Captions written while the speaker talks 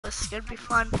This is gonna be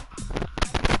fun.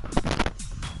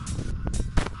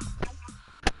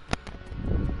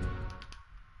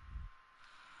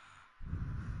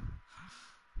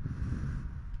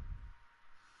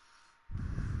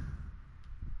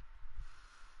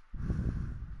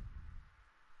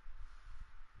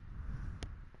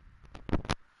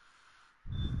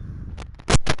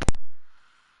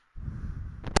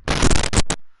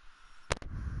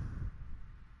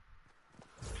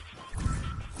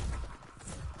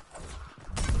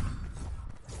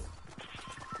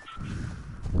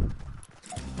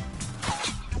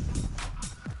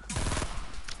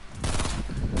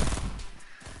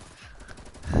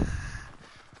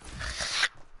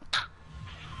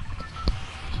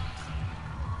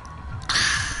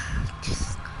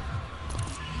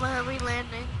 Where are we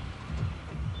landing?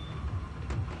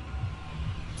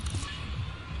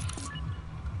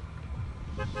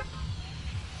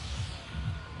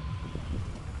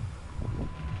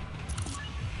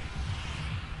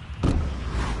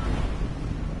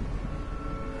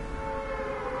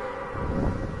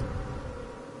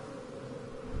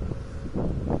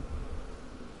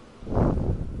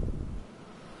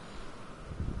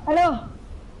 Hello.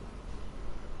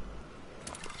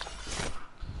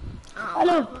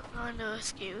 Hello. On to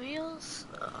ski wheels.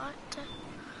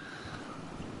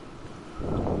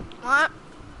 What?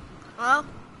 Well,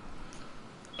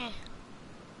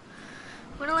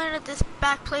 we're gonna land at this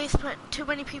back place, but too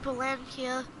many people land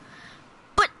here.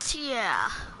 But yeah,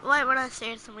 right when I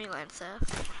say somebody lands there.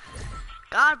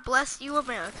 God bless you,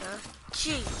 America.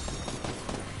 Gee.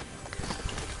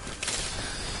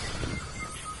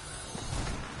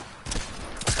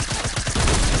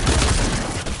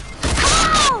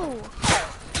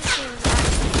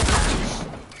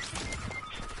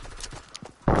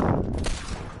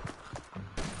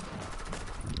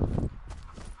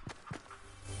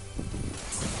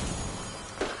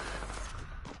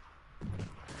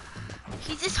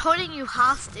 He's just holding you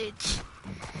hostage.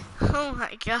 Oh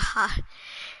my god.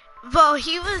 Bro,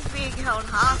 he was being held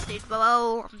hostage,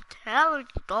 bro. I'm telling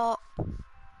you, dog.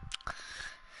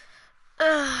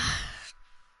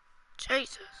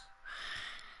 Jesus.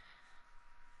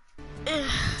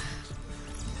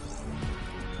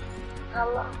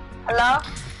 Hello. Hello.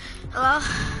 Hello?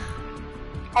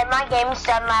 And my game's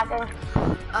done lagging.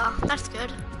 Oh, that's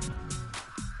good.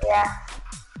 Yeah.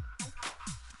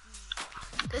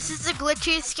 This is the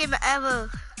glitchiest game ever.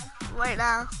 Right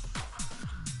now.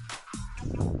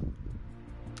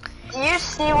 Do you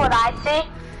see what I see?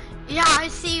 Yeah, I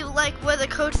see like where the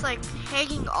coat's like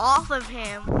hanging off of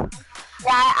him.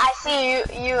 Yeah, I see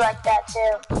you like that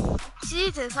too.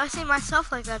 Jesus, I see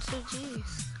myself like that too,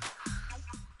 jeez.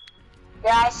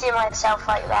 Yeah, I see myself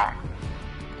like that.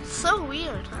 It's so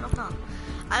weird, I don't know.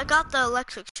 I got the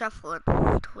electric shuffle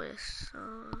and twist, so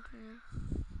yeah.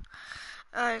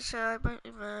 Alright, so I might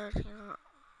be bad, you know.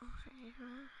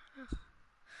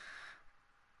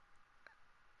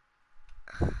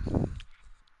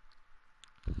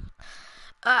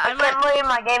 I can't believe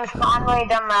my game's finally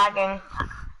done lagging.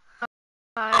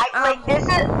 Like this is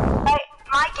like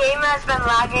my game has been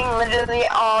lagging literally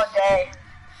all day.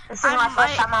 This is my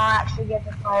first time I'll actually get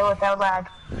to play without lag.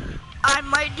 I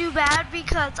might do bad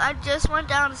because I just went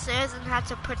downstairs and had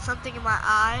to put something in my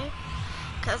eye.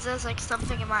 Cause there's like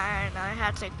something in my eye and I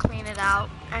had to clean it out,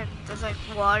 and there's like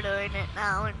water in it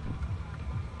now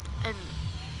and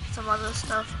some other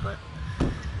stuff, but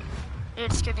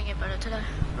it's gonna get better today.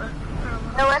 But I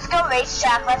don't know. No, let's go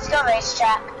racetrack. Let's go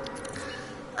racetrack.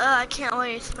 I can't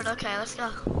wait, but okay, let's go.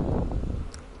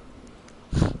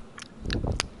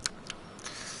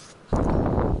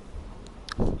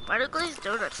 Why do glazed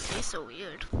donuts taste so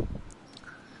weird?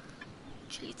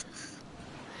 Jesus.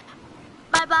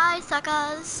 Bye bye,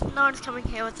 suckers. No one's coming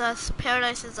here with us.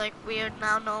 Paradise is like weird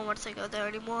now. No one wants to go there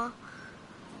anymore.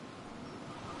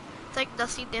 It's like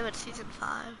Dusty David season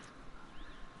 5.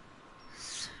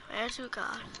 Swear to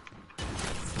God.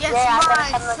 Yes, yeah,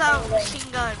 my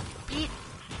submachine gun. Beat.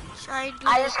 Shiny.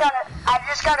 I just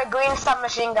got a green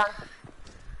submachine gun.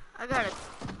 I got a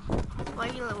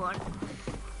regular one.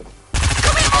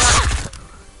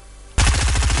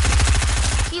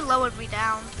 He lowered me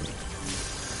down.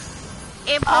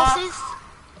 Impulses?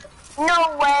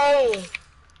 No way.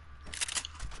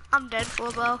 I'm dead,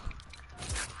 Flubbo.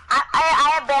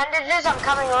 I have bandages. I'm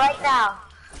coming right now.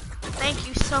 Thank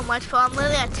you so much, bro. I'm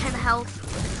literally at 10 health.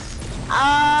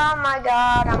 Oh my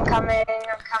god, I'm coming.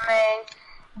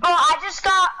 Bro, I just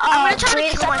got I'm gonna try to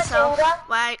kill green myself. submachine gun.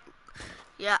 Right?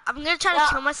 Yeah, I'm gonna try to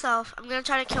kill myself. I'm gonna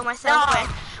try to kill myself.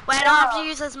 Wait, I don't have to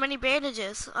use as many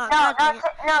bandages. No,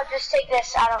 just take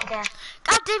this. I don't care.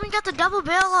 God damn, you got the double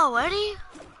barrel already?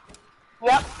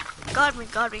 Yep. Guard me,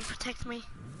 protect me.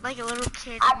 Like a little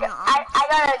kid. I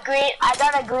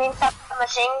got a green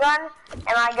submachine gun, and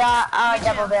I got a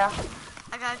double barrel.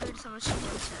 I got a green submachine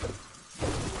gun too.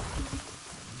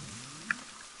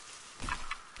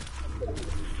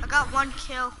 I got 1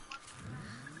 kill.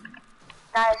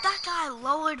 Nice. That guy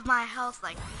lowered my health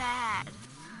like bad.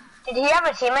 Did he have a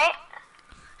teammate?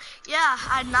 Yeah,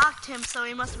 I knocked him, so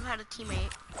he must have had a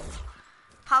teammate.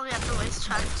 Probably at the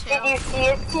racetrack too. Did you see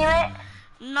his teammate?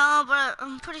 No, but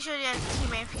I'm pretty sure he had a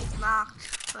teammate if he's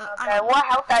knocked. But Okay, what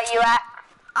health are you at?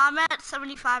 I'm at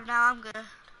 75 now, I'm good.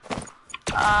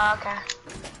 Okay.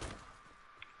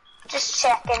 Just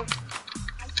checking.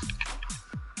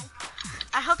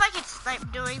 I hope I can snipe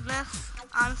doing this,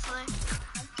 honestly.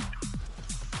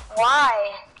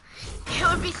 Why? It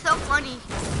would be so funny.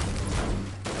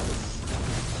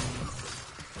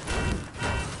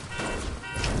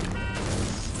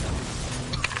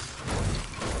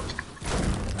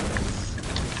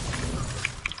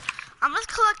 I'm just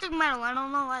collecting metal, I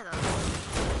don't know why though.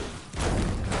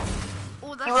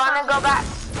 Ooh, that's you wanna go back?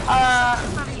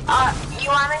 You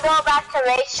wanna go back to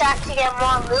racetrack to get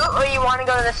more loot, or you wanna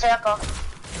go to the circle?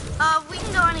 We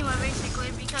can go anywhere basically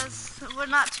because we're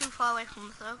not too far away from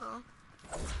the circle.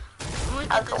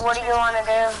 Okay, what do you wanna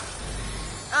do?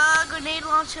 Grenade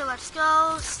launcher, let's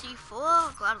go. C4,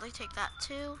 I'll gladly take that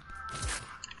too.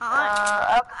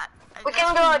 Alright. Okay. We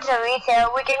can go to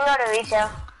retail. We can go to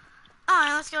retail.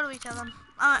 Alright, let's go to retail then.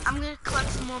 Alright, I'm gonna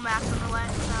collect some more mats on the way,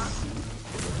 so.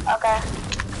 Okay.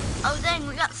 Oh dang,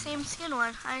 we got the same skin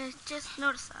one. I just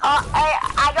noticed that.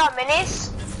 I got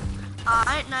minis.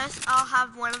 Alright, nice. I'll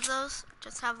have one of those.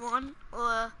 Just have one.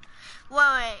 Or,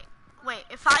 wait.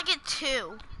 If I get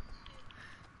 2,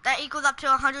 that equals up to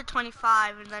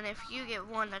 125. And then if you get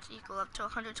 1, that's equal up to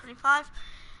 125.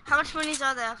 How much minis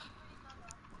are there?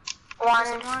 1.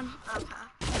 Just 1? Okay.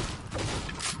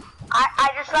 I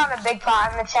just found a big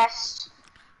pot in the chest.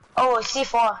 Oh, a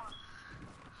C4.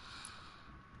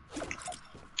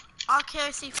 I'll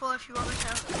carry C4 if you want me to.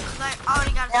 Cause I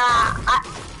already got a Nah,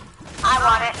 I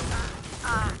want it.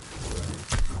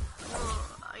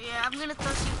 Yeah, I'm gonna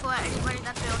throw C4 at anybody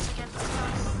that builds against us.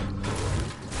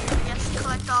 I guess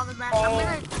collect all the mats. I'm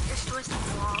gonna destroy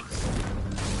some walls.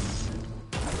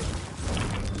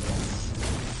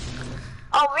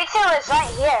 Oh, retail is right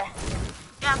here.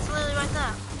 Yeah, it's literally right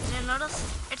there. You didn't notice?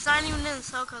 It's not even in the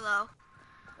circle though.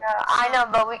 No, I know,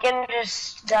 but we can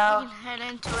just go. We can head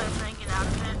into it and then get out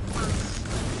of it.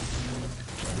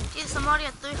 Jeez, I'm already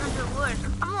at 300 wood.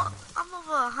 I'm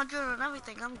over 100 on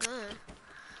everything. I'm good.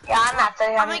 Yeah, I'm at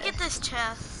 300. I'm gonna get this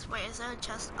chest. Wait, is there a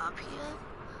chest up here?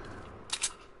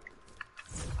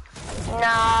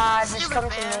 Nah, just Stupid come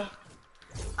bear. to me.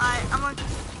 Alright, I'm gonna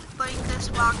break this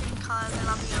rock and cut and then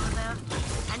I'll be over there.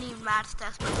 I need mats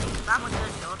desperately because I'm a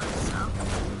good builder, so.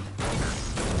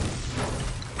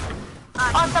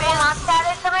 Someone wants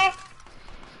that to me?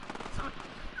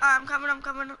 I'm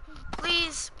coming.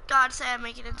 Please, God, say I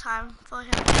make it in time for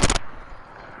him.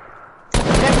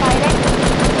 They're fighting?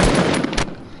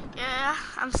 Yeah,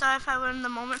 I'm sorry if I ruined the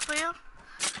moment for you.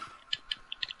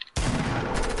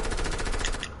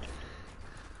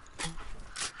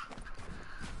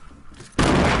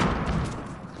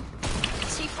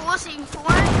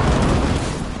 C4.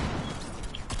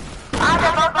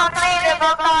 They're both on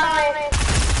me.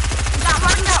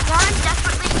 Got one,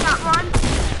 definitely got one.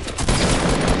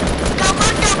 Got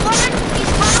one.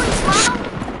 He's low.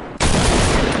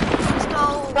 Let's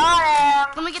go. Got him.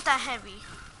 Let me get that heavy.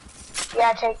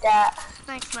 Yeah, take that.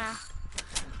 Thanks, man.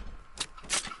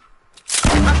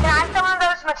 Can I have some of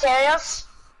those materials?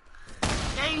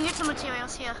 Yeah, you can get some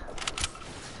materials here.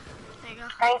 There you go.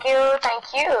 Thank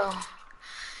you.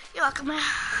 You're welcome, man.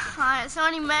 Alright, so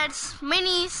any meds,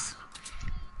 minis,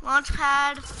 launch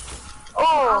pad.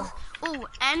 Ooh,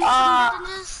 and some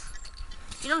bandages.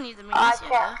 You don't need the minis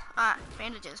yet, yeah. though. Alright,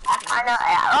 bandages. I know.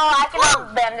 I can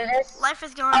have bandages. Life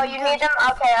is going. Oh, you need them?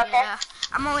 Okay. Yeah.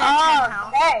 I'm only at 10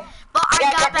 health. Okay. But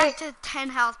I got back to 10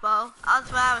 health, bro. I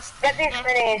was. Get these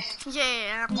minis.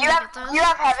 Yeah. You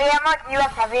have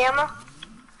heavy ammo?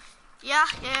 Yeah.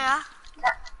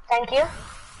 Thank you.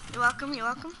 You're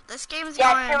welcome. This game is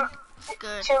going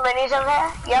good. 2 minis over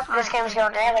here? Yep, this game's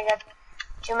going really good.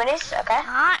 2 minis? Okay.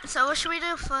 Alright, so what should we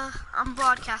do for... I'm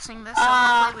broadcasting this, so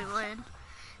hopefully we win.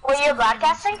 Were you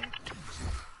broadcasting?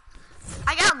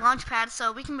 I got a launch pad,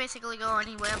 so we can basically go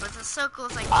anywhere, but the circle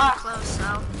is like too close,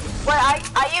 so... Wait,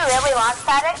 are you really launch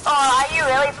padding? Or are you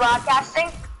really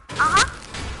broadcasting? Oh.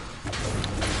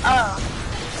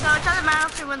 So it doesn't matter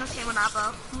if we win this game or not,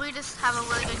 bro. We just have a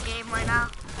really good game right now.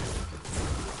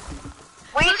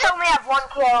 We each only have 1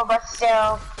 kill, but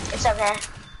still, it's okay.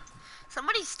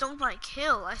 Somebody stole my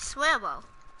kill, I swear, bro.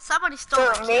 Somebody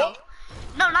stole my me? kill.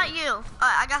 No, not you.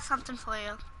 I got something for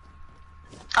you.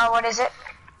 Oh, what is it?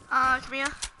 Come here.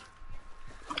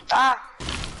 Ah.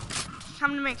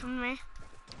 Come to me, come to me.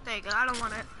 There you go, I don't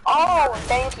want it. Oh,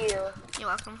 thank you. You're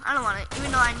welcome. I don't want it.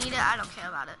 Even though I need it, I don't care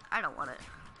about it. I don't want it.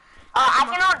 I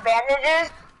can hold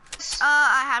bandages.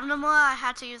 I have no more. I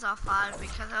had to use all 5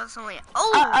 because I was only...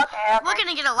 Oh! Okay. We're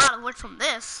gonna get a lot of wood from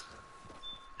this.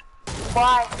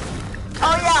 Why?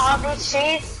 Oh yeah, all these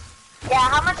trees. Yeah,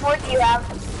 how much wood do you have?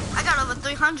 I got over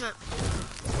 300.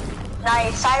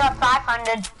 Nice, I got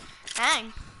 500.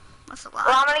 Dang. That's a lot.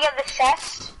 Well, I'm gonna get the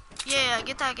chest. Yeah,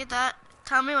 get that.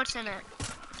 Tell me what's in it.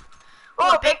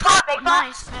 Oh, big pot, big pot.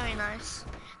 Nice, very nice.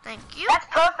 Thank you. That's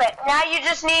perfect. Now you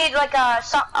just need like a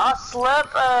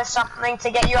slurp or something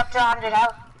to get you up to 100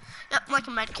 health. Yep, like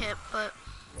a med kit, but...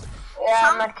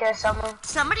 Yeah, med kit somewhere.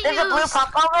 Somebody There's a blue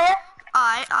pump over here.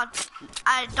 I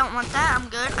don't want that. I'm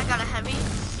good. I got a heavy.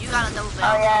 You got a double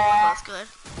barrel. Oh, yeah. Both good.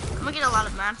 I'm gonna get a lot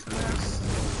of mats from this.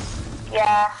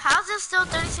 Yeah. How's there still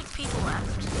 36 people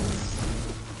left?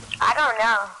 I don't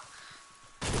know.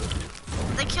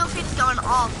 The kill feed's going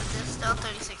off, but there's still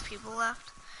 36 people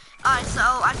left. Alright, so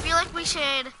I feel like we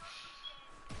should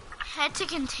head to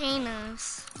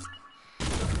containers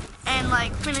and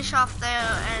like finish off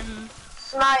there and...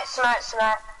 Smart.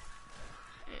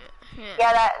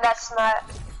 Yeah, that's smart.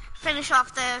 Finish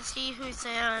off there, see who's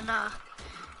there, and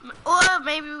or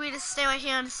maybe we just stay right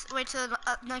here and wait till the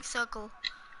next circle.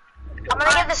 I'm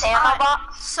gonna get this ammo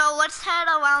box. So let's head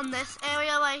around this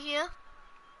area right here.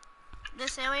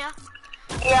 This area.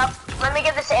 Yep. Let me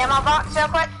get this ammo box real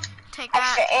quick. Take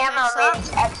extra ammo means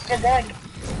extra good.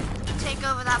 Take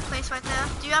over that place right there.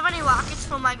 Do you have any rockets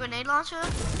for my grenade launcher?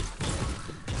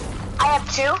 I have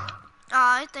 2.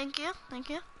 Alright, thank you.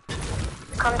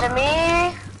 Come to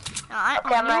me. Alright,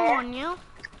 okay, on you.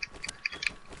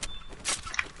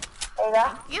 There you go.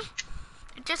 Thank you.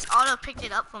 It just auto picked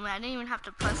it up for me. I didn't even have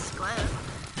to press square.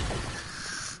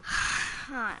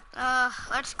 Alright,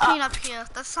 let's clean up here.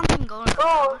 There's something going on.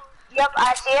 Oh, yep,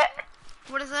 I see it.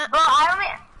 What is it? Bro,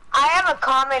 I have a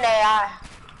common AI.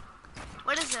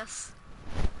 What is this?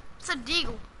 It's a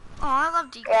deagle. Oh, I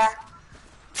love deagles. Yeah.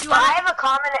 I have a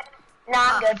common.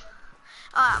 Nah, I'm good.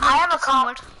 I have a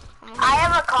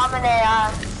common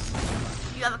AI.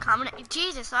 You have a common?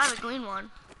 Jesus, I have a green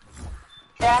one.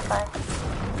 Exactly.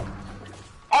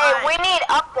 Hey, we need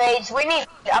upgrades. We need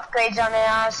upgrades on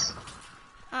AIs.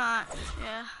 Yeah.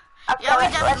 Okay, Yeah, we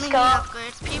definitely need go.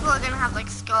 upgrades. People are gonna have like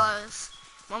scars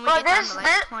when we get down to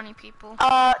like 20 people.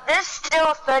 There's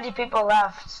still 30 people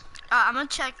left. I'm gonna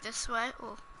check this way.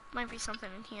 Oh, might be something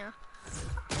in here.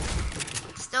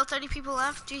 Still 30 people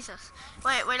left? Jesus.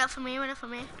 Wait up for me, I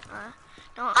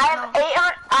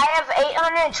have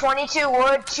 822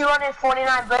 wood,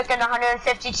 249 brick, and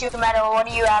 152 metal. What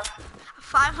do you have?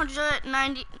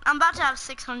 590. I'm about to have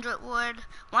 600 wood,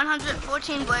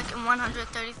 114 brick, and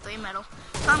 133 metal.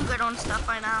 So I'm good on stuff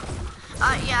right now.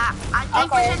 Yeah, I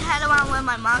think we should head around where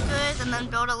my marker is and then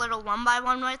build a little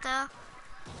 1x1 right there.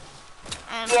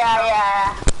 And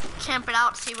yeah. camp it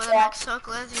out, see where the next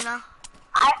circle is, you know.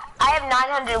 I have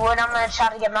 900 wood. I'm gonna try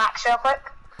to get max real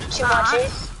quick. 2 more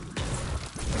trees.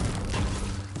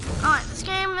 Alright, this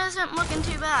game isn't looking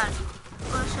too bad.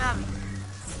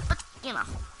 But, you know.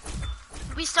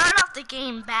 We started off the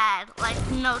game bad. Like,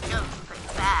 no joke,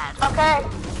 like bad. Okay,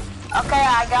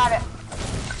 I got it.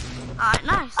 Alright,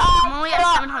 nice. I'm only at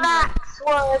 700. Max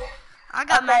wood. I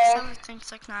got max everything,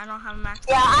 so I don't have max.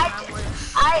 Yeah, I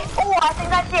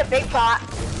think I see a big pot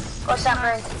or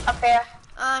something up there.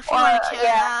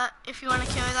 If you want to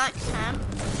carry that, you can.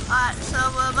 Alright, so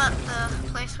we're about the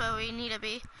place where we need to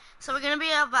be. So we're gonna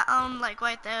be about like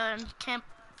right there and camp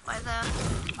right there.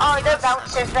 Oh, they're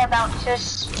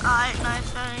bouncers. Alright, nice,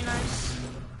 very nice.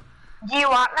 Do you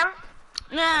want them?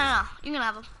 No, you can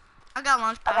have them. I got a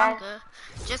launch pad, I'm good.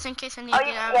 Just in case I need to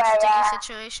get out of a sticky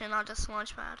situation, I'll just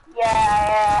launch pad.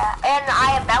 Yeah, and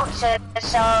I have bouncers,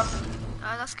 so...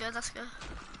 Alright, that's good.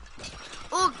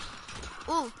 Ooh,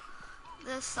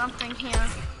 there's something here.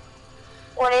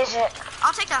 What is it?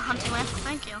 I'll take that hunting rifle,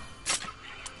 thank you.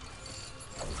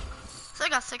 So I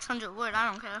got 600 wood, I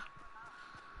don't care.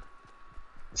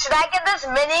 Should I get those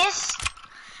minis?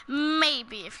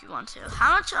 Maybe if you want to.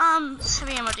 How much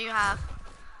heavy ammo do you have?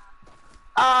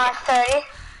 30.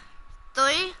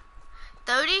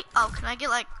 30? Oh, can I get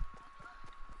like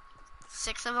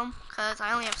 6 of them? Cause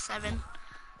I only have 7.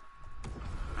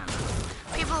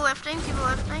 People lifting.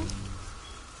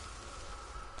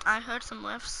 I heard some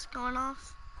lifts going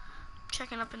off.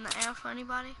 Checking up in the air for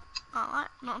anybody. Oh, I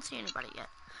don't see anybody yet.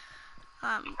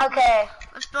 Okay.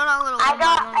 Let's build our little one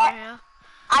over here.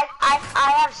 I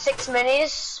have 6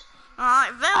 minis.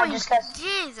 Alright, very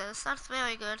Jesus, that's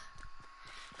very good.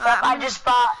 Yep, I just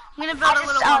bought. I'm gonna build a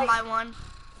little one by one.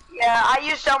 Yeah, I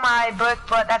used all my brick,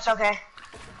 but that's okay.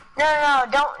 No,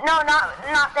 not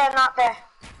there.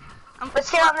 Let's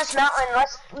get on this mountain.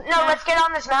 Let's get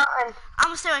on this mountain. I'm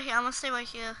gonna stay right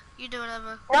here. You do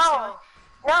whatever. No,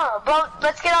 bro,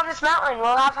 let's get on this mountain.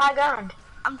 We'll have high ground.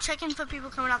 I'm checking for people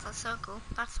coming out the circle.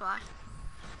 That's why.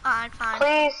 Alright, fine.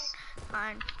 Please.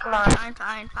 Fine. Come on.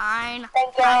 Fine.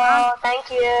 Thank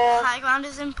you. High ground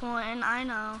is important, I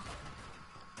know.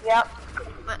 Yep.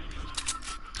 But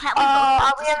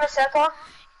are we in the circle?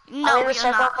 No, we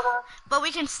are not. But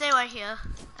we can stay right here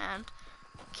and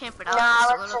camp it out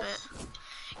just a little bit.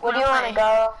 Where do you want to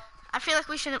go? I feel like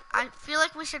we should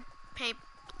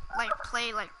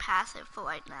play like passive for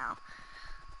right now.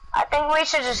 I think we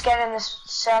should just get in this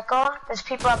circle. There's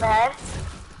people up ahead.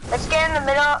 Let's get in the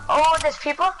middle. Oh, there's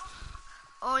people.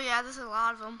 Oh yeah, there's a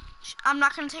lot of them. I'm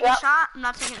not gonna take a shot. I'm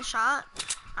not taking a shot.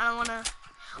 I don't wanna.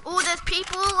 Oh, there's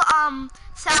people.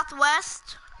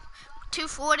 Southwest,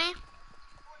 240.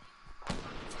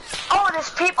 Oh, there's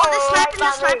people. Oh, they're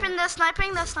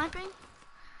sniping.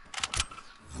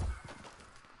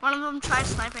 One of them tried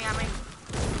sniping at me. I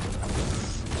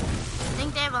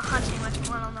think they have a hunting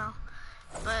rifle. I don't know,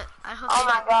 but I hope. Oh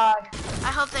my God.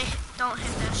 I hope they don't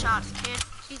hit their shots, kid.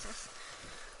 Jesus.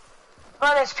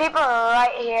 Bro, there's people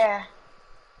right here.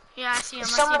 Yeah, I see them.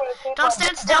 People. Don't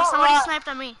stand still. Somebody sniped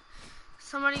at me.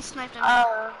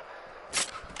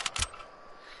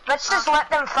 Let's just let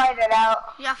them fight it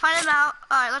out. Yeah, fight it out.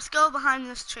 Alright, let's go behind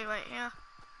this tree right here.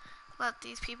 Let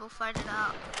these people fight it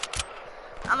out.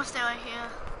 I'm gonna stay right here.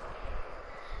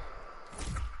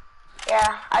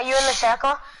 Yeah, are you in the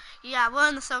circle? Yeah, we're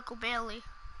in the circle barely.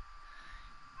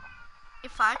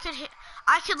 If I could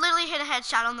literally hit a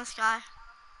headshot on this guy.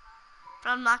 But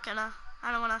I'm not gonna.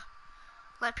 I don't wanna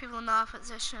let people know our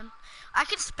position. I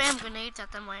could spam grenades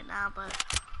at them right now, but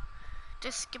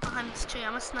just get behind this tree.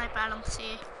 I'm gonna snipe at them,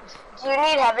 see. Do you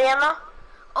need heavy ammo?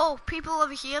 Oh, people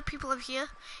over here.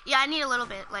 Yeah, I need a little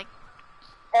bit, like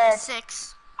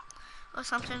 6 or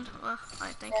something. Well,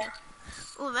 I think it.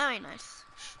 Oh, very nice.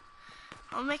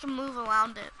 I'll make a move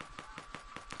around it.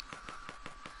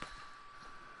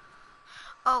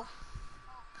 Oh,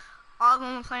 all of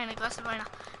them are playing aggressive right now.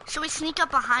 Should we sneak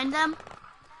up behind them?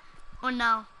 Or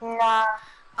no? Nah.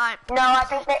 Alright. No, I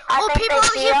think they.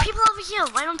 People over here,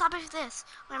 right on top of this.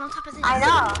 I know.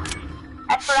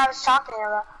 That's what I was talking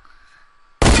about.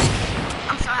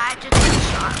 I'm sorry, I just got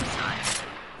shot. I'm sorry.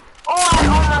 Oh, I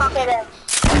almost hit him.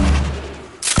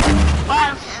 I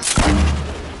don't care.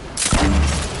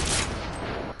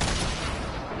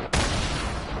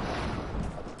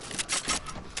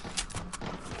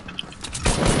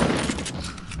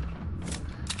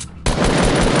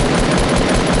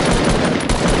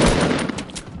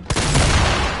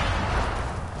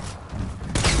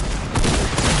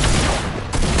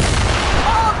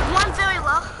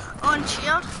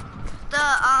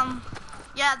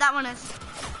 Yeah, that one is.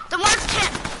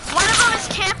 One of them is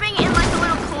camping in like a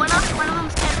little corner.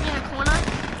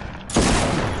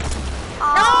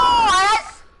 Oh, no!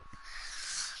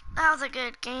 That was a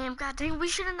good game. God dang, we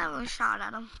should have never shot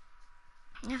at him.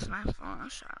 That's my fault. I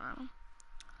shot at him.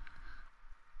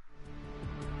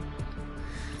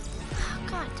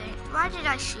 God dang, why did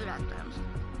I shoot at them?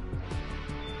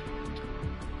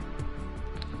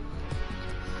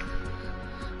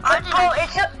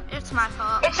 It's my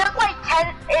fault. It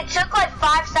took like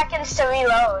 5 seconds to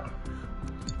reload.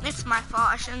 It's my fault.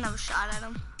 I should have never shot at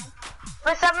him.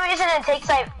 For some reason,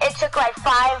 it took like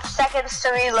 5 seconds to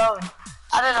reload.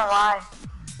 I don't know why.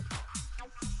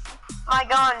 My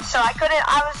God, so I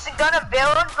was gonna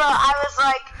build, but I was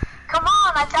like, come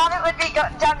on, I thought it would be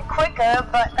done quicker,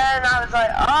 but then I was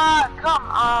like, oh, come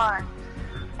on.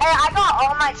 Hey, I got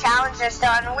all my challenges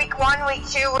done. Week 1, week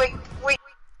 2, week.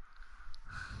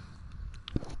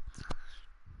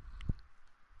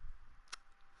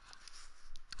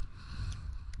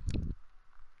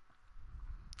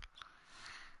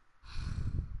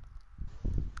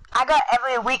 I got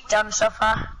every week done so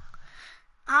far.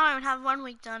 I don't even have 1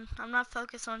 week done. I'm not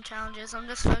focused on challenges. I'm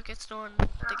just focused on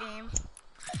the game.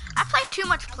 I play too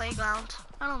much Playground.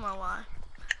 I don't know why.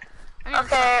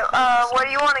 Okay, where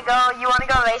do you want to go? You want to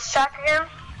go racetrack again?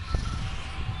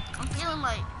 I'm feeling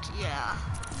like, yeah.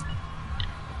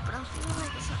 But I'm feeling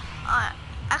like it's not. Alright,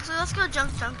 actually, let's go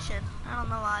Junk Junction. I don't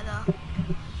know why though.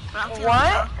 But I'm feeling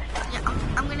what?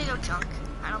 Yeah, I'm gonna go Junk.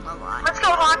 I don't know why. Let's go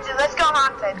Haunted.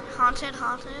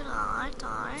 Haunted. Alright.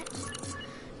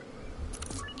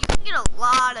 You can get a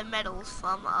lot of medals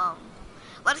from,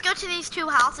 let's go to these 2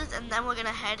 houses and then we're gonna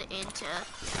head into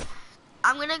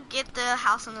I'm gonna get the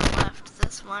house on the left.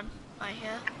 This one right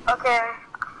here. Okay.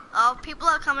 Oh, people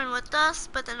are coming with us,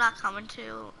 but they're not coming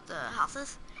to the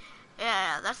houses.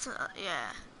 Yeah, that's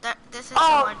yeah. This is the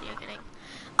one you're getting.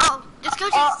 Oh, just go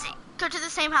to the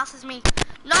same house as me.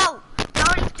 No, you're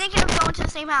already thinking of going to the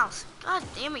same house. God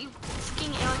damn it, you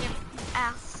fucking alien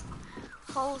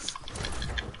assholes.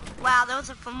 Wow, there was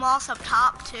a moss up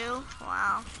top too.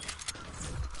 Wow.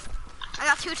 I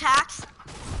got 2 tacks.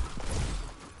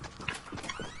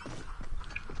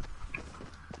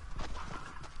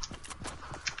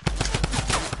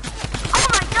 Oh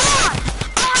my god!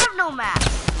 I have no max.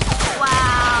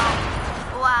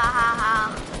 Wow.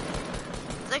 Wow.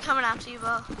 They're coming after you,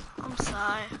 bro. I'm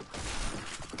sorry.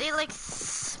 They like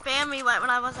spam me right when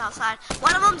I was outside.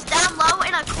 One of them's down low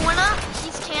in a corner.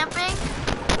 He's camping.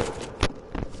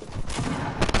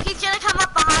 He's gonna come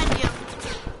up behind you.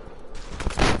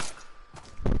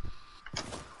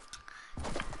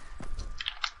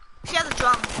 She has a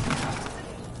drum.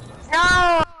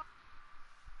 No.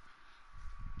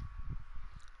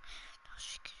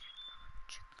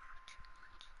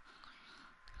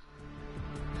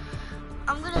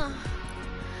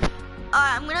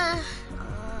 I'm gonna,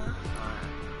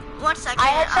 1 second. I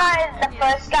had tried the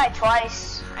first guy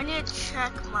twice. I need to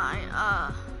check my,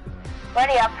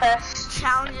 Ready up first.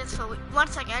 challenges for week, 1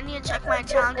 second, I need to check my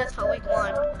challenges for week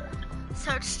 1.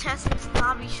 Search testings,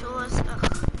 lobby shores, alright,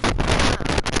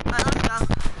 let's go.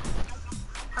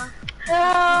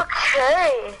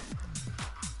 Okay.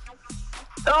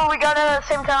 Oh, we got it at the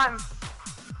same time.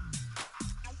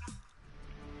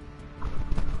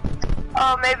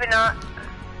 Oh, maybe not.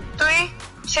 3,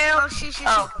 2. Oh, shoot.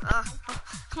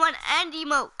 Come on, end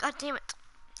emote. God damn it.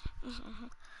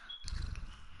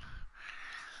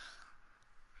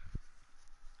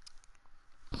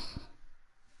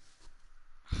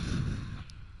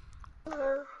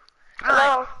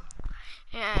 Hello.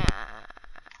 Yeah.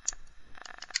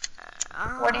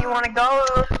 Where do you want to go?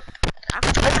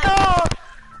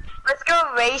 Let's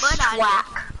go race whack.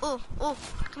 Oh,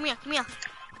 come here.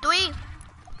 3,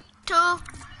 2, 1,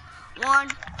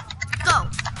 go.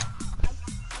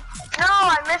 No,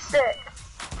 I missed it.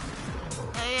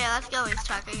 Yeah, let's go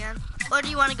racetrack again. Or do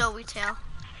you want to go retail?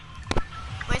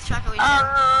 Racetrack or retail?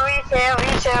 Retail.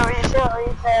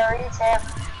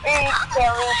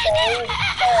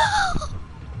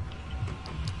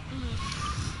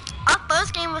 Our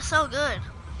first game was so good.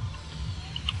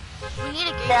 We need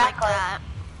a game like that.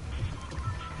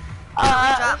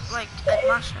 Drop like a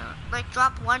mushroom. Like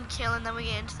drop 1 kill and then we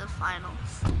get into the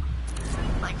finals.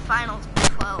 Like finals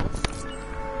 12.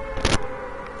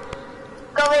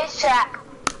 Go racetrack.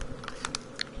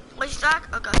 Racetrack?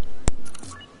 Okay.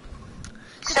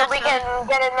 So we can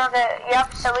get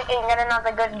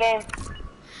another good game.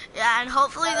 Yeah, and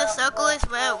hopefully the circle is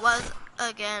where it was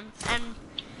again. And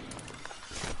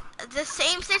the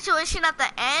same situation at the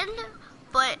end,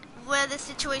 but where the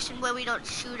situation where we don't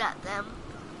shoot at them.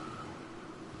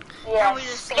 Yeah. And we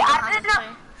just I didn't know.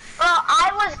 Well,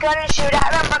 I was gonna shoot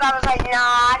at them, but I was like,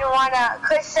 nah, I don't wanna.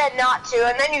 Chris said not to,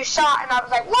 and then you shot, and I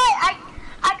was like, what?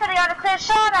 I could have got a clear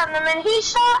shot on them, and he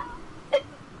shot.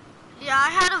 Yeah, I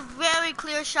had a very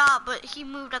clear shot, but he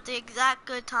moved at the exact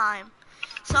good time.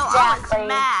 So I was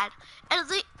mad. And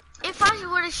if I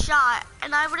would have shot,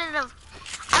 and I would have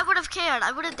cared.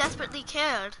 I would have desperately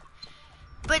cared.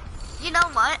 But you know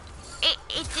what? It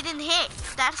didn't hit.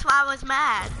 That's why I was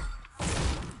mad.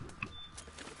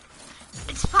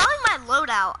 It's probably my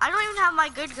loadout. I don't even have my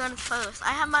good guns first.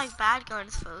 I have my bad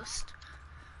guns first.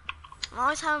 I'm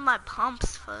always having my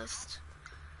pumps first.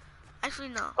 Actually,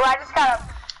 no. Well, I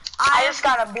just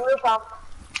got a blue pump.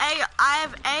 I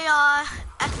have AR,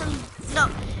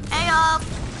 AR,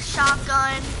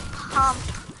 shotgun, pump.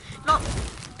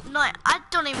 No, I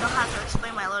don't even know how to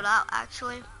explain my loadout,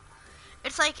 actually.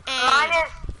 It's like a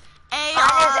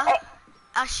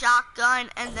shotgun,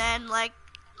 and then like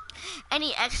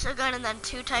any extra gun, and then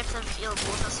 2 types of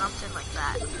healables or something like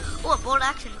that. Oh, a bolt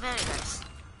action, very nice.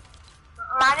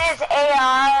 Mine is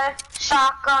AR,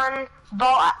 shotgun,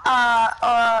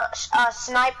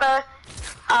 sniper,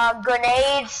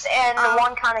 grenades, and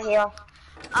 1 kind of heal.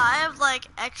 I have like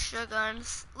extra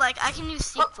guns. Like I can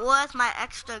use C4 as my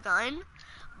extra gun,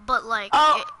 but like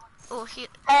hey,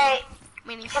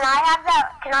 can I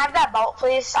have that bolt,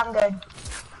 please? I'm good.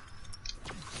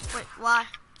 Wait, why?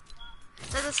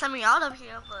 There's a semi-auto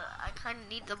here, but I kind of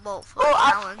need the bolt for the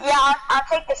challenge. I'll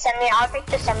take the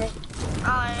semi.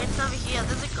 Alright, it's over here.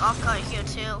 There's a golf cart here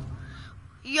too.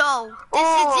 Yo,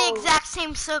 this is the exact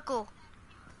same circle.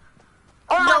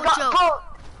 Oh no my god, joke. bro.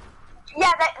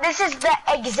 Yeah, this is the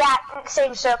exact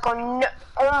same circle. No,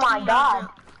 oh my god.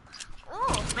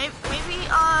 Oh, maybe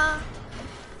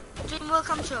dream will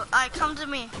come true. Alright, come to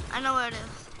me. I know where it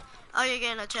is. Oh, you're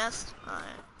getting a chest? Alright.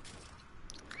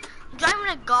 I'm driving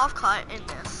a golf cart in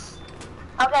this.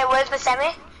 Okay, where's the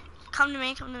semi? Come to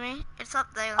me, come to me. It's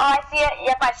up there. Oh, I see it.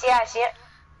 Yep, I see it.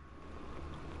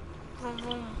 Boom,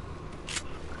 boom.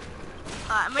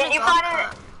 Alright, I'm in a golf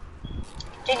cart.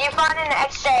 Did you find an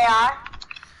extra AR?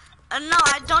 No,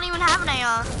 I don't even have an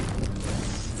AR.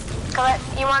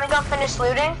 You want to go finish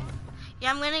looting?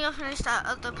 Yeah, I'm gonna go finish that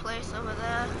other place over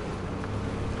there.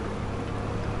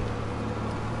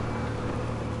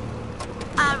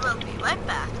 I will be right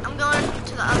back. I'm going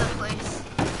to the other place.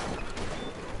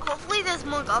 Hopefully there's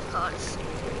more golf carts.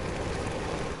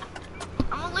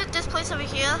 I'm gonna loot this place over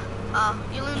here.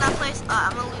 You loot that place?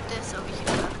 I'm gonna loot this over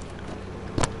here.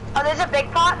 Oh, there's a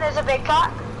big pot?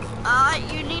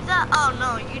 You need that? Oh,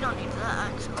 no, you don't need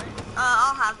that, actually.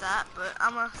 I'll have that, but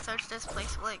I'm gonna search this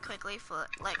place really quickly for,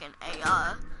 like, an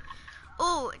AR.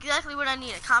 Oh, exactly what I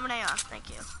need, a common AR. Thank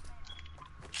you.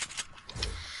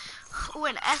 Oh,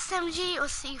 an SMG or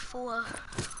C4?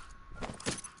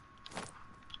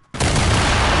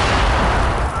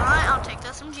 Alright, I'll take the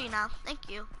SMG now. Thank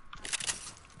you.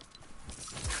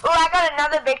 Oh, I got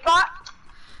another big pot.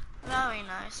 Very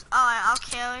nice. Alright, I'll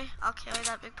carry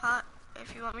that big pot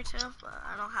if you want me to, but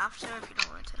I don't have to if you don't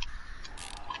want me to.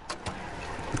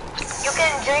 You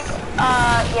can drink,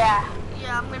 yeah.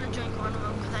 Yeah, I'm gonna drink one of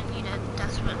them because I need it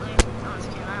desperately. No, just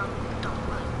kidding, I don't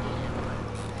really need it, but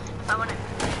if I want it.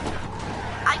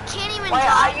 I can't even Wait,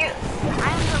 drive. are you? I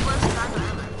am the worst driver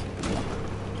ever.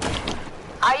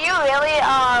 Are you really,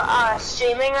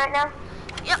 streaming right now?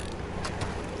 Yep.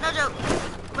 No joke.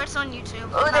 We're just on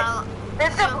YouTube. Oh,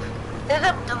 there's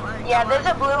a don't worry. Yeah,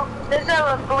 don't worry. there's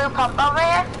a blue pump over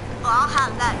here. Well, I'll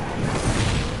have that.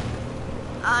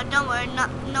 Don't worry,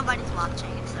 nobody's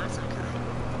watching, so it's okay.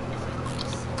 If we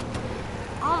lose.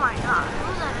 Oh my god,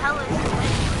 who the hell is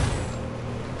this?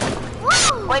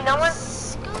 Woo! Wait, no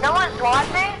one's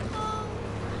watching?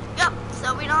 Yep,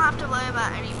 so we don't have to worry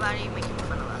about anybody making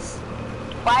fun of us.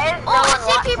 Why is no I one see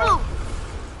watching? people!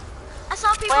 I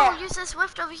saw people Where? use this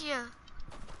Swift over here.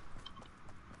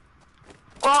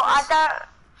 Well, I thought...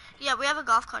 Yeah, we have a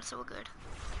golf cart, so we're good.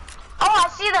 Oh, I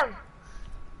see them!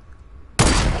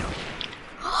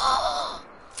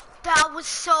 That was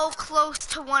so close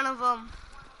to one of them.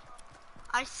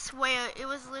 I swear, it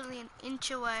was literally an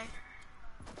inch away.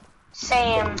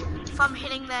 Same. From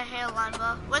hitting their hairline,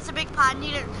 bro. Where's the big pot? I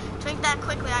need to drink that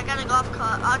quickly. I got a golf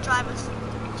cart. I'll drive us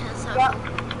to the circle. Yep.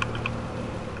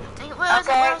 Where is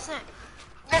it? Where is it?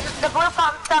 The blue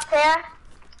pump's up here.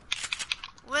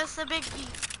 Where's the big P?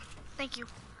 Thank you.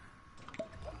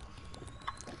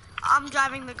 I'm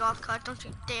driving the golf cart. Don't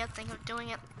you dare think of doing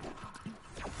it.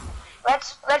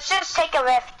 Let's just take a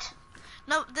lift.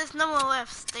 No, there's no more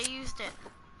lifts. They used it.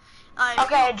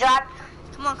 Okay, drive.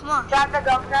 Come on, come on. Drive the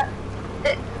golf cart.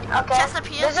 Okay. Just up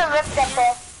here. There's a lift up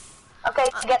there. Okay,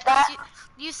 get that.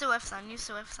 Use the lift sign. Use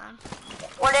the lift sign.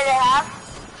 What did it have?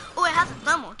 Oh, it has a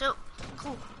thermal too.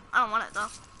 Cool. I don't want it though.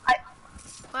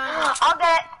 Where is it? I'll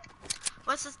get it.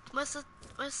 What's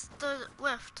the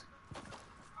lift?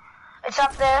 It's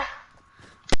up there.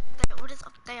 What is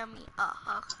up there? Me. Up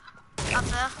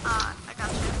there? I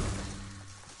got you.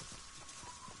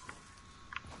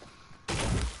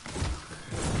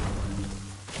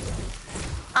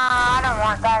 I don't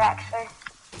want that actually.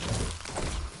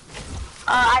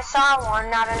 I saw one.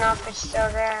 I don't know if it's still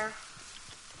there.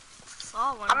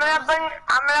 Saw one. I'm gonna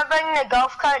bring the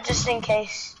golf cart just in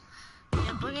case.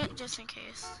 Yeah, bring it just in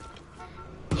case.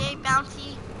 Yay,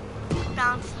 bouncy,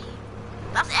 bouncy,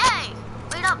 bouncy. Hey,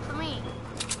 wait up for me.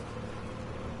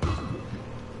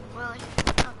 Really?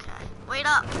 Okay. Wait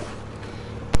up.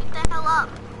 Get the hell up.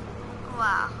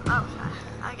 Wow. Okay.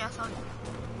 I guess I'll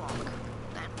walk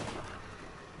then.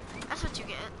 That's what you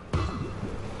get.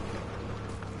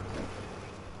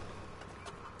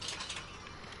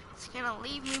 It's gonna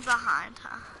leave me behind,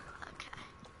 huh? Okay.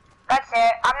 That's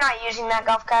it. I'm not using that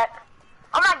golf cart.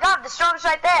 Oh my god, the storm's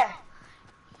right there.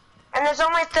 And there's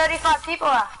only 35 people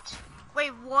left.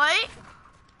 Wait, what?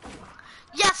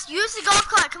 Yes, use the golf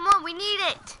cart. Come on, we need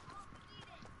it.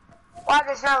 Why,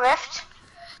 there's no lift?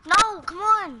 No, come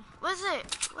on. Where's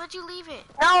it? Where'd you leave it?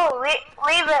 No,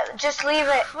 leave it. Just leave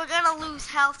it. We're gonna lose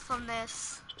health from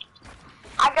this.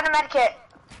 I got a med kit.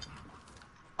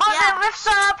 Oh, Yeah. the lifts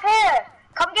are up here.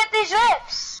 Come get these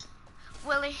lifts.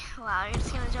 Willie, wow, you're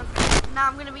just gonna jump in. Now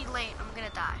I'm gonna be late. I'm gonna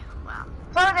die. Wow.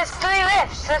 Oh, there's 3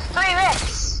 lifts. There's 3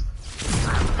 lifts.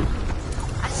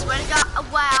 I swear to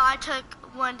God. Wow, I took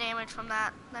 1 damage from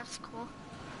that. That's cool.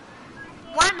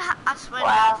 I swear Wow.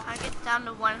 to God, if I get down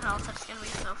to 1 health, that's gonna be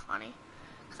so funny.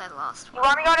 Because I lost You one.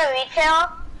 want to go to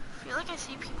retail? I feel like I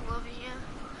see people over here.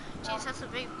 Jeez, that's a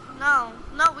big... No,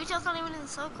 retail's not even in the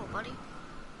circle, buddy.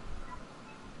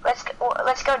 Let's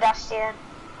go Dusty then.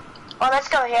 Well, let's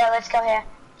go here.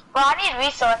 Well, I need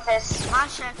resources. My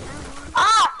check.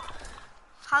 Ah!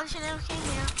 How did you never came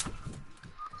here?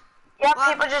 Yeah,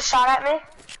 What? people just shot at me.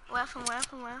 Where from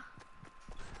where?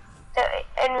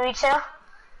 In retail.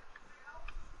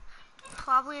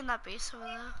 Probably in that base over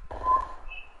there.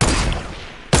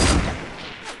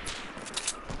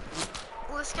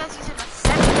 Well, this guy's using a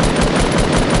 7.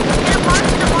 Hit him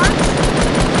once.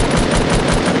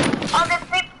 Oh,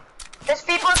 there's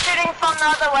people shooting from the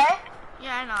other way.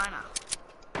 Yeah, I know.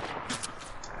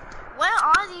 Where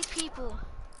are these people?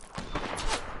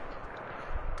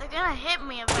 They're gonna hit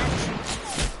me eventually.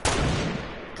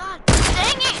 God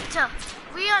dang it!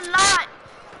 We are not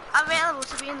available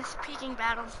to be in this peeking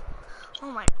battle.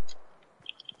 Oh my.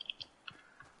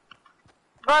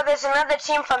 Bro, there's another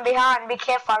team from behind. Be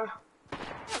careful.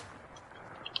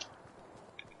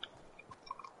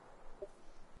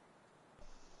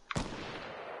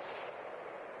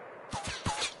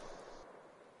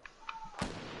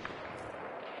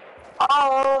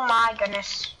 Oh my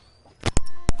goodness.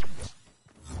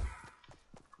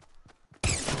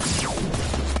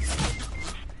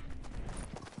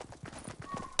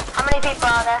 How many people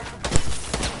are there?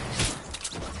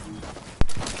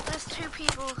 There's 2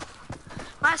 people.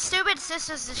 My stupid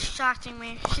sister's distracting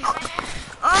me. She's like,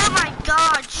 oh my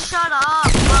god, shut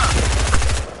up.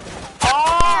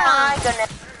 Oh my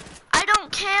goodness. I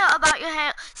don't care about your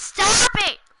hair. Stop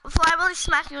it! Before I really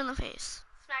smack you in the face.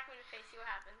 Smack me in the face, see what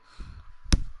happens.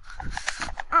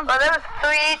 Well, there were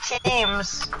 3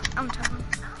 teams. I'm telling you.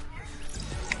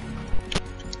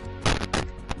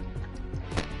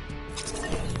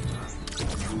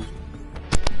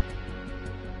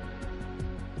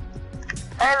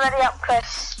 Everybody up,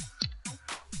 Chris.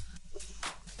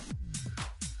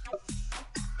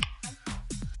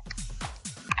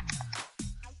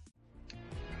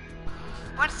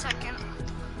 One second.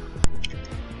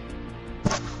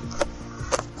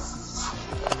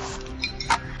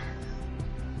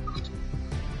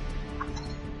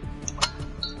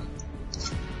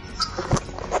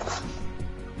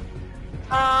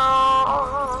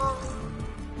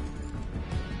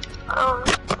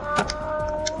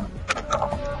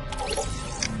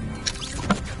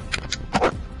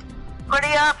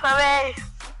 Hurry up, hurry!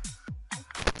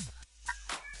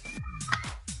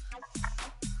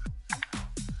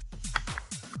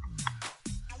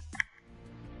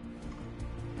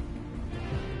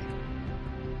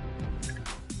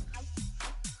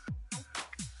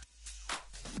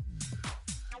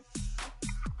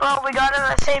 Well, we got it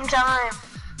at the same time.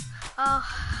 Oh.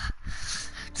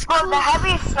 It's Well, cool. the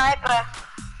heavy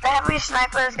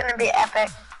sniper is gonna be epic.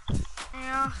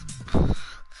 Yeah.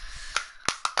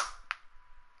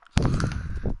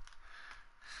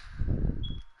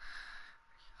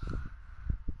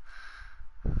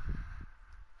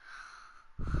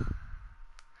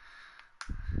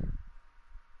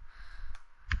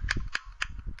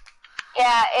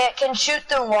 Yeah, it can shoot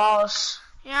through walls.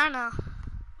 Yeah, I know.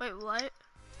 Wait, what?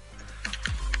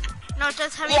 No, it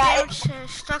does heavy Yeah, damage to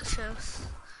structures.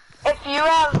 If you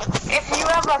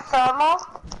have a thermal,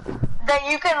 then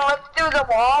you can look through the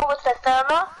wall with the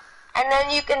thermal, and then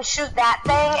you can shoot that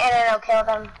thing, and it'll kill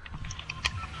them.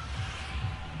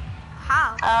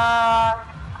 How?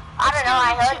 I don't know.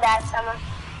 I heard that somewhere.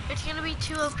 It's gonna be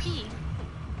too OP.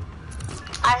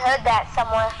 I heard that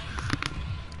somewhere.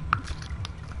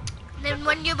 Then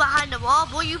when you're behind the wall,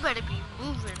 boy, you better be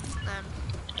moving then.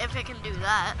 If it can do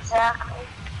that. Exactly.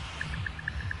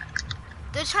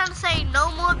 They're trying to say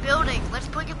no more buildings. Let's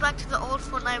bring it back to the old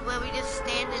Fortnite where we just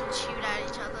stand and shoot at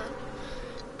each other.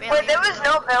 Barely Wait, there was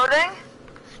build. no building?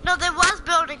 No, there was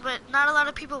building, but not a lot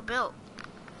of people built.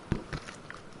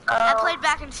 I played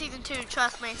back in season 2.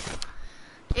 Trust me.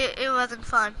 It wasn't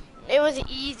fun. It was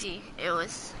easy. It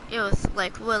was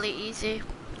like really easy.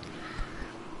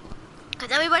 Cause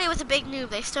everybody was a big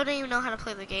noob. They still didn't even know how to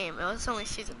play the game. It was only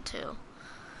season 2. Oh,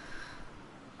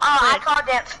 I called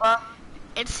dance floor.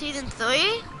 In season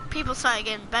 3, people started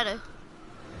getting better.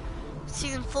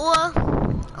 Season 4,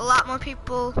 a lot more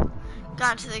people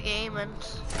got into the game and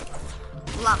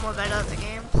a lot more better at the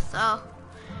game. So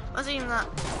it wasn't even that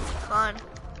fun.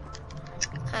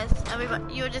 Cause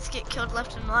everybody, you would just get killed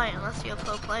left and right unless you're a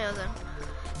pro player. Then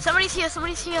somebody's here.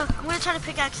 Somebody's here. I'm gonna try to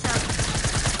pickaxe them.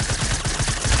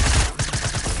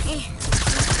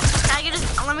 Can I get his?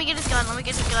 Let me get his gun. Let me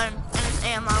get his gun and his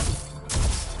ammo.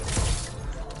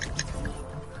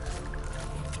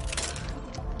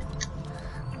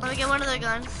 Let me get one of their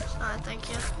guns. Thank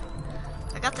you.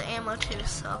 I got the ammo too,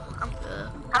 so I'm good.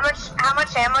 How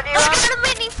much ammo do you I have? got a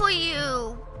mini for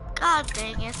you. God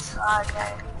dang it.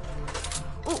 Okay.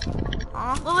 Ooh.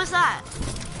 What was that?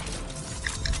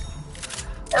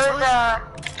 It was a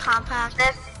compact.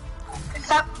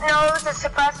 no, it was a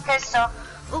suppressed pistol.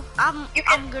 Ooh, I'm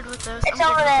good with those. It's I'm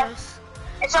over good there. with those.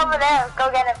 It's over there.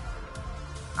 Go get it.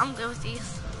 I'm good with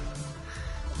these.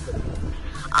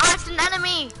 Oh, it's an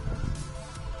enemy!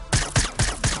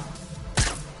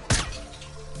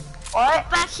 What?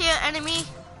 Back here, enemy.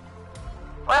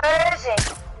 Where is he?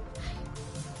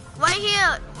 Right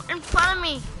here, in front of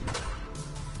me.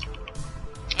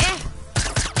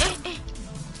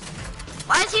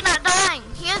 Why is he not dying?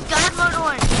 He has God mode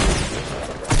on.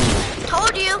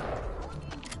 Told you.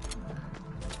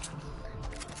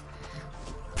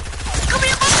 Come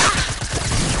here,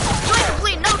 you ain't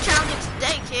complete no challenges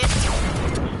today, kid.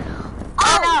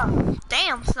 Oh,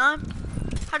 damn, son.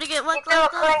 How'd you get what? He threw a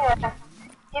clinger.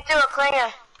 He threw a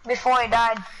clinger before he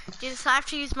died. Jesus, I have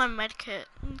to use my med kit.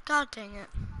 God dang it.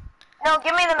 No,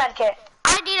 give me the med kit.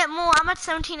 I need it more. I'm at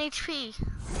 17 HP.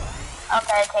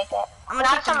 Okay, take it. I'm Can gonna I take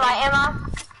have some the light mini.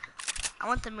 ammo? I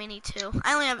want the mini too.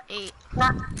 I only have 8.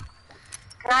 Can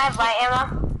I have light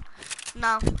ammo?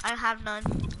 No, I have none.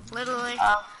 Literally.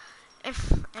 Oh.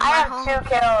 If in I have home, 2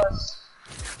 kills.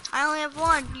 I only have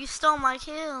 1. You stole my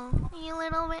kill. You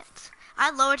little bit.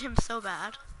 I lowered him so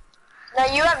bad. No,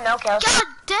 you have no kills. God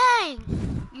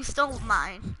dang! You stole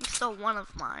mine. You stole one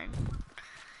of mine.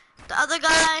 The other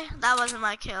guy, that wasn't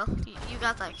my kill. You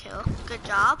got that kill. Good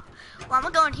job. Well, I'm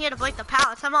gonna go in here to break the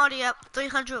pallets. I'm already up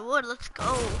 300 wood. Let's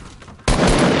go.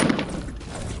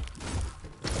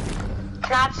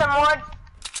 Can I have some wood?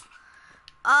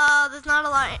 There's not a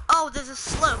lot. Oh, there's a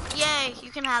slope. Yay,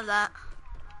 you can have that.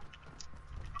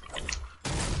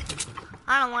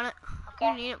 I don't want it. Okay.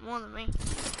 You need it more than me.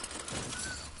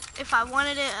 If I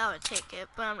wanted it, I would take it,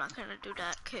 but I'm not gonna do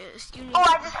that because you need. Oh,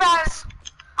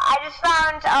 I just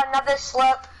found another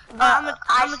slope. I'm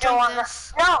still want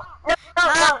this. No,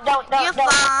 don't. You're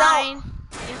fine.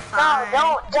 You're fine.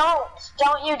 No,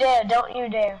 don't you dare, don't you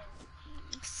dare.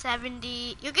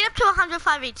 70. You'll get up to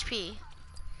 105 HP.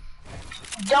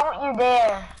 Don't you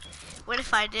dare. What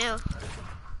if I do?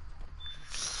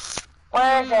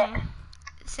 Where is it?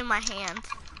 It's in my hand.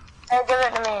 Hey, give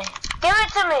it to me. Give it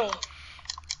to me.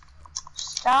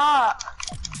 Stop.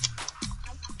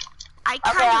 I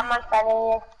Okay, I'm not spending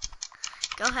it.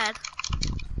 Go ahead.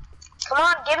 Come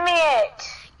on, give me it.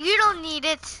 You don't need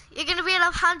it. You're gonna be at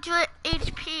 100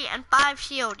 HP and 5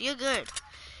 shield. You're good.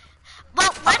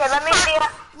 Well,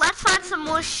 let's find some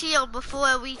more shield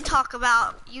before we talk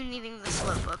about you needing the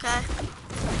slope, okay?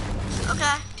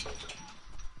 Okay?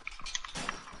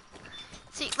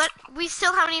 See, we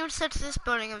still haven't even searched this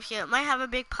building over here. It might have a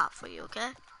big pop for you,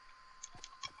 okay?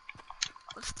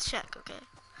 Let's check, okay?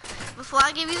 Before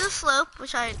I give you the slope,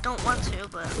 which I don't want to,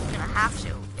 but I'm gonna have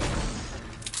to.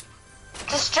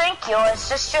 Just drink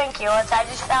yours, I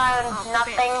just found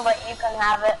nothing, but you can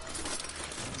have it.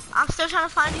 I'm still trying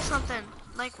to find you something.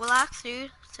 Like, relax, dude.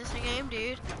 It's just a game,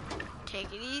 dude.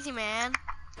 Take it easy, man.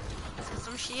 It's just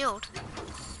some shield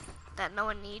that no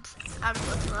one needs. I'm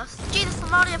good for us. Jesus,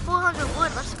 I'm already at 400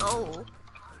 wood. Let's go.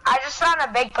 I just found a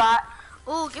big pot.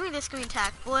 Oh, give me this green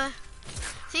tack, boy.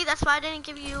 See, that's why I didn't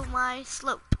give you my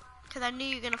slope. Because I knew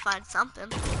you were going to find something.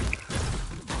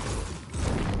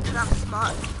 Because I'm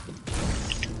smart.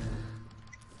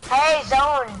 Hey,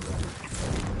 zone.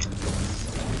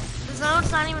 The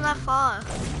zone's not even that far.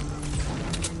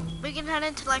 We can head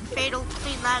into like Fatal,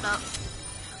 clean that up.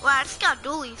 Wow, I just got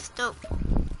dualies, dope.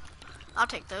 I'll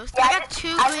take those. Yeah, I got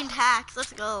 2 green tacks,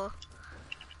 let's go.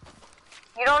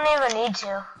 You don't even need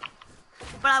to.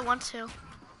 But I want to.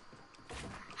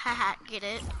 Haha, get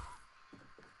it?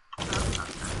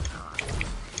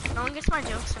 No one gets my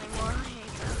jokes anymore, I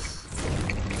hate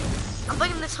this. I'm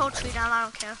breaking this whole tree down, I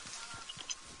don't care.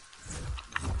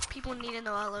 People need to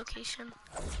know our location.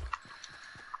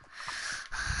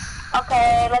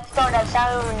 Okay, let's go to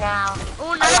zone now.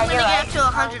 Oh, now I'm gonna get up to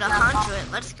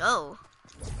 100. Let's go.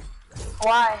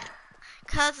 Why?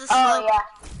 Cause it's slope. Yeah.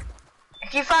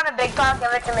 If you found a big pot,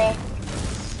 give it to me.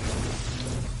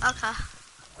 Okay.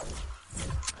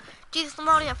 Jesus, I'm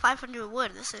already at 500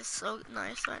 wood. This is so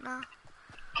nice right now.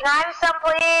 Can I have some,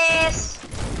 please?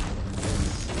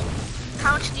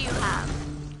 How much do you have?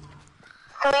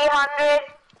 300.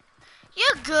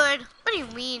 You're good. What do you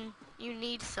mean you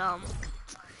need some?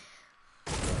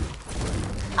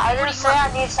 I didn't say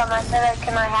I need some. I said,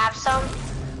 can I have some?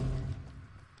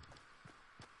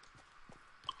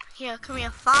 Here, come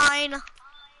here. Fine.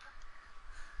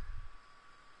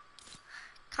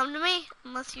 Come to me,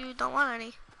 unless you don't want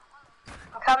any.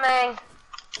 I'm coming.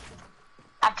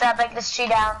 After I break this tree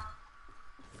down.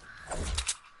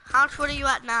 How much wood are you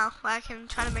at now? Well, I can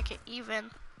try to make it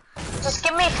even. Just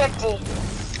give me 50.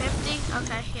 50?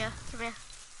 Okay, here. Come here.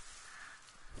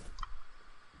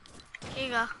 Here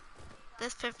you go.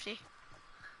 There's 50.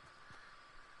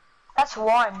 That's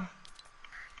one.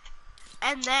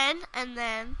 And then.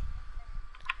 Then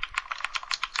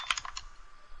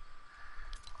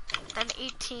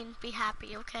 18. Be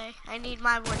happy, okay? I need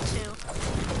my wood too.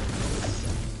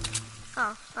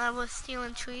 Oh, I was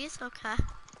stealing trees? Okay.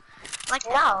 Like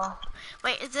No.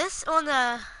 Wait, is this on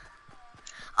the...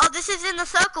 Oh, this is in the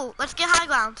circle. Let's get high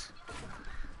ground.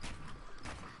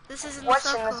 This is in the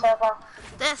circle. What's in the circle?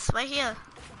 This, right here.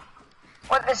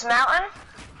 What, this mountain?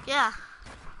 Yeah.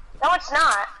 No, it's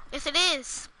not. Yes, it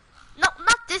is. No,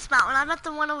 not this mountain. I meant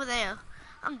the one over there.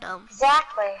 I'm dumb.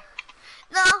 Exactly.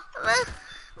 No,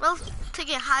 well, to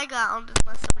get high ground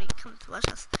unless somebody comes to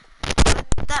us.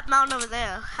 That mountain over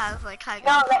there has like high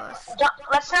ground for us.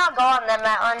 Let's not go on that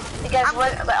mountain because I'm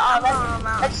going on a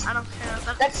mountain. I don't care.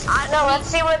 Let's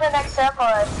see where the next circle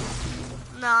is.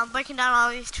 No, I'm breaking down all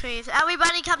these trees.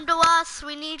 Everybody come to us.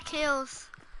 We need kills.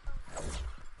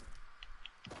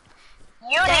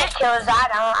 You need kills, I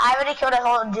don't. I already killed a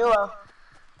whole duo.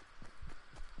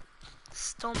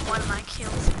 Stole one of my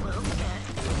kills, but okay.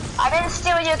 I didn't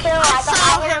steal your kill. I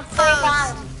saw him 3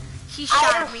 times. He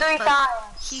shot at me 3 first.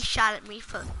 times. He shot at me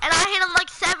first. And I hit him like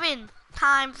 7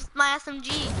 times with my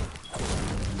SMG.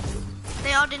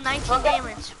 They all did 19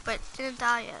 damage, but didn't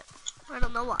die yet. I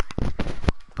don't know why.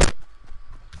 But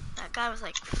that guy was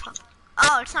like, fuck.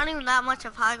 Oh, it's not even that much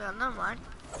of high ground. Never mind.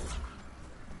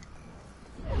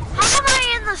 How am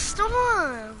I in the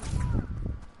storm?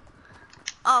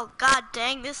 Oh, god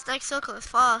dang, this next circle is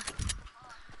far.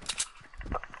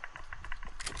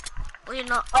 We're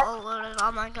not all loaded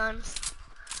on my guns.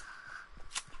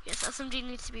 Yes, SMG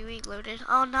needs to be reloaded.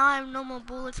 Oh, now I have no more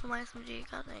bullets for my SMG.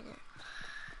 God dang it.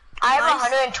 I have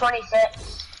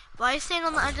 126. Why are you staying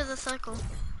on the edge of the circle?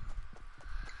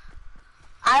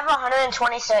 I have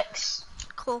 126.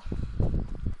 Cool.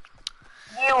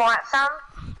 Do you want some?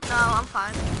 No, I'm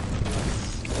fine.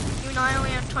 Even though I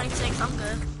only have 26, I'm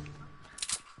good.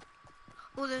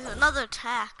 Oh, there's another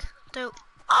attack. Dope.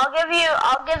 I'll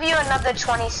give you another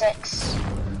 26.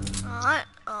 Alright.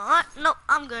 No,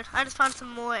 I'm good. I just found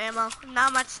some more ammo. Now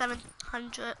I'm at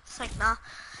 700. It's like, nah.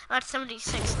 I'm at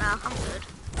 76 now. I'm good.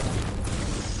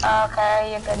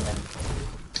 Okay, you're good then.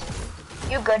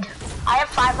 You good. I have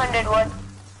 500 wood.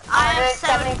 I have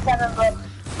 77 wood.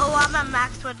 Oh, I'm at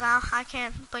max wood now. I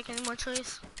can't break any more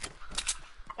trees.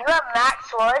 You have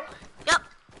max wood? Yep.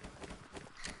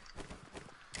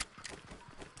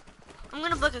 I'm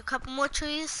gonna break a couple more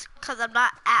trees because I'm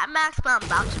not at max, but I'm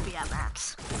about to be at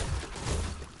max.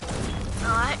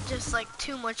 Alright, just like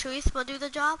 2 more trees will do the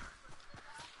job.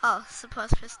 Oh,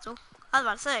 suppressed pistol. I was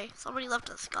about to say, somebody left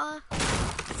a scar.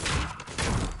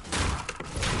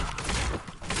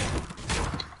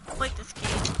 Break this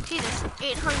gate. Jesus,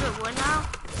 800 wood now.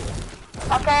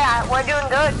 Okay, we're doing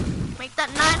good. Make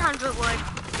that 900 wood.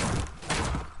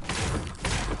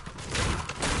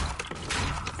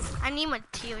 I need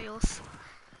materials.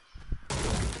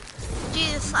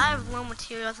 Jesus, I have low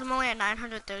materials. I'm only at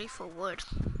 934 wood.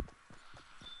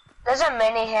 There's a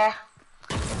mini here.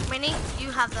 Mini,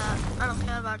 you have that. I don't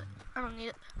care about it. I don't need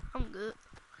it. I'm good.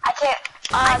 I can't.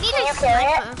 I need can a you carry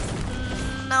sniper.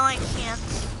 No, I can't.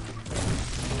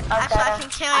 Okay. Actually, I can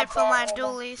carry it for my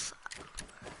dualies.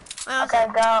 Okay,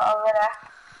 go over there.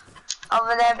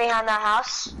 Over there behind that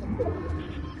house.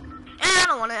 I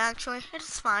don't want it actually.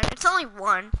 It's fine. It's only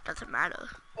 1. Doesn't matter.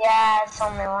 Yeah, it's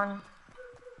only 1.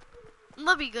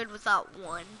 We'll be good without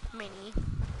 1 mini.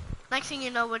 Next thing you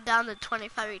know, we're down to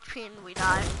 25 HP and we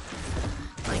die.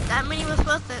 Like, that mini was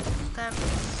worth it then.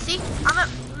 See? I'm at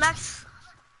max.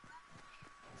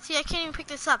 See, I can't even pick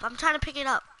this up. I'm trying to pick it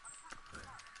up.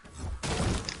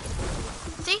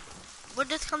 See? Wood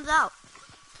just comes out.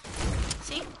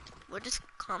 See? Wood just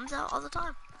comes out all the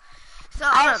time. So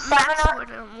I'm at max wood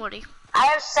and woody. I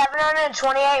have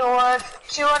 728 wood,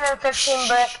 215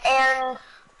 brick, and...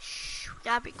 Shh,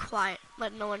 gotta be quiet.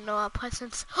 Let no one know our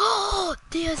presence. Oh,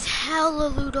 there's hella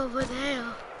loot over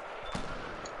there.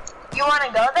 You wanna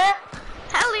go there?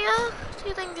 Hell yeah. What do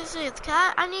you think this is,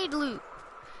 cat? I need loot.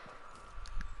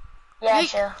 Yeah,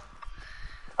 sure.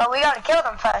 But we gotta kill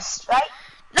them first, right?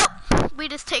 Nope. We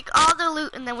just take all the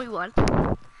loot and then we won.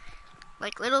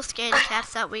 Like little scaredy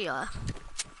cats that we are.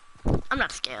 I'm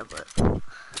not scared, but...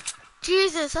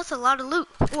 Jesus, that's a lot of loot.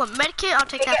 Oh, a medkit, I'll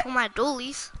take that for my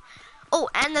dualies. Oh,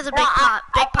 and there's a big pot.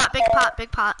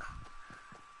 Big pot.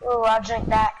 Ooh, I'll drink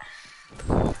that.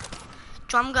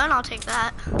 Drum gun, I'll take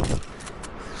that.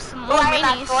 Some more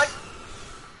minis.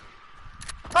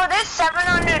 Oh, there's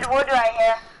 700 wood right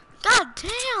here. God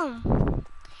damn.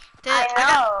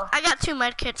 I got 2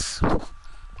 med kits.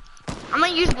 I'm gonna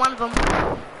use one of them.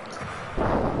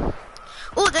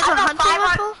 Oh, there's a hunting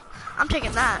rifle. I'm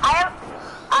taking that.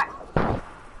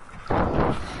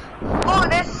 Oh,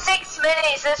 there's 6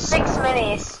 minis. There's 6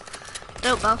 minis.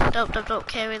 Dope, bro. Dope.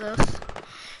 Carry those.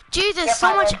 Jesus,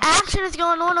 so much action is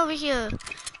going on over here.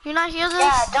 You not hear this?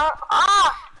 Yeah, don't.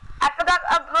 I forgot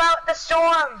about the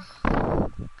storm.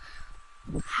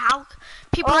 How?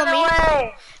 People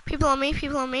on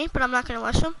me, but I'm not gonna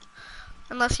rush them.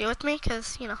 Unless you're with me,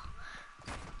 cause, you know.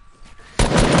 They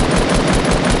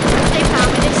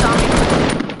found me, they saw me.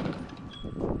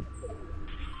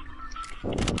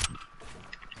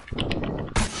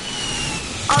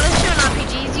 Oh, they're shooting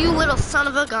RPGs, you little son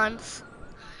of a guns.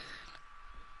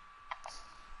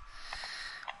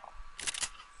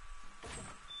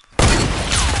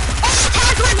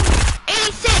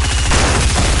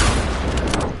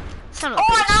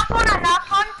 Enough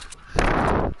one.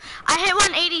 I hit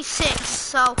 186,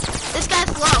 so this guy's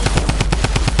low.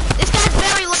 This guy's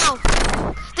very low.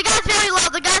 The guy's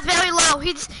very low.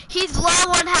 He's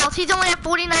low on health. He's only at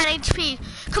 49 HP.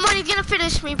 Come on, he's gonna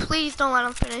finish me. Please don't let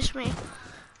him finish me.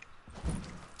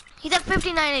 He's at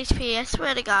 59 HP, I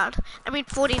swear to God. I mean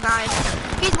 49.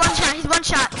 He's one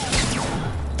shot.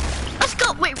 Let's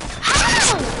go. Wait,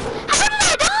 how? How did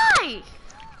I die?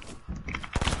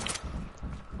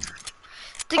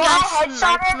 The guy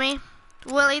sniped me.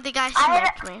 Willie, the guy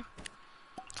sniped me.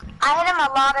 I hit him a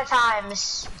lot of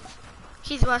times.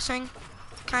 He's rushing,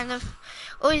 kind of.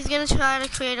 Oh, he's gonna try to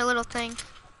create a little thing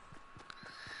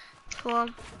for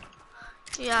him.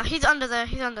 Yeah, he's under there.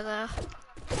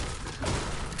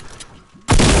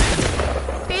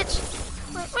 Bitch!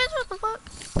 Wait, what the fuck?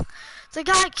 The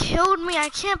guy killed me. I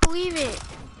can't believe it.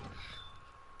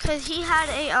 Cause he had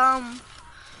a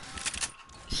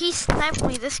he sniped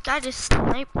me. This guy just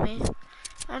sniped me.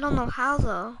 I don't know how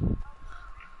though.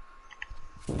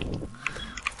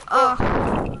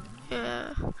 Oh,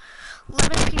 yeah.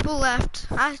 11 people left.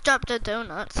 I dropped a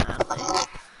donut, sadly.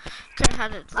 Could've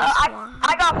had it this one.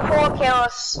 I got 4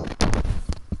 kills.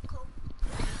 Cool.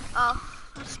 Oh,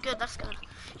 that's good.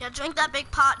 Yeah, drink that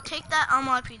big pot. Take that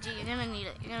RPG. You're gonna need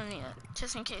it.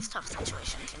 Just in case tough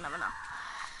situations. You never know.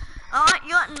 Alright,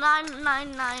 you're at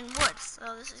 999 wood,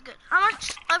 so this is good. How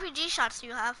much RPG shots do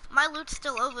you have? My loot's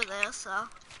still over there, so.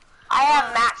 I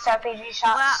have max RPG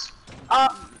shots.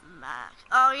 Max.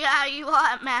 Oh yeah, you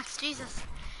are at max. Jesus.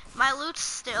 My loot's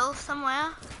still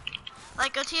somewhere.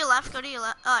 Like, go to your left.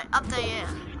 Alright, up there, yeah.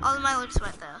 All of my loot's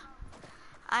right there.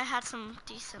 I had some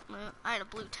decent loot. I had a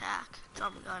blue tack,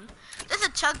 drum gun. There's a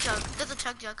chug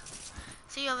jug.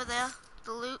 See over there?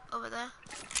 The loot over there?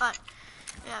 Alright.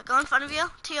 Yeah, go in front of you,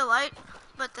 to your right,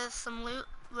 but there's some loot,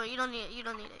 but you don't need it,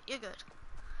 you're good.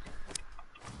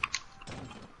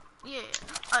 Yeah,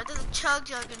 alright, there's a chug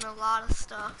jug and a lot of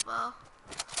stuff, bro.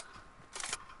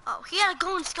 Oh, he had a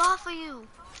golden scar for you!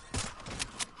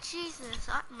 Jesus,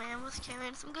 that man was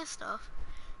carrying some good stuff.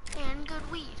 And good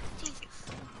weed, Jesus.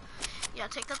 Yeah,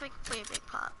 take that big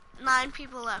pot. 9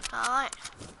 people left, alright.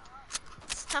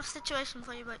 It's a tough situation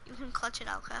for you, but you can clutch it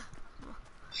out, okay?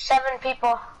 7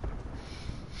 people.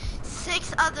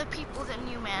 6 other people than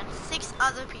you, man. 6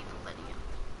 other people than you.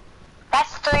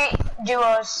 That's 3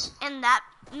 duos. And that,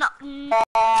 no.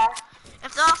 Yeah.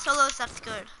 If they're all solos, that's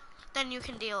good. Then you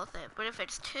can deal with it. But if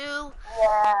it's 2,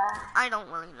 I don't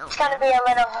really know. It's gonna be a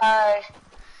little hard.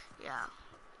 Yeah.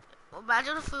 Well,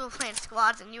 imagine if we were playing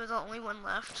squads and you were the only one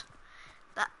left.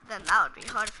 Then that would be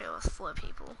hard if it was 4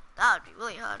 people. That would be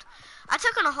really hard. I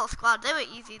took on a whole squad. They were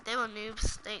easy. They were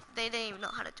noobs. They didn't even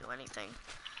know how to do anything.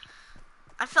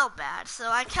 I felt bad, so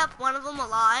I kept one of them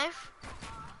alive,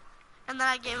 and then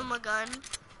I gave him a gun, and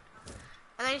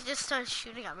then he just started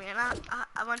shooting at me, and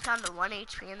I went down to 1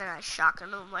 HP, and then I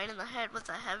shotgunned him right in the head with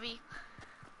a heavy,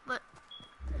 but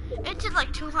it did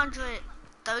like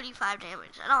 235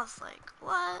 damage, and I was like,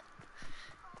 what?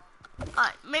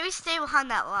 Alright, maybe stay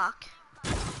behind that rock,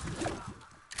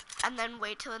 and then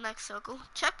wait till the next circle.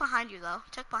 Check behind you, though.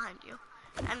 Check behind you,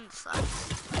 and the side.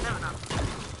 You never know.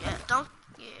 Yeah, don't.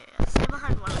 Yeah, stay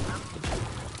behind one of them.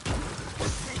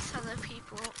 6 other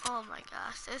people. Oh my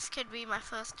gosh, this could be my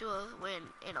first duo win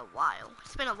in a while.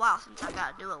 It's been a while since I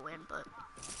got a duo win, but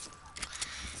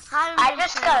I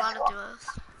just got a lot of duos.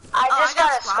 I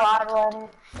got a squad win.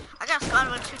 I got a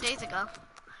squad win 2 days ago.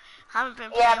 Haven't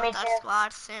been playing with that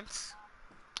squad since.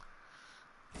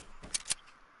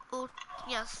 Oh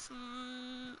yes.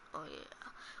 Oh yeah.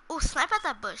 Oh, snipe at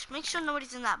that bush. Make sure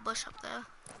nobody's in that bush up there.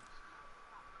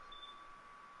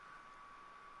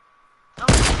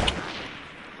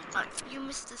 Oh, you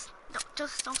missed this. No,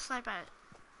 just don't snipe at it.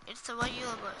 It's a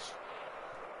regular bush.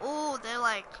 Oh, they're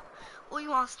like, oh, you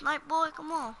want a snipe, boy?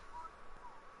 Come on.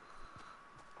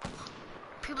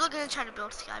 People are gonna try to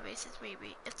build sky bases,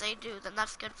 maybe. If they do, then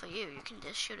that's good for you. You can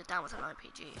just shoot it down with an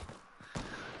RPG.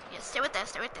 Yeah, stay with that,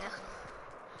 stay with that.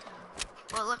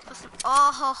 Well, look for some.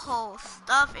 Oh, ho, ho,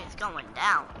 stuff is going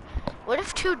down. What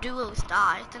if 2 duos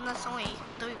die? Then that's only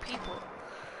 3 people.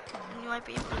 And you might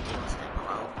be able to deal with it.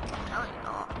 Well, I'm telling you,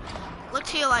 no. Look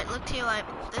to your right, look to your right.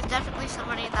 There's definitely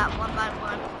somebody in that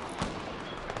 1x1.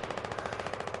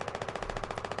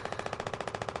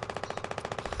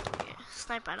 Yeah,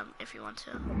 snipe at him if you want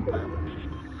to.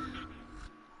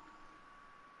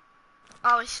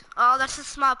 Oh, that's a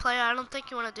smart player. I don't think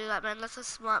you want to do that, man. That's a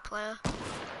smart player.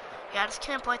 Yeah, just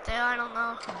camp right there. I don't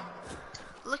know.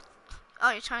 Look. Oh,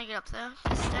 you're trying to get up there?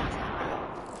 Just stay there, man.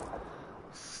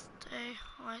 Stay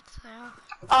right there.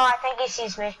 Oh, I think he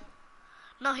sees me.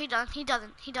 No, he doesn't. He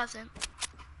doesn't. He doesn't.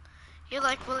 You're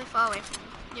like really far away from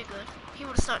him. You're good. He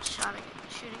would start shooting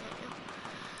at you.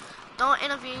 Don't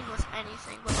intervene with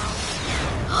anything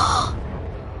below.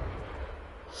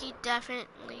 He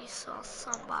definitely saw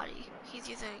somebody. He's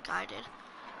using a guided.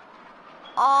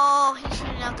 Oh, he's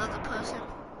shooting at the other person.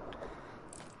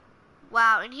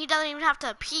 Wow, and he doesn't even have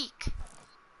to peek.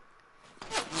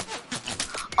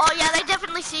 Oh yeah, they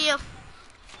definitely see you.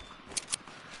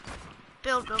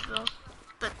 Build.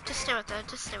 But just stay with there,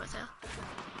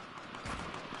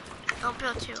 Don't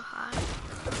build too high.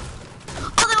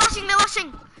 Oh, they're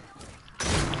rushing!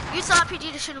 Use the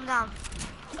RPG to shoot them down.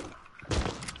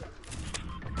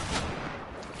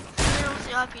 Use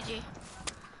the RPG.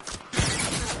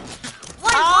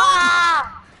 What?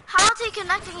 How is he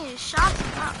connecting his shots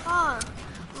that far?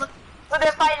 Look. So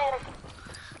they're fighting.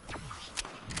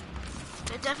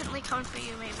 They're definitely coming for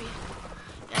you, maybe.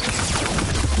 Yeah,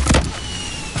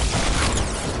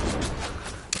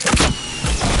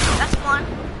 that's one.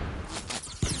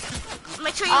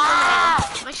 Make sure you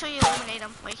eliminate him. Make sure you eliminate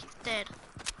him. Wait, he's dead.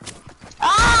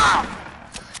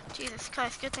 Jesus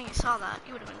Christ, good thing you saw that.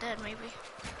 You would have been dead, maybe.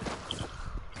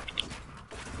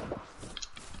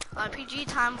 RPG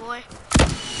time, boy.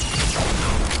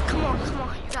 Come on,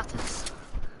 you got this.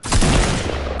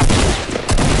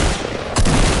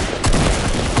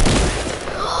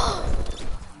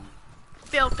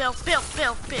 Build.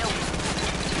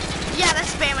 Yeah,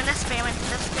 that's spamming.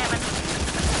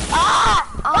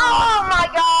 Oh my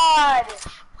god!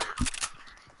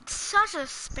 Such a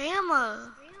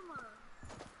spammer.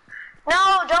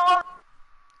 No, don't.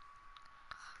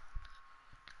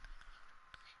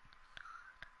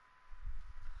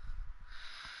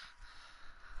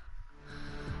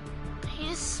 He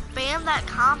just spammed that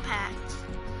compact.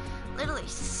 Literally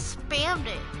spammed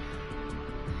it.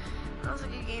 That was a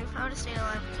good game. If I would have stayed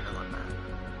alive, we could have won that.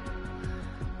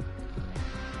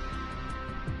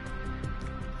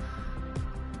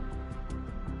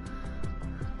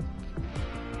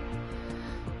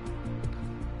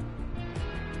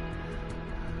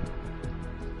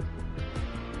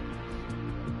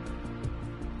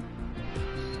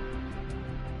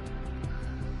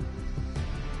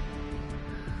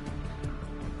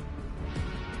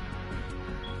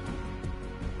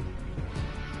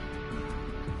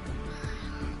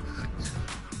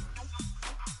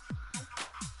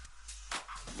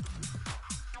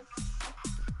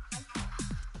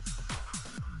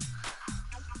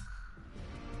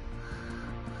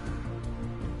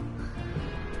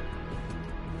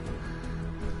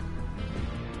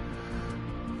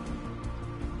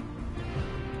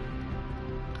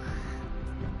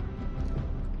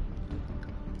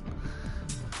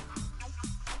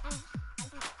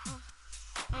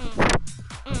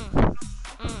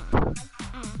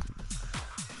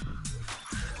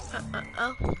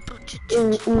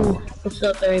 What's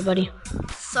up, everybody?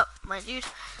 What's up, my dude?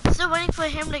 Still waiting for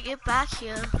him to get back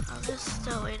here. I'm just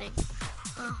still waiting.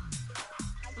 Oh.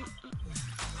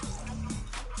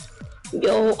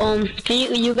 Yo,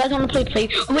 can you guys want to play?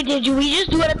 Oh, wait, did we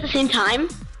just do it at the same time?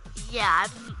 Yeah,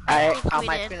 I think on we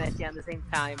my did. screen I see on the same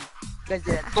time.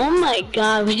 Oh my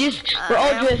god, we're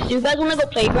all drift. Do you guys want to go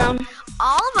playground?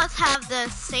 All of us have the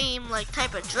same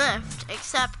type of drift,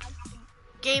 except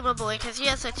Gamer Boy, because he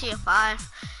has a tier 5.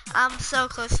 I'm so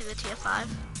close to the tier 5.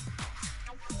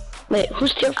 Wait,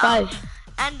 who's tier 5?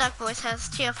 And Duck Voice has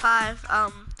tier 5,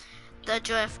 the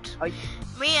drift.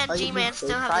 Me and G-Man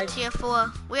still have the tier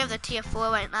 4. We have the tier 4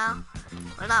 right now.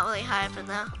 We're not really high up in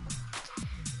there.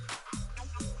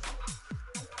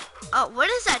 Oh, what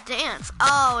is that dance?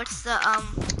 Oh, it's the,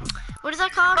 what is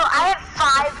that called? Oh, I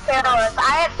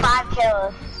had 5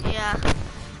 kills. Yeah.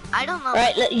 I don't know.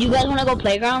 Alright, you guys want to go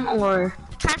playground, or?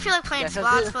 Kind of feel like playing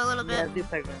squads for a little bit. Yeah, let's do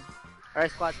playground.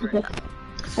 Alright, squads first.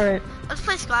 Alright. Let's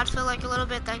play squads for a little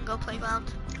bit, then go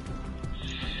playground.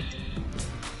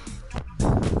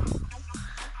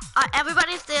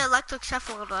 Everybody's the electric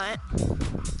shuffle, right?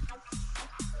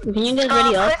 Can you guys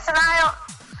ready up?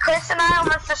 Chris and I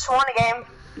almost just won a game.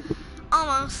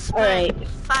 Almost. Alright.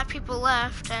 5 people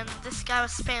left, and this guy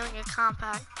was spamming a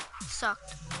compact.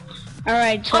 Sucked.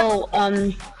 Alright, so,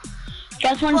 you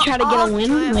guys want to try to get a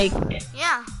win? Like,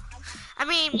 yeah. I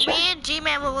mean, me and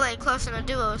G-Man were like close in a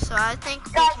duo, so I think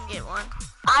we can get one.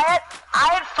 I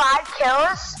had 5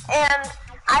 kills,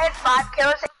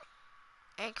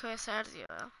 And Chris had 0.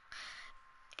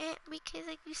 And because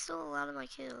like we stole a lot of my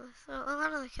kills, so a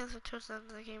lot of the kills were towards the end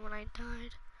of the game when I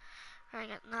died, or I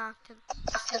got knocked. And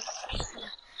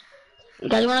you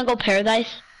guys want to go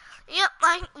paradise? yep,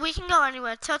 we can go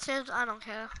anywhere. Tilted, I don't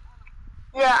care.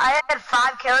 Yeah, I had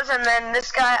 5 kills, and then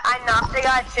this guy, I knocked the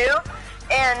guy too,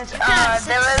 and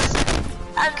there was,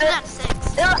 and then,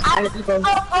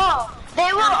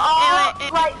 they were all like,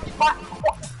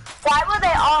 why were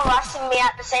they all rushing me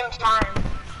at the same time?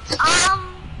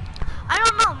 I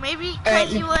don't know. Maybe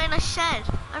because you were in a shed.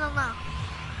 I don't know.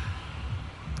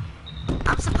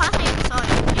 I'm surprised you saw it.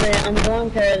 Wait, I'm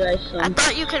going paradise. So. I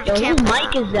thought you could have Yo, camped whose it mic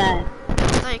out. is that? I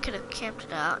thought you could have camped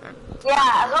it out. And,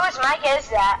 Yeah, whose mic is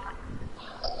that?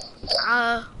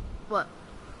 what?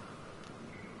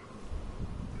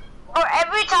 Or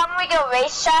every time we go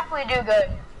racetrack, we do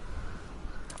good.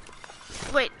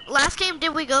 Wait, last game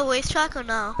did we go racetrack or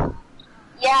no?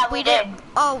 Yeah, we did.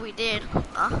 Oh, we did.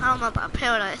 I don't know about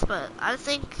paradise, but I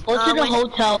think. Go to the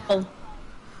hotel.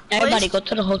 Everybody, go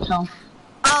to the hotel.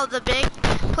 Oh, the big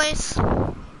place.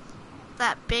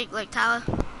 That big like tower.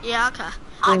 Yeah, okay.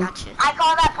 I got you. I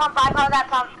call that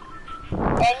pump.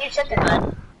 And you took it.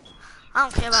 I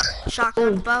don't care about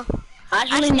shotgun, bow.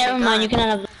 Actually, never mind. You can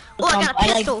have. Oh, I got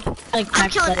a pistol. I'm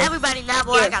killing everybody now,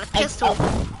 boy. I got a pistol. Can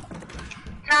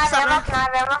I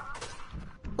have ammo?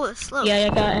 Oh, it's slow. Yeah,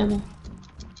 I got ammo.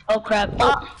 Oh crap.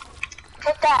 Oh.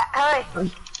 Hit that,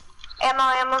 hurry.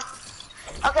 Ammo.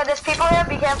 Okay, there's people here,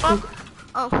 be careful.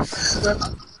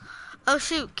 Oh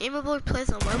shoot, Gamer Boy plays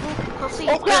on mobile? Hopefully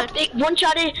Oh he's crap, good. one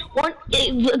shot in,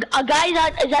 a guy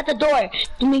is at the door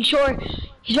to make sure.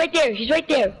 He's right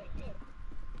there.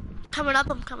 Coming up,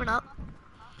 I'm coming up.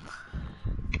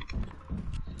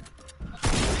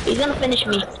 He's gonna finish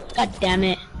me. God damn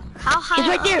it. How high? He's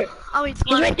right there. Oh, he's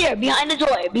right there, behind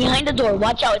the door.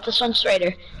 Watch out, it's a Sun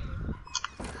Strider.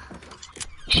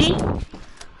 See?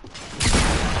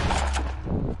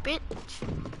 Bitch.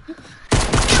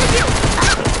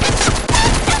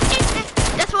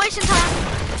 Desperation time.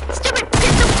 Stupid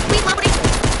pistol. Reloading.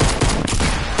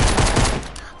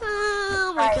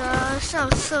 Oh my gosh,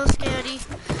 that was so scary.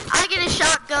 I get a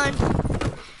shotgun.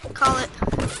 Call it.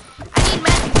 I need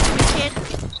meds, stupid kid.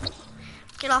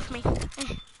 Get off me.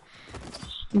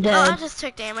 Dead. Oh, I just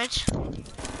took damage. Alright,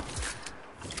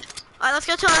 let's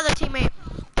go to our other teammate.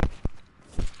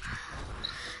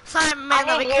 Sorry, man,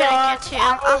 that we couldn't get to.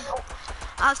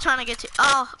 I was trying to get to.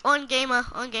 Oh, on gamer.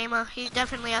 He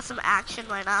definitely has some action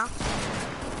right now.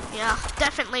 Yeah,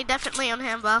 definitely on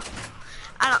him, bro.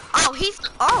 I don't. Oh, he's.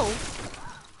 Oh.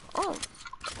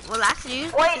 Relax,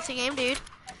 dude. Wait. It's a game, dude.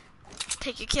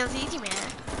 Take your kills easy,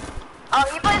 man. Oh,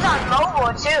 he plays on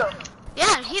mobile too.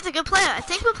 Yeah, he's a good player. I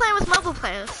think we're playing with mobile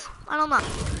players. I don't know.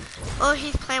 Or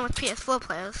he's playing with PS4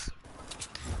 players.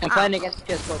 I'm playing against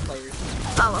PS4 players.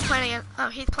 Oh, we're playing against. Oh,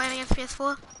 he's playing against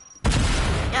PS4.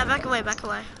 Yeah, back away.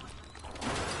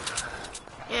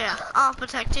 Yeah, I'll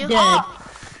protect you. Dead. Oh,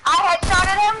 I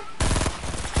headshotted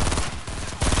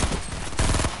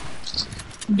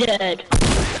him. Dead.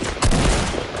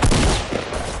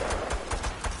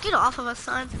 Get off of us,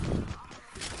 son.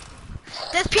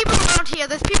 There's people around here.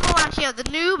 The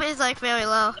noob is like very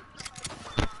low.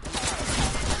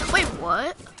 Wait,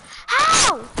 what?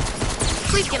 How?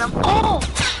 Please get him. Oh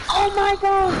my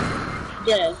god.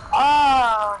 Dead.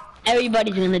 Oh.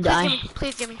 Everybody's gonna die.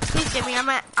 Please get me. I'm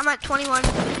at 21.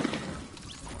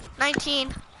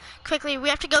 19. Quickly, we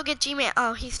have to go get G-Man.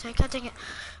 Oh, he's dead. God dang it.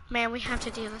 Man, we have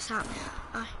to deal this out, man.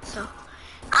 Alright, so.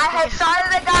 I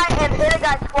headshotted a guy and hit a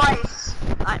guy twice.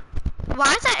 Alright.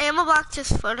 Why is that ammo box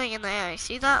just floating in the air?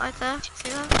 See that right there? See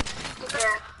that?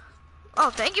 Yeah. Oh,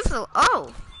 thank you for the.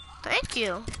 Oh, thank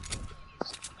you.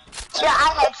 Yeah, I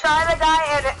headshotted a guy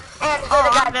and hit a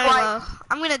guy I'm very twice. low.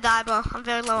 I'm gonna die, bro. I'm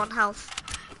very low on health.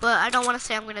 But I don't want to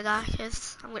say I'm gonna die,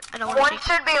 because I don't want One to.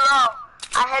 should be low.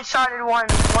 I headshotted one.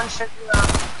 One should be low.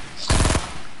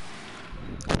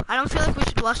 I don't feel like we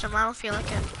should watch them. I don't feel like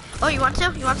it. Oh, you want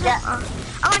to? Yeah.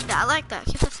 I like that.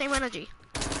 Keep the same energy.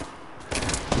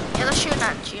 Yeah, they're shooting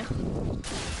at you.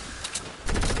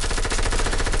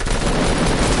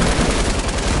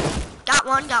 Got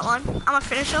one. I'm gonna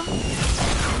finish him.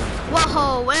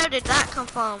 Whoa, where did that come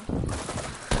from?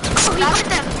 Oh, he went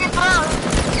there.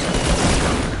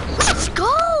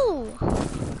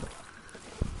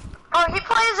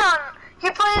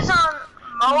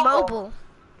 mobile.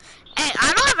 Hey,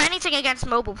 I don't have anything against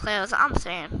mobile players. I'm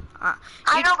saying. I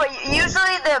know, but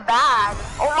usually they're bad.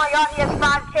 Oh my God, he has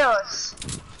 5 kills.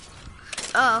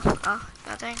 Oh,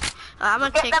 nothing. I'm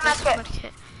gonna Get take them this at one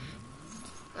kit.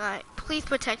 Alright, please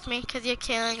protect me, because you're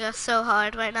killing us so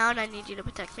hard right now, and I need you to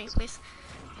protect me, please.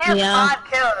 He has Yeah. 5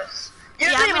 kills.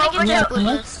 Yeah, I'm gonna get you blue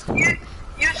list.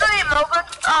 Usually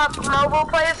mobile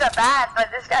players are bad, but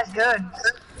this guy's good.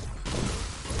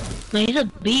 Man, he's a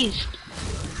beast.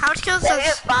 How much kills Yeah, he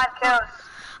has does... 5 kills.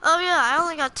 Oh yeah, I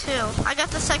only got 2. I got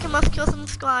the second most kills in the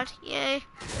squad. Yay.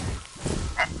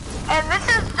 And this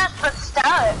is just the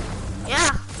start.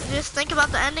 Yeah, just think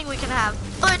about the ending we can have.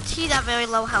 But he's at very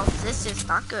low health. This is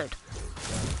not good.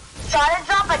 Try to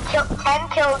drop a 10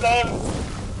 kill game.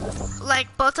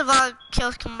 Like both of our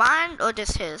kills combined, or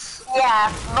just his?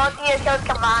 Yeah, both of your kills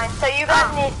combined. So you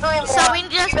guys need 3 more. So we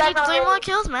just You guys need 3 only- more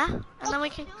kills, man. And then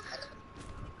we can...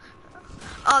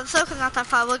 Oh, the circle's not that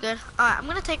far. We're good. Alright, I'm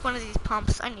gonna take one of these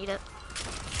pumps. I need it.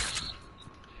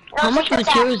 No, How much take this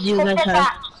materials out. do you Take guys this have?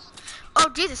 out. Oh,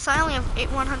 Jesus, I only have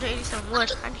 187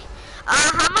 wood. I need...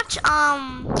 how much,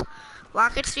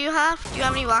 rockets do you have? Do you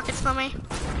have any rockets for me?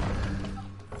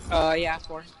 Yeah,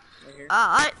 4. Right here.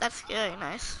 Alright, that's very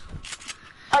nice.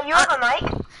 Oh, you have a mic?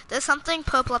 There's something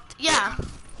purple up... Yeah,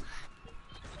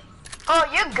 Oh,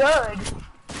 you're good.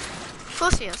 of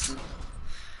course he is.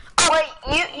 Wait,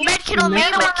 you Medkit on me,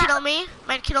 you're the one medkit that- on me,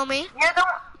 medkit on me. You're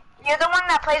the one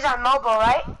that plays on mobile,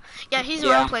 right? Yeah, he's the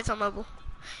Yeah. one who plays on mobile.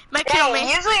 Medkit on Yeah,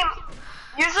 me,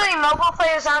 usually mobile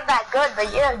players aren't that good,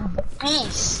 but you're a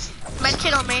beast.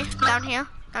 medkit on me. Down here,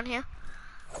 down here.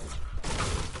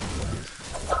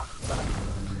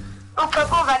 Oh,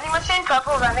 purple vending machine,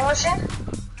 purple vending machine.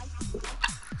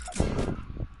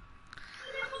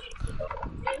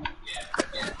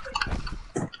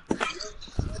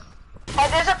 Hey,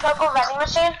 there's a purple vending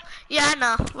machine. Yeah, I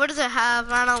know. What does it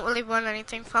have? I don't really want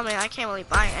anything from it. I can't really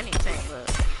buy anything, but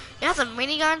it has a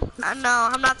minigun? No,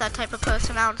 I'm not that type of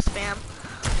person. I don't spam.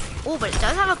 Oh, but it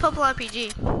does have a purple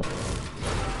RPG.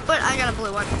 But I got a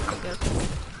blue one. I'm good.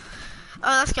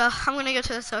 Oh, let's go. I'm gonna go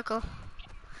to the circle.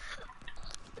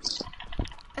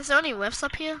 Is there any whiffs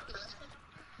up here?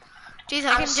 Jeez,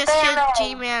 I I'm can just hear spamming.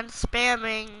 G-Man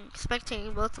spamming,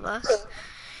 spectating both of us.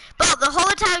 But the whole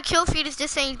entire kill feed is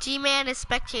just saying G-Man is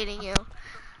spectating you.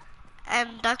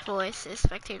 And Duck Voice is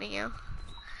spectating you.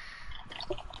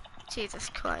 Jesus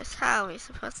Christ, how are we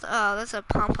supposed to... Oh, there's a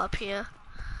pump up here.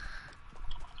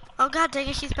 Oh god dang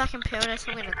it, he's back in paradise,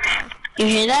 I'm gonna die. You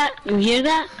hear that? You hear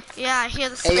that? Yeah, I hear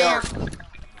the Hey, yo. spam.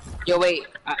 Yo, wait.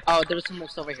 Oh, there's some more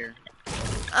stuff over here.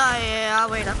 Oh yeah, I'll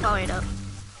wait up.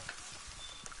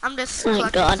 I'm just Oh my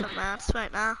collecting God. some mats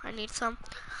right now. I need some.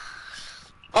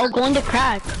 Oh, go in the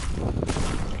crack.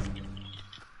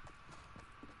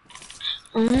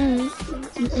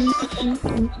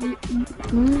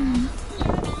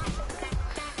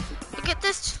 Look at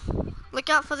this. Look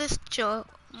out for this Joe.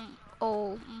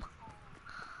 Oh.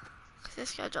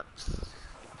 This guy dropped.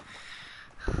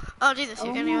 Oh Jesus,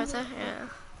 you're gonna be right there? Yeah.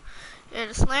 Yeah,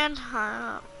 just land.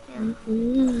 Yeah. I'm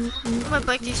gonna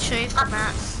break these trees for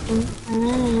mats.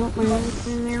 Alright,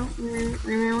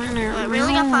 we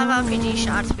only got 5 RPG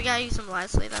shots. We gotta use them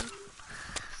wisely then.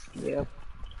 Yep.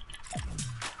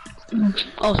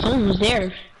 Oh, someone was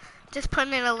there. Just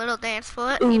putting in a little dance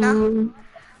for it, you know?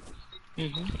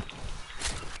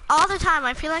 All the time,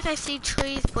 I feel like I see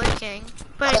trees blinking,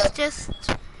 but it's just...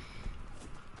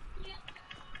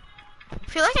 I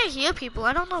feel like I hear people.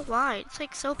 I don't know why. It's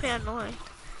like so paranoid.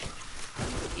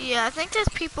 Yeah, I think there's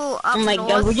people up Oh my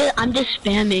north. God, I'm just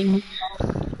spamming.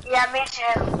 Yeah, me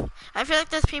too. I feel like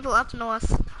there's people up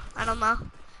north. I don't know.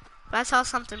 But I saw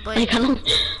something I blink. kind of.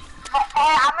 Hey,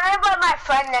 I'm gonna invite my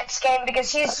friend next game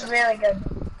because he's really good.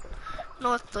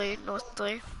 North 3.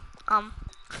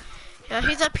 Yeah,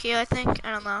 he's up here, I think.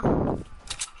 I don't know.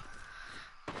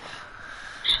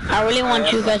 I really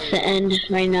want you guys to end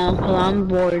right now, cause I'm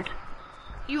bored.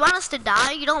 You want us to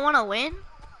die? You don't want to win?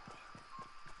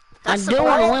 I That's do the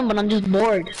want to point. win, but I'm just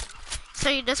bored. So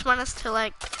you just want us to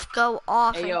like go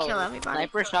off Hey, and yo. kill everybody?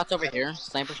 Sniper shots over here.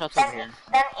 Sniper shots over here.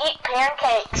 Then eat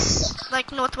pancakes.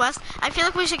 Like northwest? I feel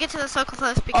like we should get to the circle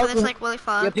first because it's like really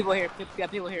far. You got people here. You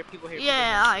got people here.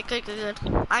 Yeah, alright, good.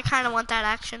 I kind of want that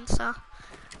action, so.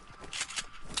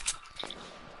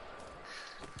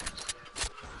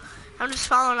 I'm just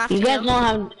following after You you. guys don't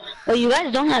have. Oh, you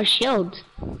guys don't have shields.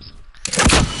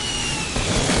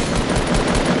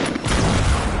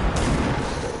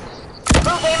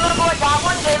 Oh, Gamer Boy got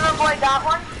one. Gamer Boy got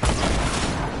one.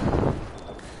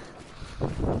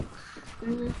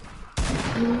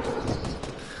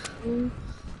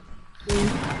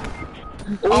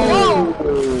 Oh.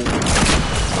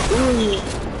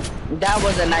 Ooh. That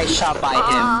was a nice shot by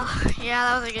him. Yeah,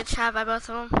 that was a good shot by both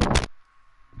of them.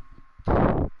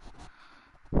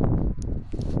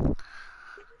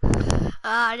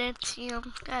 I didn't see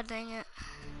him. God dang it.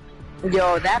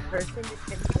 Yo, that person just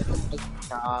hit me with a nice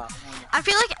shot. I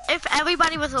feel like if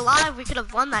everybody was alive, we could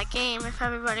have won that game if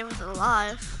everybody was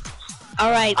alive.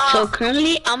 Alright, so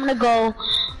currently I'm gonna go,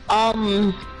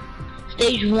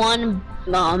 stage 1,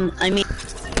 I mean...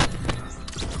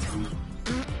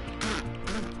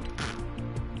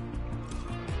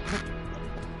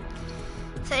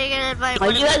 So you're gonna invite Why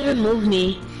one you of guys remove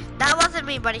me? That wasn't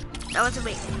me, buddy. That wasn't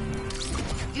me.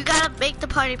 You gotta make the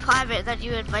party private, then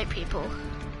you invite people.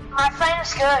 My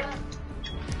friend's good.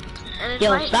 And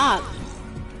Yo, invite- stop.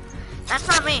 That's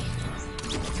not me.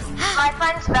 My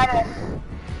friend's better.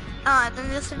 Then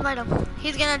just invite him.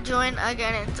 He's gonna join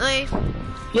again in 3.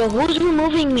 Yo, who's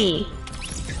removing me?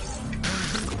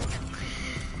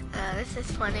 This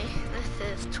is funny.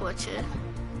 This is torture.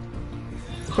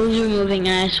 Who's removing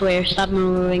me? I swear, stop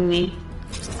removing me.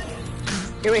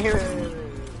 Here.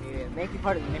 Make me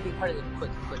part of it,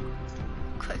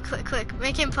 quick. Quick.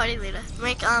 Make him party leader.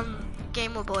 Make,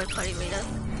 Gamer Boy party leader.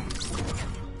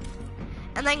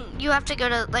 And then you have to go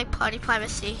to, like, party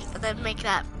privacy, and then make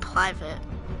that private.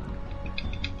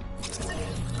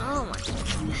 Oh my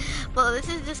god. Well, this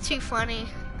is just too funny.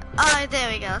 Oh,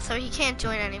 there we go. So he can't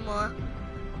join anymore.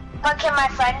 But can my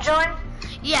friend join?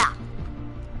 Yeah.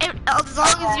 As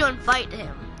long as you invite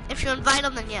him. If you invite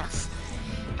him, then yes.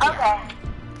 Okay.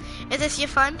 Is this your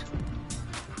friend?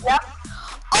 Yep.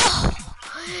 Oh!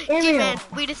 Gabriel. Even,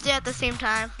 we just did it at the same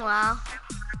time. Wow.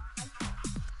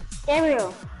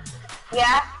 Gabriel,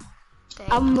 Yeah?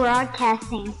 Dang. I'm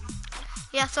broadcasting.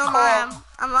 Yeah, so I'm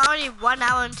already 1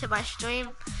 hour into my stream.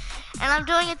 And I'm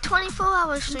doing a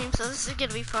 24-hour stream, so this is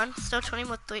gonna be fun. Still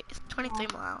 23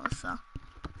 more hours, so.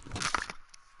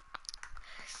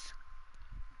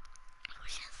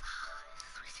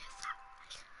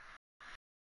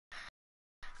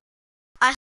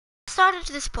 I started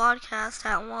this podcast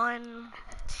at 1.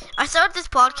 I started this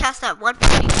podcast at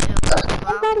 1:42.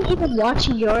 Wow. Nobody even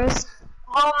watching yours.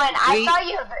 Roman, I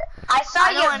saw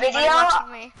I don't your want anybody video.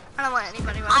 watching me. I don't want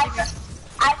anybody watching me.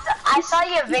 I saw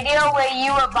your video where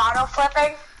you were bottle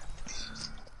flipping.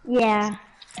 Yeah.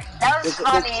 That was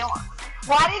funny.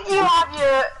 Why did you have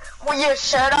your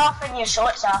shirt off and your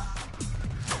shorts off?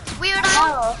 Weirdo.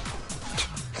 Oh.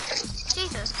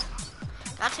 Jesus.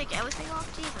 Gotta take everything off.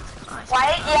 Jesus Christ.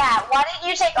 Why didn't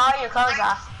you take all your clothes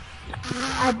off?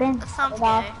 I've been That sounds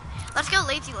gay. Let's go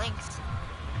Lazy Links.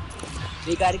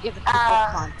 You gotta give the people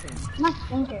content. my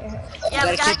finger hurts. Yeah,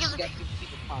 we gotta give people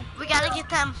content. we gotta get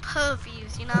them per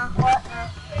views, you know?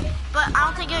 But I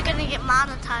don't think you're gonna get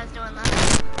monetized doing that.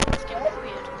 It's gonna be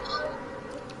weird.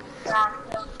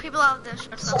 People have their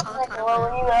shirts off all the time.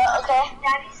 Okay.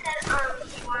 Daddy said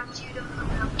he wants you to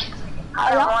put up.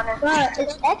 I don't want to. Bro,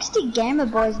 it's XD Gamer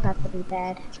Boy's about to be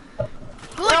bad.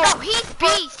 No, he's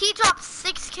beast. He dropped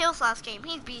 6 kills last game.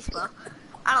 He's beast, bro.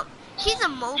 He's a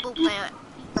mobile player.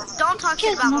 Don't talk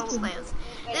shit about mobile players.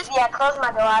 This Close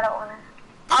my door. I don't want to.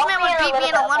 this man would beat me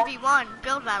in a 1v1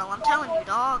 build battle. I'm telling you,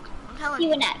 dog. I'm telling He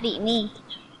you. would not beat me.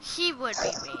 He would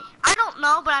beat me. I don't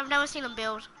know, but I've never seen him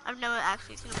build. I've never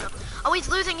actually seen him build. Oh, he's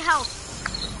losing health.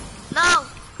 No.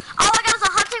 All I got is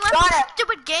a hunting weapon.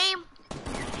 Stupid game.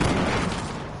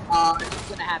 It's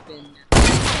gonna happen.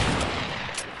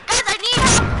 Guys, I need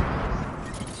help.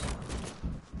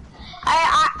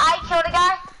 I killed a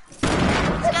guy.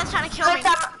 This guy's trying to kill me.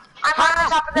 I'm on the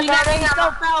top of the He knocked building.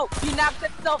 himself out. He knocked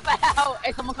himself out.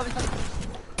 Hey, someone coming.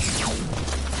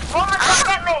 Woman, come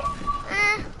get me.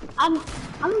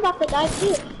 I'm about to die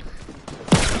too.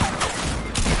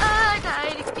 I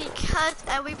died because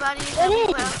everybody is It is.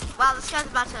 everywhere. Wow, this guy's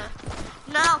about to.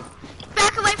 No.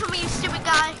 Back away from me, you stupid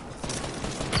guy.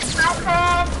 My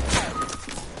friend.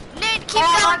 Nate, keep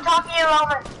I'm going. on top of you,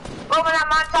 Roman. Roman,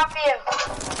 I'm on top of you.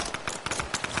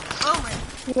 Oh, man.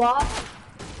 What?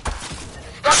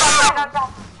 Look, I'm right on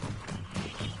top.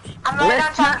 I'm right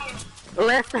on top of you.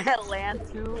 Let's not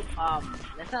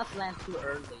land too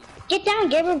early. Get down,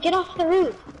 Gabriel. Get off the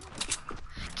roof.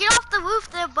 Get off the roof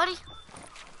there, buddy.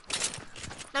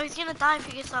 No, he's gonna die if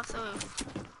he gets off the roof.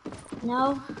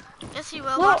 No. Yes, he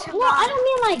will. No, Watch him I die. don't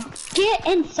mean like get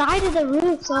inside of the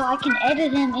roof so I can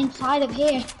edit him inside of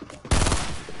here.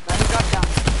 Let me drop down.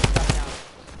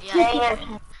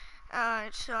 Yeah.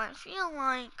 Alright, so I feel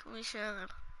like we should.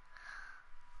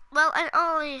 Well, I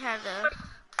only had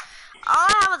all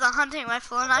I had was a hunting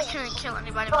rifle, and I couldn't kill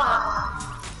anybody. But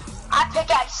I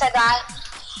pickaxed a guy.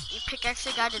 you pickaxe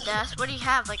a guy to death. What do you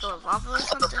have? Like a revolver or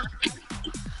something?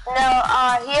 No,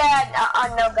 he had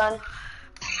no gun.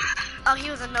 Oh,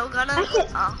 he was a no gunner.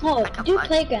 Oh, No, I can do fight.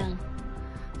 playground.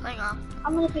 Playground.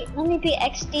 Let me be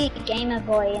XD Gamer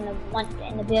Boy in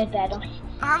the build battle.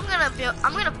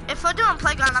 If we're doing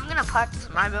playground, I'm gonna practice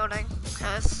my building,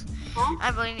 cause Huh? I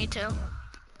really need to.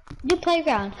 Do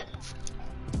playground.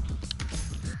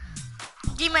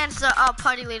 D-Man's the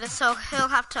party leader, so he'll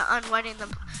have to unwedding them.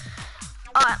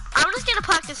 I'm just gonna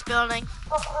practice building.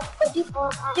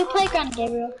 Do playground,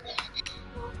 Gabriel.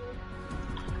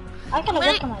 I gotta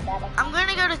work on my data. I'm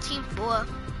gonna go to team 4.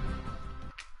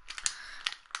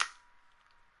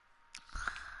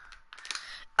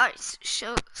 Alright,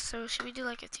 so should we do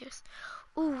like a tiers?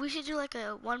 Ooh, we should do like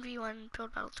a 1v1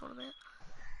 build battle tournament.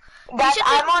 Guys,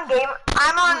 I'm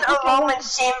on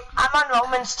Roman's team. I'm on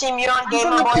Roman's team. You're on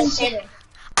Gamer Boy's team.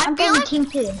 I'm going to team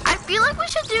 2. I feel like we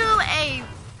should do a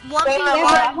 1v1.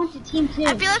 I want to team 2.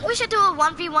 I feel like we should do a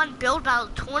 1v1 build battle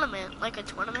tournament, like a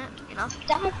tournament, you know?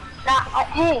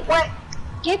 Hey, wait.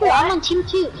 Gabriel, I'm on team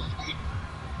 2.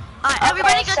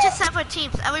 Everybody go to separate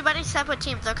teams. Everybody separate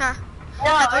teams, okay?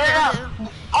 No.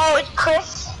 Hey,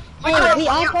 Chris. Hey, we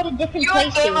all go to different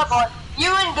places. You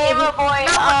and Gamer Boy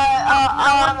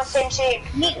are on the same team.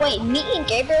 Me and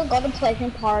Gabriel go to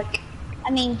Pleasant Park.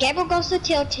 Gabriel goes to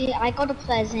Tilted, I go to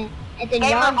Pleasant, and then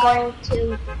y'all go to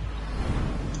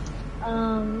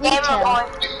Gamer Boy.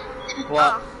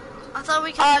 What? I thought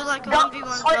we could do like a 1v1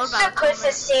 build battle. Switch to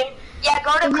Chris's team. Yeah,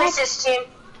 go to Chris's team.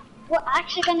 We're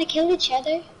actually gonna kill each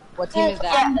other. What team is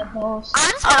that? I'm the boss.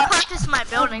 I'm just gonna practice my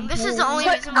building. This is the only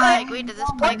reason why I agreed to this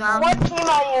playground. What team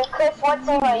are you, Chris? What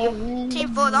team are you?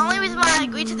 Team 4. The only reason why I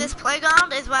agreed to this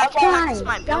playground is why I can practice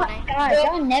my building. Guys,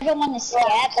 y'all never want to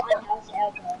scab on house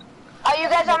elbow. Are you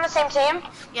guys on the same team?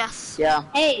 Yes. Yeah.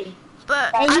 Hey,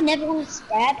 But you never want to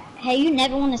scab. Hey, you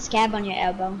never want to scab on your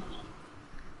elbow.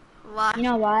 why? You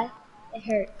know why? It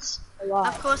hurts a lot.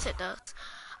 Of course it does.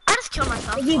 I just killed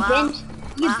myself. You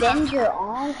Wow. bend your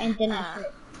arm and then it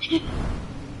hurts.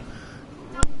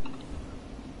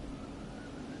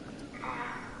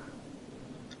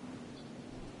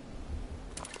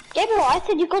 Gabriel, I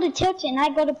said you go to Tilted and I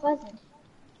go to Pleasant.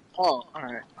 Oh,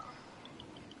 alright.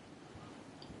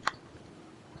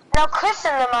 No, Chris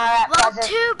and them are at Well, Pleasant.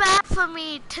 too bad for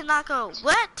me to not go.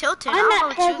 What? Tilted? I I'm don't know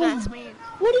at what you Pleasant. guys mean.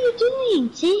 What are you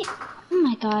doing? See? Oh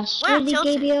my gosh. Where? Really,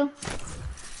 Tilted? Gabriel?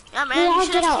 Yeah, man, We you all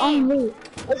should get have our own came. loot.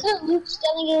 Isn't Luke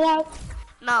stealing it out?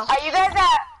 No. Are you guys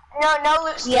at... No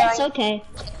loot stealing. Yes, okay.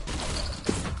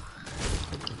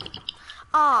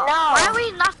 Oh, No. why are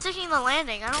we not sticking the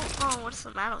landing? I don't know what's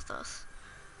the matter with us.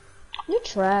 You're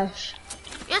trash.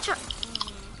 You're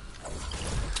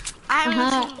I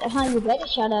haven't seen... You better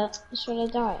shut up. Should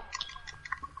I die?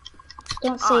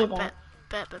 Don't say that.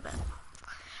 Bet.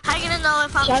 How you gonna know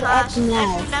if I'm Shut trash up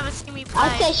now. if you've never seen me play?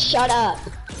 I said shut up.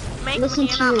 Make Listen me,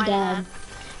 to you're not your my dad.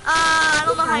 I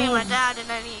don't know how you're my dad in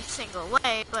any single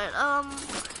way, but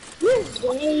You're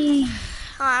gay.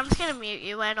 I'm just gonna mute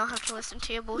you. I don't have to listen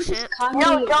to your bullshit. Don't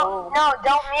mute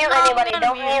anybody.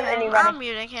 Don't mute anybody. I'm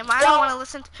muting him. I don't want to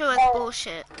listen to his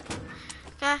bullshit.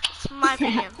 Okay, it's my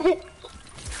opinion.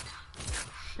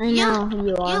 I know who you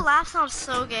Your are. laugh sounds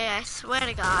so gay. I swear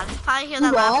to God. If I hear that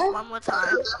You laugh are? one more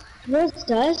time, Yours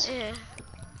does? ew.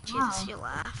 Jesus, Wow. you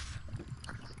laugh.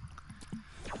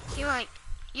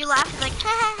 You laugh like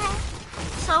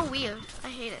so weird. I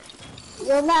hate it.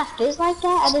 Your laugh is like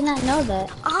that? I did not know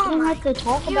that. Oh you don't my, have to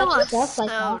talk you about are yourself so like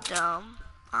that. dumb.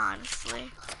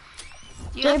 Honestly.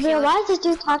 Do you Gabriel, have why does this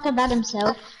dude talk about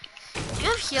himself? Do you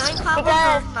have healing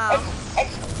problems? Because Or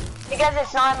no. because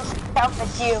it's not himself,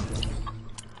 it's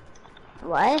you.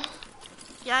 What?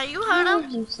 Yeah, you heard What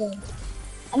him. did you say?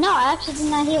 No, I actually did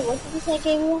not hear. What did you say,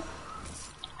 Gabriel?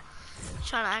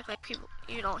 Trying to act like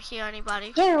you don't hear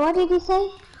anybody. Gabriel, what did he say?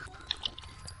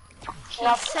 He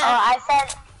No, said, I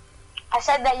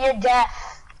said that you're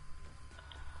deaf.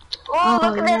 Oh,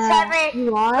 look at this yeah. heavy.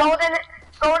 You are? Golden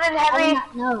I heavy. did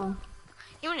not know.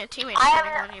 even your teammates I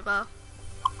standing haven't- on you, bro.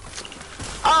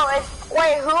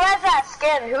 Wait, who has that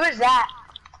skin? Who is that?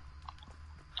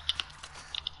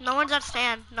 No one's at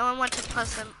stand. No one went to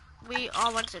Pleasant. We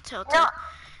all went to Tilted. No.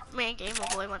 Me and Gamer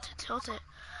Boy went to Tilted.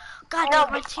 God No,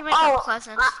 damn, my but- teammates oh, are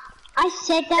Pleasant. I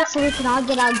said that so we can all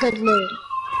get our good loot.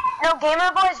 No,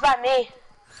 Gamer Boy's by me.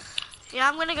 Yeah,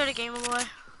 I'm gonna go to Gamer Boy.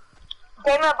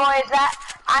 Gamer Boy is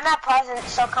that? I'm at Pleasant,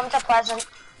 so come to Pleasant.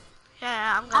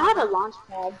 Yeah, I'm I going. have a launch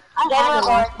pad. I Gamer have a Boy.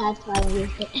 launch pad, so I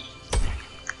use it.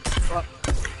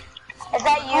 Is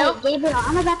that you? Hey, Gabriel,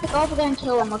 I'm about to go over there and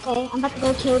kill him, okay? I'm about to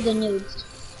go kill the noobs.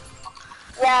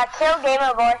 Yeah, kill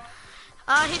Gamer Boy.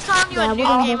 He's calling you Yeah, a we're noob,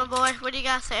 gonna- Gamer Boy. What do you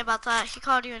guys say about that? He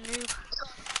called you a noob.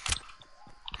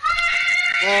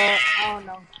 Well, I don't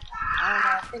know.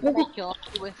 I think when I kill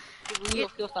him,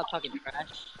 he'll stop talking trash.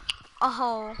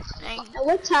 Oh, dang.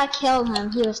 Wait till I kill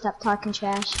him. He will stop talking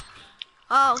trash.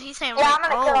 Oh, he's saying Yeah, wait,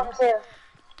 I'm gonna kill him too.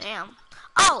 Damn.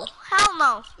 Oh, hell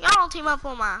no. Y'all don't team up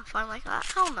on my farm like that.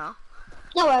 Hell no.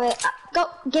 No worry. Go,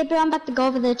 Gabriel. I'm about to go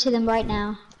over there to them right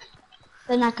now.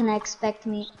 They're not gonna expect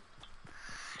me.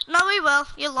 No, we will.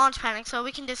 You're launch padding, so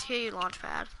we can just hear you launch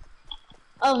pad.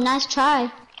 Oh, nice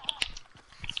try.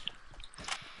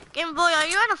 Game Boy, are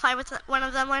you in a fight with one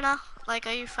of them right now? Like,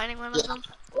 are you fighting one of them?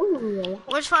 Ooh.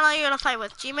 Which one are you in a fight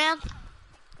with? G-Man?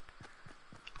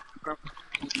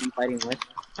 I'm fighting with.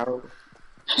 Oh.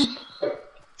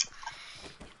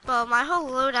 Well, my whole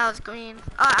loadout is green.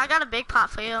 I got a big pot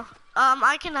for you.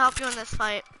 I can help you in this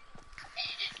fight.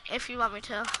 If you want me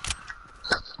to.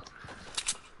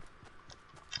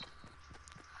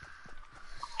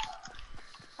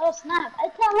 Oh snap!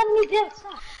 It's not letting me do it.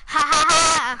 Stop. Ha ha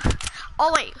ha!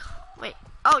 Oh wait.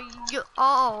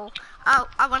 Oh,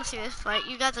 I want to see this fight.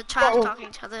 You guys are trash talking to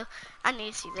each other. I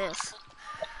need to see this.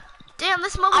 Damn,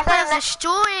 this mobile player is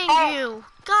destroying you.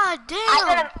 God damn.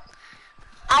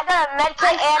 I got a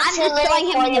medkit and I'm 2 just showing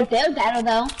minis him for in you. the build battle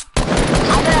though.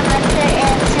 I got a medkit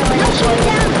and 2 I'm not minis for shooting you.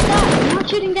 down. Stop! I'm not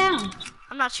shooting down.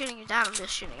 I'm not shooting you down. I'm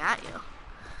just shooting at you.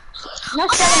 I'm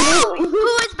not shooting you. Who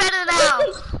is better now?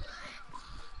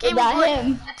 Game About Boy,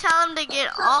 him. tell him to get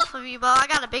off of you, bro. I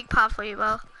got a big pot for you,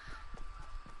 bro.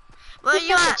 Where He's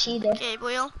you such a at, cheater.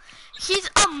 Gabriel? He's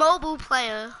a mobile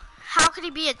player. How could he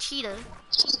be a cheater?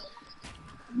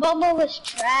 Bobo was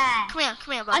trash. Come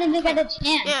here, bro. I didn't even get a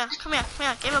chance. Yeah, come here,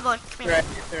 Gamer Boy, come here.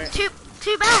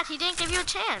 Too bad he didn't give you a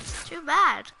chance. Too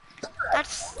bad.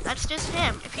 That's just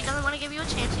him. If he doesn't want to give you a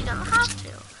chance, he doesn't have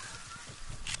to.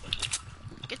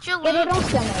 Get your But loot. don't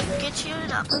come over. Get you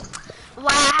up.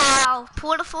 Wow.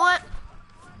 Porta fort.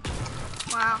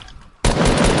 Wow.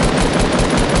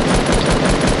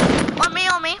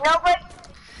 On me. No, but...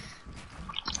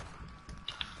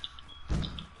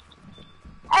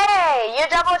 Hey, you're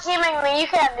double teaming me. You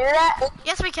can't do that.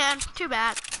 Yes, we can. Too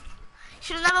bad.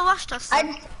 Should have never watched us. I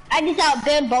just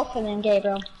outbuild both of them,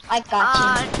 Gabriel. I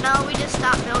got you. No, we just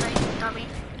stopped building, dummy.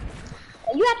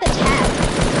 You have to tap.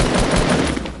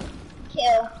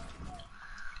 Kill.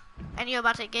 And you're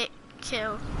about to get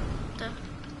killed.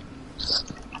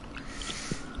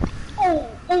 Oh.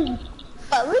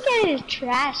 But look at his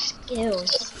trash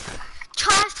skills.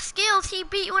 Trash skills. He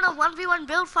beat you in a 1v1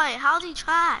 build fight. How's he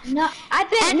trash? No, I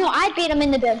beat him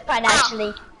in the build fight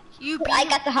actually. You beat I him.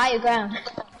 got the higher ground.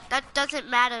 That doesn't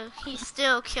matter. He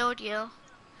still killed you.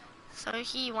 So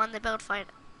he won the build fight.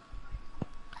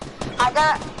 I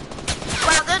got...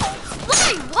 Wow, good.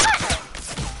 Wait, what?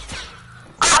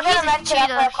 Oh, I got a he's a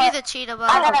cheater. He's a cheater, bro.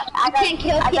 You can't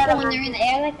kill people when they're in the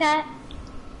air like that.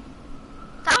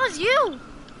 That was you.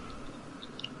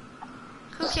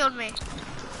 Who killed me?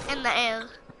 In the air.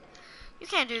 You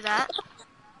can't do that.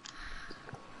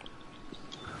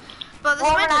 Bro, this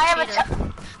man's a cheater.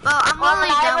 Bro, I'm really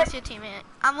done with your teammate.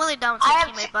 I'm really done with your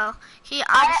teammate, bro. He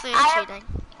honestly is cheating.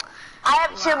 I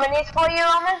have 2 minis for you,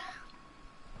 Roman.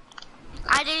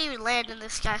 I didn't even land and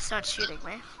this guy starts shooting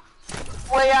me.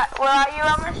 Where are you,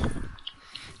 Roman?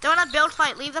 They're in a build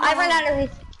fight. Leave them alone. I ran out of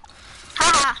resources.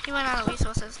 Haha, he went out of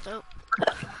resources. Dope.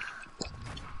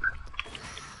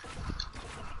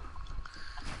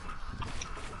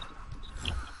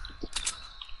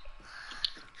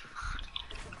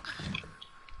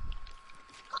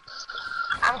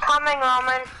 I'm coming,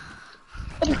 Roman.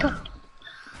 Where'd he go?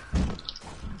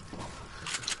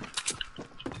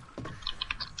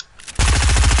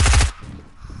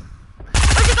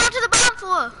 Where'd you go to the bottom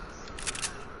for?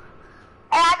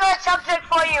 Hey, I got a subject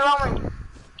for you, Roman.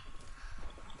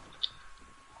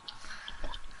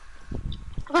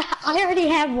 I already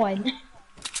have one.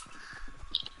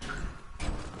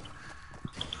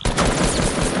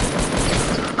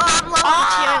 Oh, I'm low on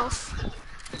materials.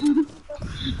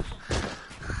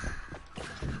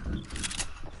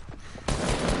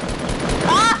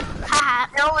 Haha.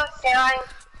 No loot sharing.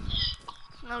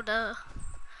 No duh.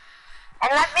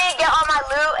 And let me get all my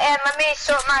loot and let me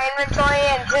sort my inventory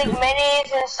and drink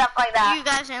minis and stuff like that. You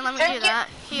guys didn't let me do that.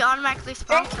 He automatically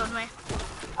spawn killed me.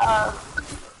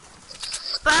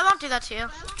 But I won't do that to you.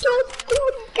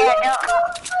 Yeah, no.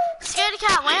 Scaredy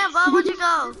cat, where, bro? Where'd you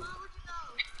go?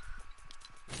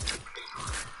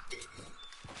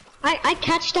 I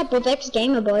catched up with X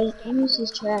Gamer Boys. Gamers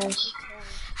is trash.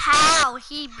 How?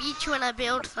 He beat you in a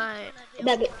build fight.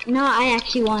 No, I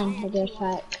actually won the build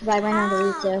fight because I ran out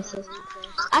of resources.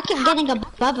 I kept getting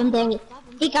above him there.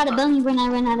 He got above me when I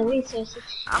ran out of resources.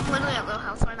 I'm literally at low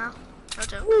health right now. No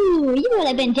joke. Ooh, you would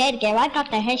have been dead, Gabe. I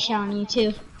got the headshot on you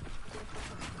too.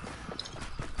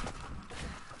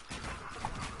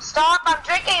 Stop, I'm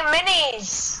drinking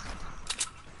minis.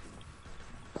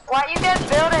 What are you guys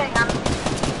building?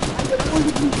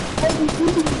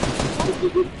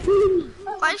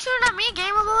 Why are you shooting at me,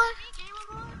 Gamer Boy?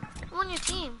 I'm on your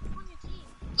team.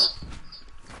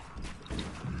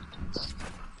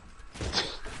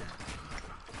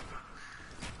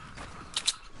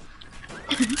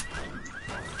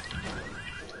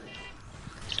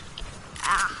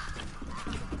 Ah.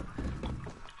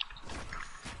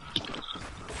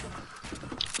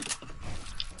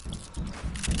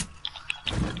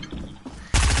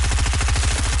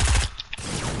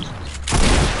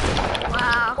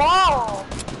 Wow. Whoa!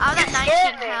 I was at You 19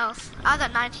 scared me. health. I was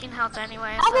at 19 health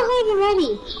anyway. I wasn't even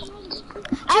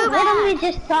ready. I literally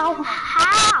just saw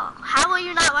How? How were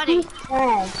you not ready? he's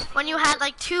trash. When you had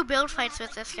like 2 build fights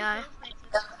with this guy.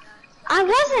 I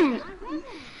wasn't.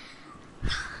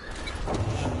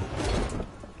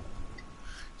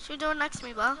 What you doing next to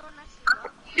me, bro?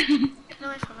 Get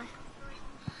away from me.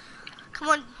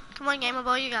 Come on, Gamer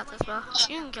Boy, you got this, bro.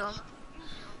 You can kill him.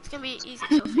 It's gonna be an easy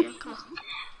kill for you. Come on.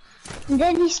 And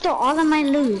then he stole all of my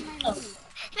loot.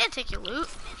 He didn't take your loot.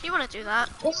 He wouldn't do that.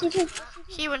 Yes, he did.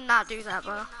 He would not do that,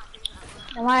 bro.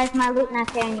 Then why is my loot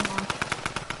not there anymore?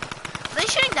 Are they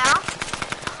shooting down?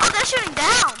 Oh, they're shooting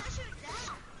down.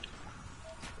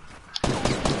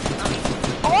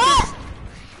 What?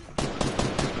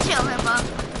 Kill him, bro.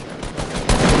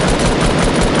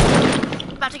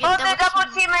 About to Oh, get they're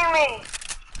double teaming me.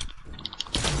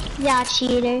 Yeah,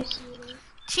 cheaters.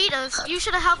 Cheetahs, you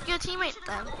should have helped your teammate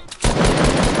then.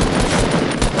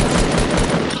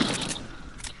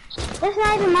 That's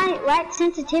not even my right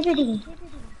sensitivity.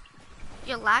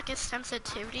 Your lack of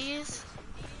sensitivities.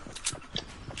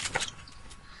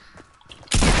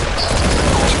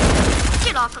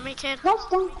 Get off of me, kid. That's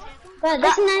done. But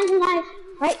that's not even my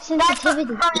right That's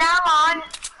sensitivity. from now on,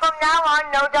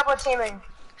 no double teaming.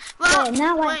 Well, Yeah,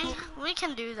 now what? we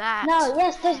can do that. No,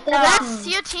 yes, there's double That's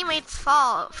team. your teammate's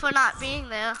fault for not being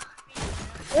there.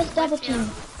 There's double team.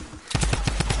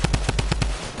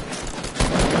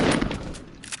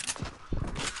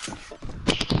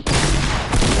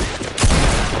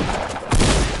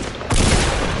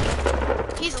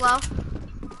 He's low.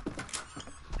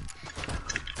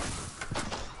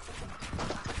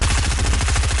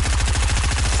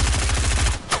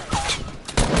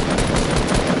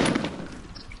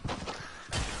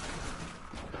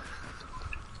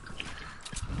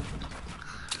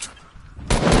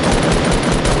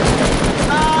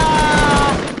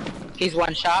 He's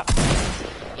one shot.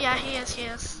 Yeah, he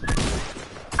is.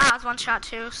 I was one shot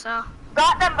too, so.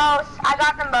 Got them both. I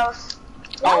got them both.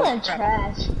 Y'all Oh, are crap.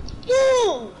 trash.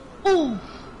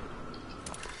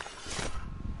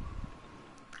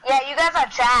 Yeah, you guys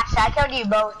are trash. I killed you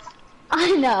both.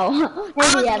 I know. I Maybe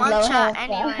was you have one low shot health,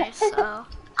 anyway, but- so.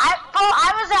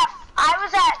 I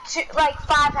was at like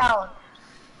 5 health.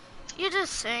 You're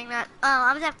just saying that. Oh,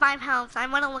 I was at 5 health. I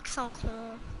want to look so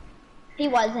cool. He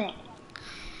wasn't.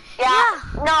 Yeah.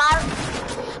 No,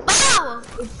 Oh!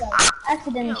 It's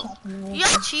accidentally shot me.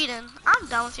 You're cheating. I'm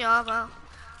done with y'all, bro.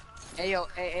 Hey yo,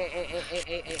 hey.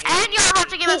 And y'all have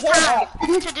to give us time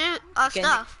to do our Can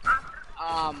stuff.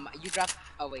 You dropped.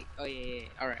 Oh wait. Oh yeah.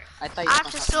 All right. I thought you. I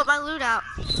have to sort my loot out.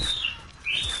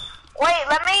 wait.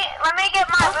 Let me get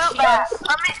my Oh, loot back.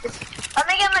 Let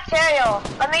me get material.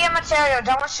 Let me get material.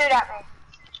 Don't shoot at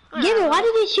me. Give it, why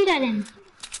did he shoot at him?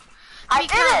 I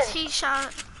Because didn't. he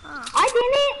shot. Oh. I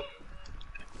didn't.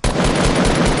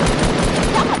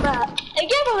 Stop, bro. Hey,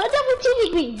 give him a double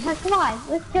teaming me. Come on,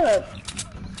 let's kill him.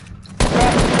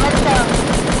 Yeah, let's go.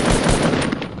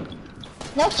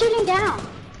 No shooting down.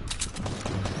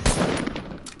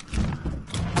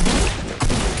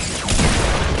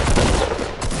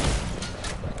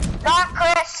 Got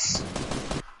Chris.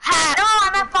 Ha! No,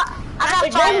 I'm at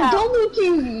 5 health. Double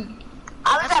teaming.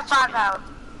 I was at 5 health.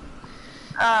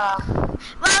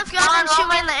 Well, if y'all didn't shoot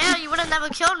me in the air, you would have never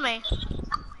killed me.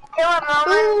 Kill him,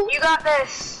 Roman. You got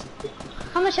this.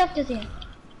 How much health does he have?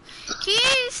 He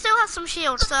still has some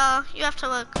shields, so you have to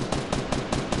look.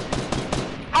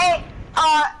 Hey,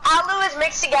 Alu is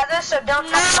mixed together, so don't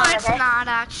No, touch mine, it's okay? not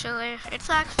actually. It's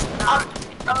actually not.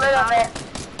 A little bit.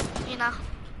 You know.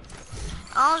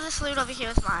 All this loot over here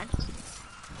is mine.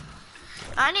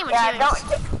 I need Yeah, materials.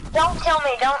 don't kill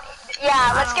me.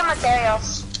 Yeah, let's get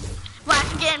materials. Well, I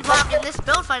can get involved in this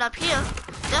build fight up here.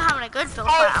 They're having a good build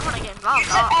Hey, fight. I want to get involved.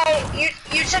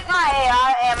 You took my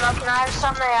AR ammo. Can I have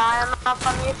some AR ammo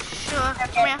from you? Sure.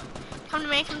 Okay. Come here. Come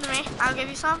to me. I'll give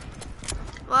you some.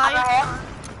 Well, I'm right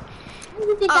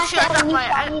here. oh, sure, I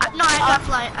dropped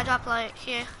light. I dropped light.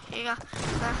 Here you go.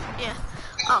 Yeah.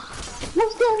 Oh,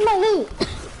 What's doing my loot?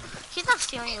 he's not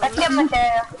stealing your Let's loot. get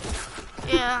material.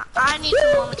 Yeah, I need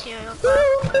some more materials.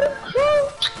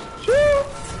 Though.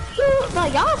 Bro,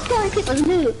 y'all stealing people's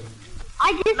loot.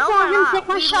 I just No, saw we're him not. take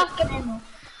my We shotgun ammo.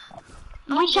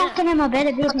 No, My we shotgun ammo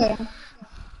better be here. I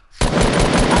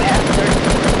have 30.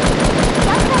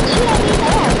 That's not shit I need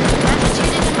there. That's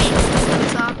cheating to me.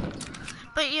 So,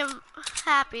 but you're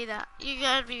happy that you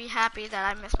gotta be happy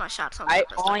that I missed my shots on I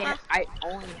purpose. only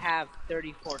have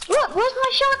 34 shots. What? Where's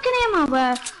my shotgun ammo,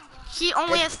 bro? He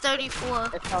only has 34.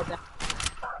 It's held down.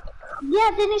 Yeah,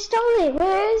 then he stole it.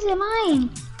 Where is it? Mine.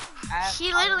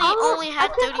 He literally only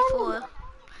had 34.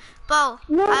 Bo,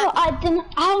 No, I didn't.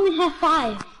 I only have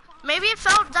 5. maybe it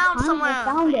fell down somewhere. I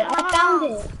found it. I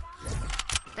found it.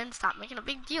 Then stop making a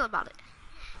big deal about it.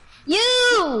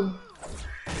 You!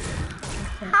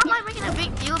 How am I making a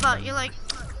big deal about it? You're like,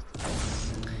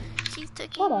 he's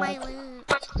taking Shut my up. loot.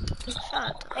 Shut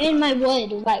up. In my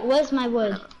wood. Like, where's my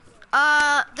wood?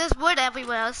 There's wood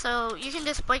everywhere, so you can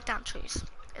just break down trees.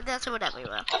 There's wood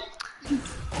everywhere.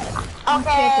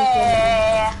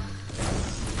 Okay.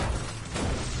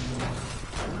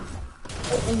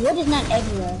 The wood is not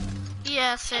everywhere.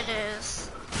 Yes, it is.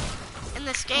 In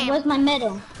this game, Where's my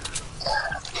metal?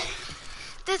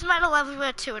 there's metal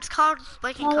everywhere too. It's called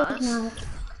breaking No, it's cars. not.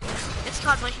 It's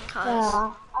called breaking cars.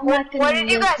 Yeah, I'm not gonna Where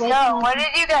did you guys go? Where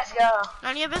did you guys go?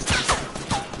 None of your business.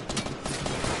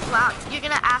 Wow, you're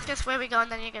gonna ask us where we go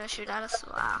and then you're gonna shoot at us?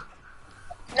 Wow.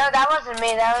 No, that wasn't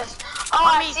me. That was. Oh,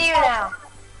 I see you now.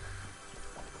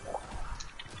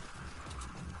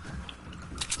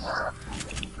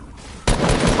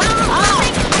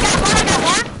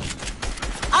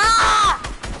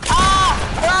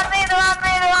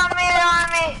 They're on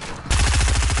me.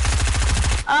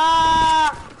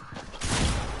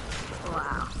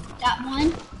 Wow. That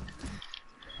one?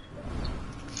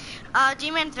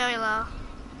 G-Man's very low.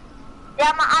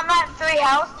 Yeah, I'm at 3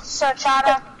 health, so try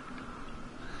to.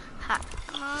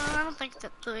 I don't think it's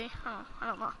at 3. Oh, I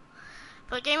don't know.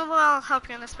 But Game Boy, I'll help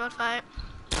you in this build fight.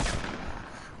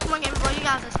 Come on, Game Boy, you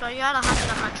got this, bro. You're at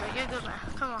 100. You're good, man.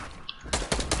 Come on.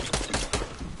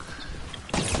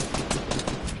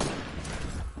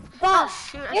 Boss,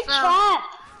 shoot, I you're fell.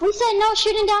 trapped. We said no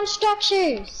shooting down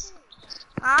structures.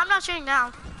 I'm not shooting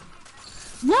down.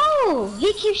 No,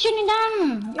 he keeps shooting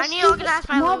down. I need to organize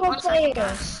my loot. 1 second,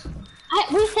 guys.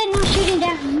 We said no shooting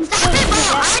down. You Stop said it, bro!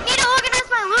 shooting down. I need to organize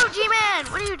my loot, G-Man!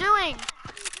 What are you doing?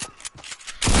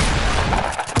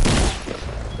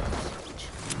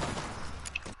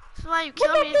 This is why you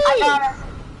killed me. I got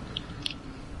it.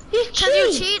 He's Because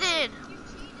you cheating. cheated.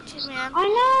 G-Man. I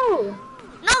know.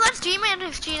 No, that's G-Man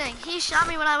who's cheating. He shot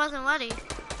me when I wasn't ready.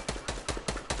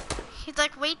 He's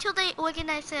like, wait till they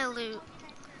organize their loot.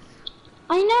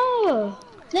 I know.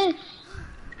 Then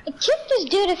kick this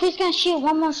dude if he's gonna shoot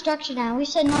one more structure down. We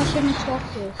said no shooting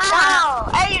structures. No.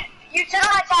 Hey, you took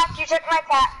my tack. You took my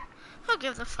tack. Who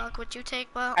gives a fuck what you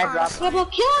take, bro? I dropped Yeah,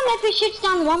 but kill him if he shoots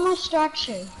down one more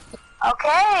structure.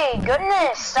 Okay,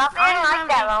 goodness. Stop being like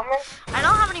that, Roman. I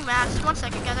don't have any masks. 1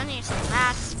 second, guys. I need some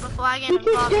masks before I get He keeps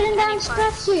involved shooting in down any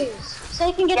fight. structures so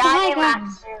he can get Yeah, the I high need ground.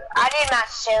 mats too. I need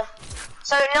mats too.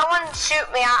 So no one shoot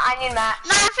me. I need mats.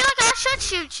 No, I feel like I should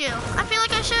shoot you. I feel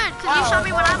like I should, because you No, shot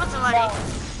me when I no, wasn't ready.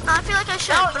 no. No, I feel like I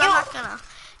should, No, but I'm not gonna.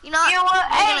 You know You what?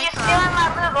 were, hey, you're stealing my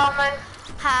loot, Roman.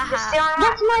 Ha You're ha. stealing my.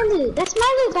 That's my loot. That's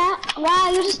my loot, bat. Wow,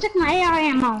 you just took my AR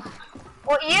ammo.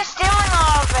 Well, you're stealing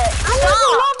all of it. I didn't know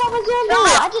Stop. that was your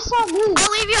loot. I just saw loot.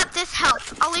 I'll leave you at this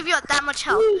health. I'll leave you at that much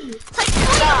health. Please. It's like,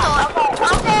 close the door.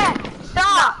 Stop. Okay.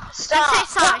 Stop. Say Stop.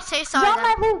 sorry. Say sorry Drop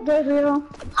my then. loot, Gabriel.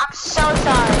 I'm so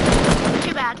sorry.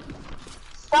 Too bad.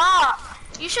 Stop.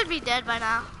 You should be dead by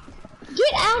now.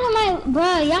 Get out of my,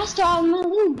 bruh, y'all stole all my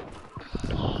loot.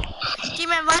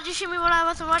 G-Man, why'd you shoot me when I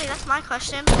wasn't ready? That's my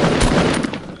question.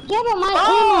 Get out my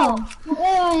Oh. ammo. My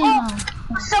AR ammo.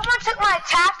 Someone took my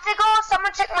tactical.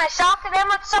 Someone took my shotgun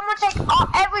ammo. Someone took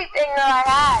everything that I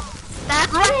had.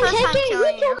 That's I my didn't first time take it.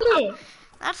 killing You you. took it.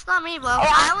 That's not me, bro. Hey,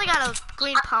 I only got a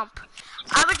green pump.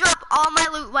 I would drop all my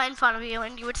loot right in front of you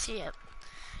and you would see it.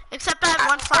 Except I have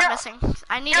one slot missing.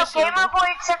 I need a Gamer heal. Boy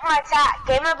took my tack.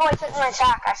 Gamer Boy took my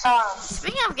tack. I saw him.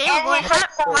 Speaking of Game And Boy, he took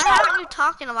some why stuff. haven't you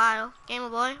talked in a while, Game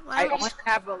Boy? Why I haven't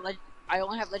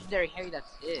only have legendary Harry. That's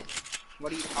it.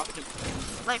 What are you talking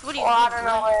about? like, what do you Well, I do, don't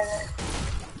know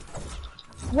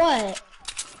boy? where it What?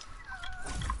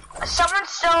 is. Someone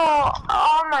stole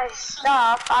all my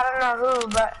stuff. I don't know who,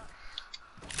 but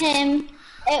Him.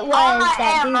 It was all my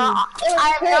that dude. ammo. It was I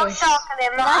have no Chris. shotgun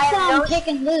ammo. I That's have why I'm no.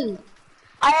 taking loot.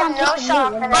 I have I'm no taking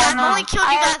shotgun loot. But I've ammo. only killed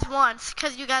I you have- guys once,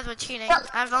 because you guys were cheating. So-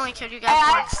 I've only killed you Hey,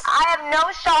 guys once. I have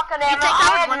no shotgun ammo. think that I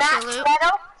was have one max for loot?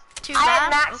 metal. Too I bad? have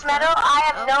max Okay. metal. I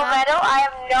have no Okay. metal. I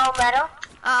have no metal.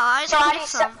 I So I didn't need get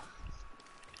some.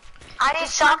 I need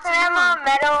Just find shotgun some ammo, more.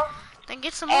 metal, Then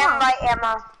get some and more. light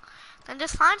ammo. Then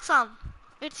just find some.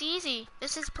 It's easy.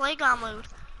 This is playground mode.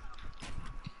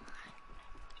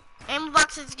 Ammo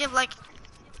boxes give like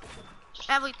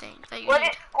everything that you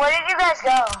need. Where did you guys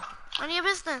go? None of your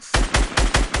business.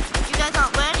 You guys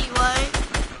aren't ready, right?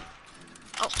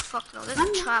 Oh fuck no, there's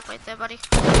a trap right there, buddy.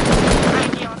 I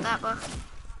ain't dealing with that, bro.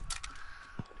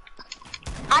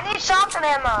 I need shotgun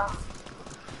ammo.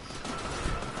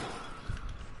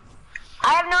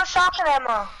 I have no shotgun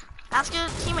ammo. Ask your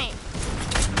teammate.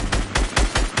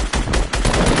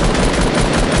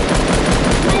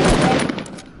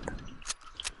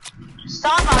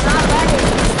 Stop, I'm not ready.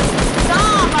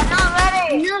 Stop, I'm not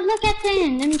ready. No, look at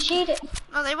them. Them cheated.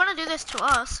 No, they want to do this to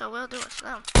us, so we'll do it to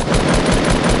them.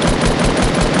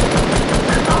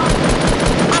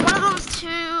 Oh, one of them's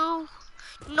to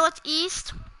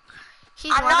northeast.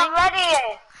 He's I'm running. not ready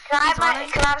yet. Can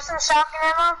I have some shotgun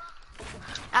ammo?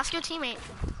 Ask your teammate.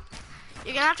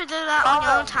 You're gonna have to do that on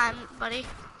your own time, buddy.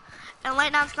 And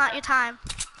right now it's not your time.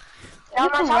 You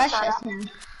can rush us now.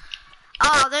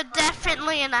 Oh, they're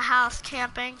definitely in the house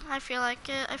camping. I feel like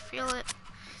it. I feel it.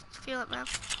 Feel it, man.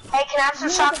 Hey, can I have some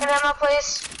shotgun ammo,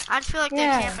 please? I just feel like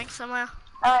they're camping somewhere.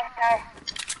 Alright.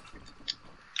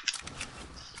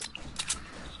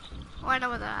 Oh, I know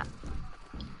where they're at.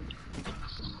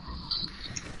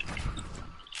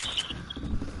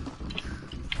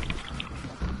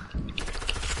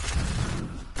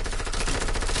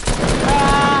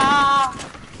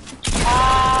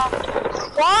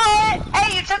 What?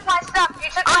 Hey, you took my stuff. You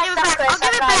took my stuff,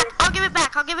 Chris. I'll give it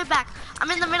back. I'll give it back. I'm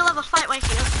in the middle of a fight right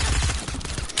here.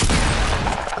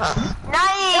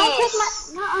 Nice. Don't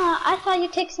take my. I thought you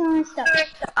took some of my stuff.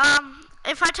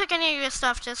 If I took any of your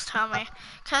stuff, just tell me.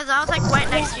 Cause I was like right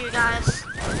next to you guys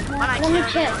when I Let me killed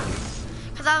check.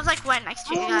 you. Cause I was like right next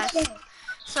to you guys.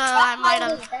 So I might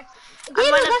have.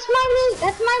 Gabriel, that's my loot.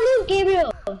 That's my loot,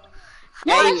 Gabriel.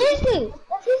 No, Hey. that's his loot.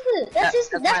 That's his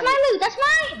loot. That's my my loot. That's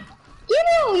mine.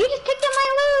 Gabriel, you just picked up my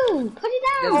loot. Put it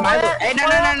This down. is my loot. Hey, no.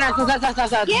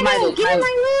 Stop. This is my Gabriel, loot. give me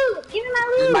my loot. Give me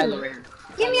This is my my loot. loot right here.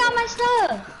 Give me all my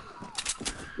stuff.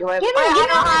 You want Gabriel, give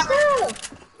me all my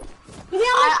stuff. Give me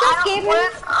all my stuff, Gabriel.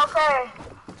 Okay.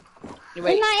 You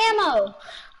Where's wait. my ammo?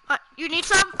 You need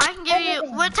some? I can give you.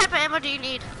 Everything. What type of ammo do you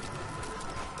need?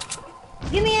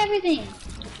 Give me everything.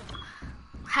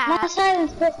 My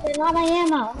silence pistol, not my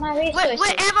ammo, my resources.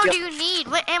 What ammo do you need?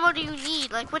 What ammo do you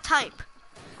need? Like what type?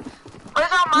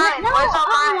 Where's all mine? No, Where's all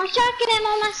mine? my shotgun ammo,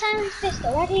 my silence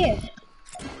pistol, right here.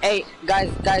 Hey, guys,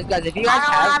 if you guys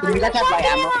have, do you guys have light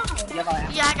ammo? You have light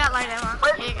ammo? Yeah, I got light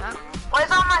ammo. Here you go. Where's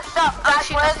all my stuff? Guys,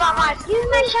 shoot, where's that's all not my mine. Use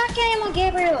my shotgun ammo,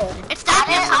 Gabriel. It's down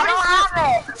here. I don't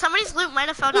have it. Somebody's loot might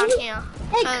have fell down here.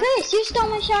 Hey, Chris, you stole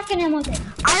my shotgun ammo then.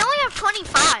 I only have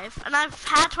 25, and I've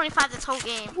had 25 this whole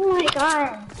game. Oh my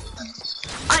god.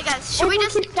 Alright guys, should we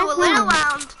just do a little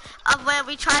round of where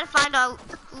we try to find our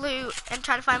loot and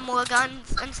try to find more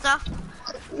guns and stuff?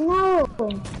 No.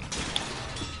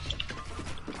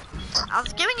 I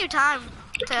was giving you time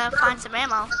to find some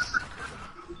ammo.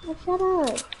 Oh, shut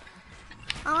up.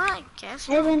 Alright, guess.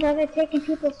 I haven't ever taken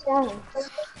people's stuff.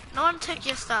 No one took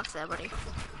your stuff there, buddy.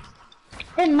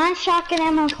 Then my shotgun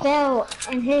ammo fell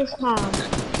in his pile.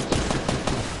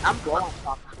 I'm going.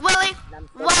 Willie?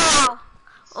 Wow.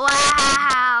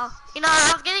 Wow. You know,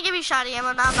 I was gonna give you shotty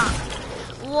ammo, now I'm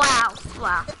not.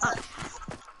 Wow. Okay.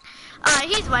 Alright,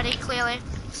 he's ready, clearly.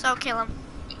 So kill him.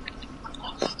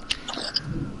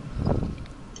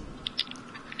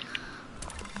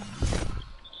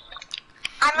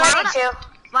 I'm ready to.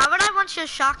 Why would I want your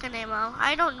shotgun ammo?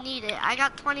 I don't need it. I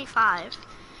got 25.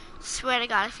 Swear to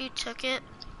God, if you took it.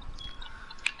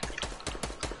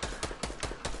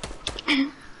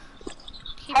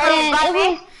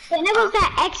 Then it was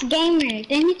that ex-gamer.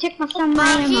 Then he took some of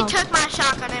my ammo. He took my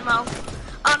shotgun ammo.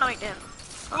 Oh, no, he didn't.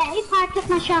 Yeah, he probably took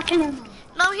my shotgun ammo.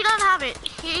 No, he doesn't have it.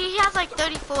 He has like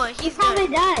 34. He He's probably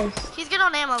good. does. He's good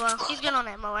on ammo, though. He's good on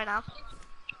ammo right now.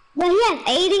 But he has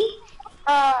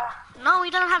 80? No, he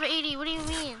doesn't have 80. What do you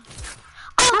mean?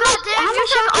 How Oh, much- God damn, how you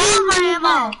much took all of shotgun my ammo do you ammo.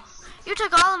 have? You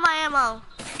took all of my ammo.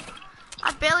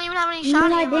 I barely even have any No,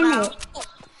 shotgun I ammo now. didn't.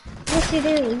 Yes, you do.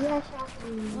 You have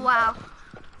shotgun ammo. Wow.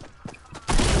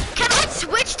 Can I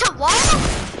switch to wall?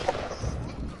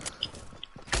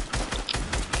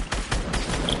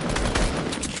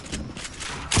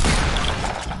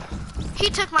 He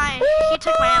took my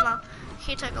ammo.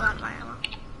 He took a lot of my ammo.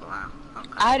 Wow.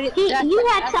 Okay. You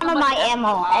had some of my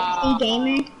ammo, XD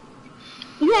Gamer.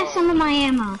 You had some of my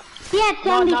ammo. He had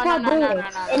 74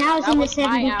 bullets, and I was in the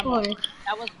 74.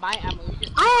 That was my ammo.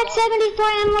 I had 74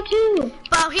 ammo too.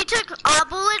 Well, he took our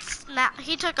bullets. Now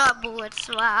he took our bullets.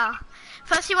 Wow.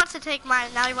 First he wants to take mine.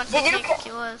 Now he wants to take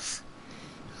yours.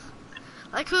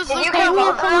 Like who's Did you looking kill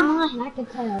for both of them? I can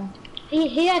tell.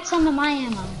 He had some of my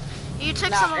ammo. You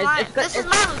took some of mine. This is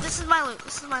my loot. This is my loot.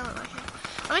 This is my loot right here.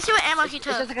 Let me see what ammo he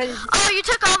took. Oh, you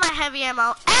took all my heavy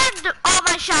ammo and all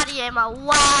my shotty ammo.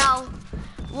 Wow.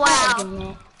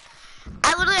 Wow.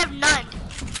 I literally have none.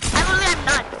 I literally have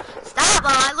none. Stop,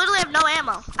 bro. I literally have no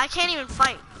ammo. I can't even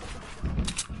fight.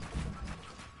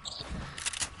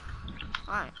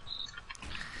 Alright.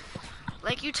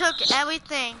 Like, you took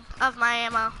everything of my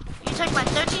ammo. You took my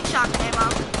 13 shotgun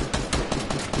ammo.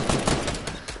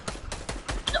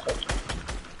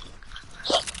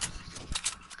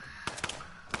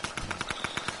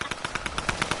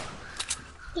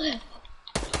 Hey,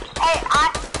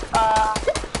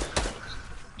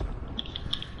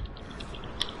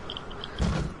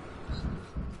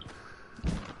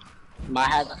 My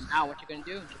head now. What you gonna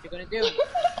do? What you gonna do?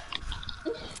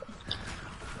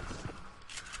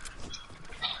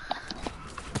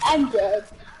 I'm dead.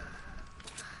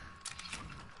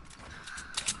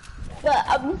 But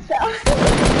I'm sorry.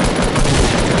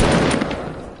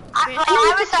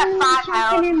 I was at 5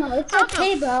 health. It's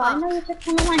okay, bro. I know you took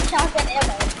some of my shotgun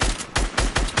ammo.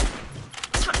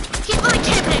 He's really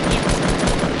camping you.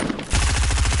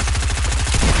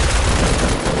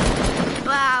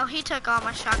 Wow, he took all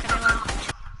my shotgun ammo.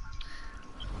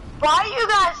 Why are you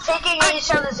guys taking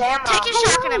each other's ammo? Take his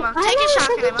shotgun ammo. Take his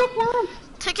shotgun ammo.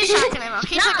 Take his shotgun ammo.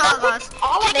 He took all of us.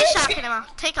 Take his shotgun ammo.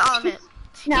 Take all of it.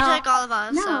 He took all of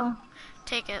us, so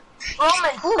take it.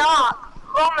 Roman, stop.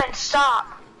 Roman,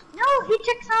 stop. No, he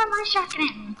took some of my shotgun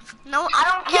ammo. No, I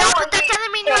don't care yeah, what but that he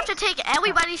doesn't mean you have to take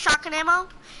everybody's shotgun ammo.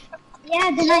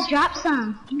 Yeah, then I dropped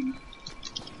some.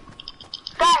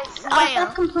 Guys,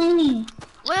 Stop complaining.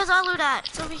 Where's our loot at?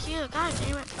 It's over here. God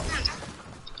damn it.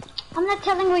 I'm not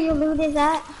telling where your loot is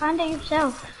at. Find it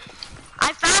yourself.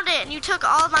 I found it, and you took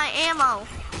all of my ammo.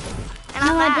 And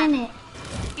No, I'm I back. didn't.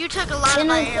 You took a lot Then of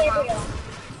my it was ammo. Gabriel.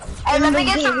 hey, let me Then it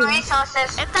get was some Gabriel.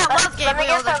 resources. If that was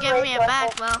Gabriel, then give me it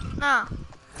back, resources. well, no.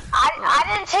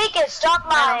 I didn't take it. Stop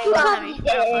I don't my. feel heavy.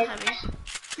 I don't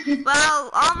feel heavy. Well,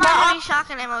 all my heavy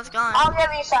shotgun ammo is gone. I'll give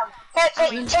you some. Here,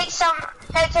 take some.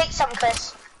 Here, take some,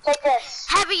 Chris. Take this.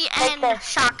 Heavy Take and this.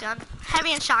 shotgun.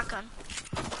 Heavy and shotgun.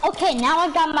 Okay, now I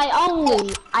got my own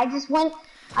loot. I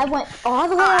went all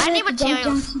the way I over need to Jump materials.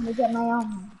 Junction to get my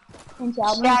own. And so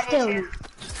Yeah, I'm I still do too. loot.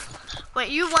 Wait,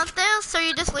 you want this? So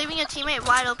you're just leaving your teammate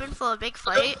wide open for a big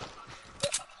fight?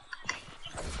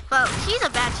 But he's a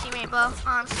bad teammate, bro,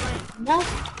 honestly. No.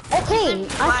 Okay,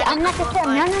 I'm not gonna steal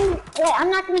none of. Wait, I'm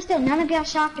not gonna steal none of your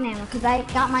shotgun ammo because I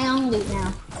got my own loot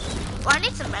now. Well, I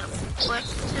need some metal quick,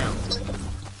 too.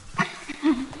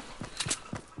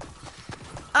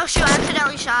 Oh shoot, I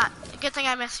accidentally shot. Good thing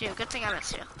I missed you. Good thing I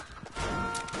missed you.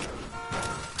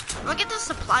 I'm gonna get this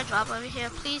supply drop over here.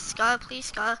 Please, Scar, please,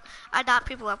 Scar. I dot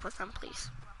people up with them, please.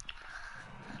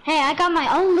 Hey, I got my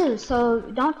own loot, so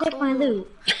don't take my loot.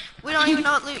 We don't even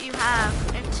know what loot you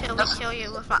have until we kill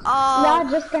you with my. Oh. Y'all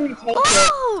just gonna take it.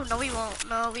 Oh no, we won't.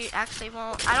 No, we actually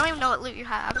won't. I don't even know what loot you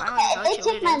have. I don't even know They what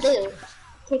your took my loot is. loot.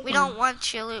 Take We mine. don't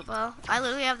want your loot, bro. I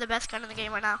literally have the best gun in the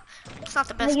game right now. It's not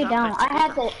the No, best you gun. don't. But I it's a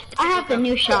good gun. It's a have good the gun.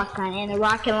 new shotgun and the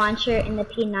rocket launcher and the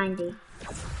P90.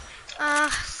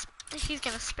 He's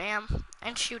gonna spam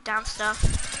and shoot down stuff.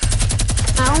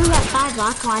 I only got 5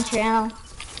 rocket launcher ammo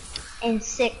and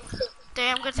 6.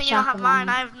 Damn, good thing you don't have Shotgun mine.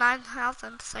 ammo. I have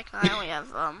 9,000. Second, I only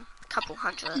have a couple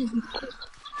hundred. I'm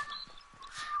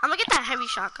gonna get that heavy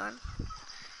shotgun.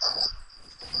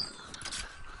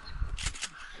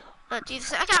 But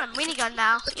Jesus, I got a minigun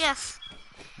now. Yes.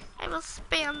 I will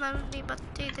spam them, but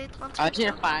they want to. I need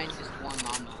to find just one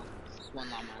llama. Just one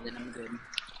llama, then I'm good.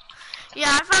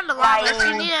 Yeah, I found a llama. If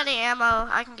you need any ammo,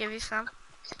 I can give you some.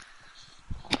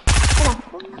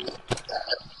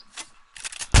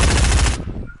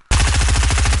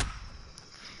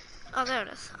 Oh, there it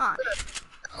is. Oh,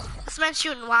 this man's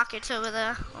shooting rockets over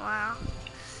there. Wow.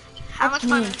 How much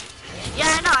fun? Yeah,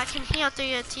 I know. I can hear through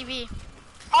your TV.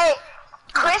 Hey,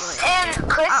 Chris and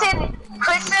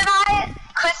I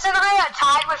are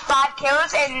tied with 5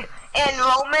 kills, and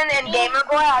Roman and Gamer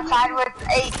Boy are tied with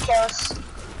 8 kills.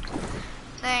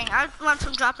 Dang, I went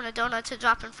from dropping a donut to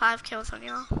dropping 5 kills on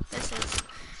y'all. This is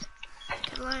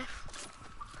good life.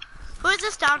 Who is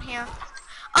this down here?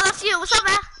 Oh, that's you. What's up,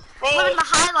 man? Me. Living the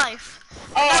high life.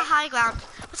 Hey. The high ground.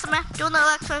 What's up, man? Doing the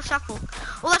electric shuffle.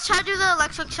 Well, let's try to do the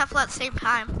electric shuffle at the same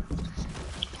time.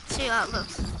 See how it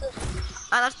looks.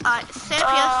 Alright, stay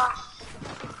up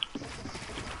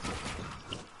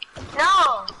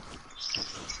No. here.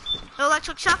 The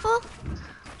electric shuffle?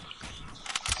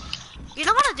 You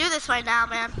don't want to do this right now,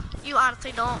 man. You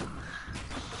honestly don't.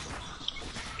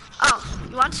 Oh,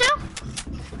 you want to?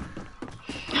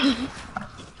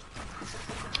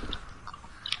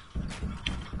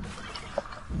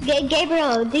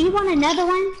 Gabriel, do you want another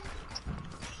one?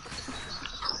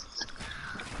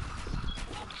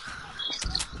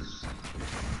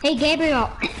 Hey, Gabriel.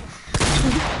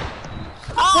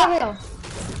 Gabriel.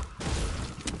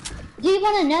 Do you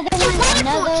want another one?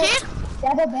 Another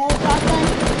double barrel shotgun?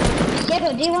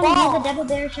 Gabriel, do you want another double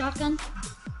barrel shotgun?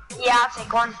 Yeah, I'll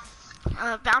take one.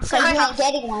 Bounce. You ain't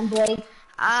getting one, boy. Wait,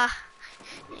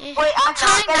 I'm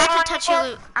trying not to touch your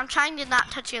loot. I'm trying to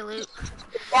not touch your loot.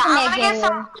 Yeah, I'm gonna get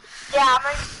some. Yeah, I'm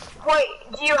gonna. Wait,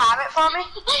 do you have it for me?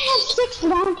 I have 6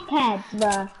 launch pads,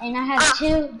 bro, and I have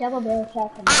 2 double barrel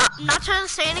shotguns. I'm not trying to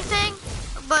say anything,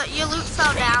 but your loot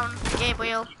fell down,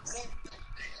 Gabriel.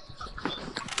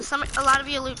 A lot of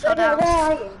your loot fell down. Where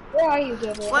are you? Where are you,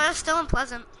 Gabriel? We're still in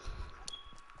Pleasant.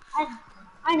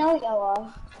 I know you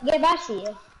are. Gabe, I see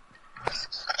you.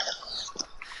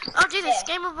 Oh, dude, this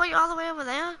Game Boy, you're all the way over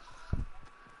there.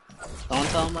 Don't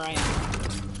tell him where I am.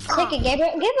 Take it,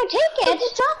 Gabriel. Gabriel, take it. I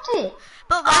just dropped it.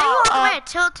 But why are you all the way at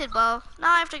Tilted, Bo?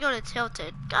 Now I have to go to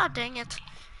Tilted. God dang it.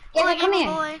 Gabriel, come Game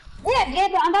here. Boy. Yeah,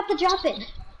 Gabriel, I'm about to drop it.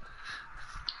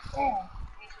 Yeah.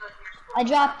 I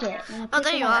dropped it. Oh,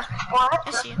 there you are.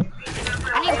 I see you. I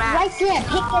need It's mats. right there.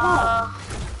 Pick it up.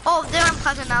 Oh, they're in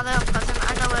Pleasant now. They're in Pleasant.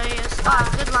 I know where he is. Oh,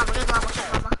 good llama, good llama,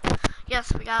 good llama.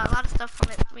 Yes, we got a lot of stuff from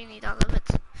it. We need all of it.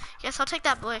 Yes, I'll take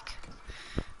that brick.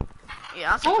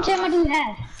 Yeah, I'll take How much ammo do you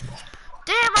have?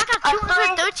 Damn, I got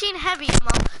 213 heavy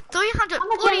ammo. How much ammo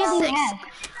do you 346. have?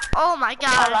 Oh my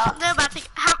god. They're about to. Do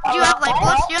you have light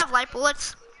bullets? Do you have light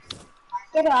bullets?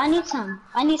 Gabriel, I need some.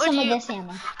 I need some of this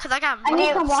ammo. Cause I got. I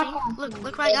need some see? rocket.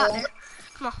 Look what I got there.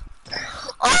 Come on.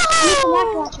 I need some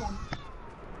rocket launcher.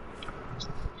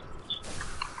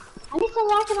 I need some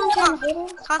rocket launcher, Gabriel.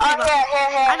 Come on, Gabriel.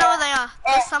 Here. I know where they are.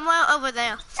 They're somewhere over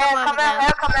there. Somewhere over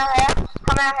there.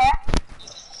 Come out here.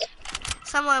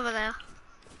 Somewhere over there.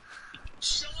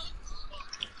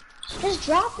 Just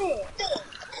drop it.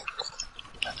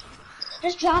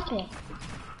 Just drop it.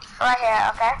 Right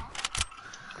here, okay?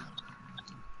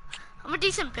 I'm a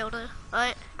decent builder,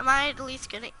 right? Am I at least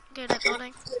good at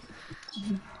building?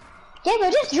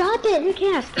 Gabriel, just drop it. Who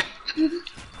cares?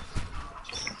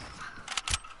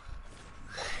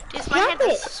 Dude, my hands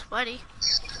are sweaty.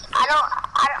 I don't,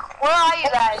 where are you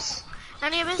guys?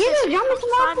 None of your business. Gabriel, drop me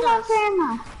some rocket Find us.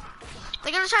 launcher ammo.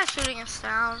 They're gonna try shooting us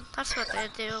down. That's what they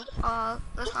do all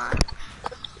the time.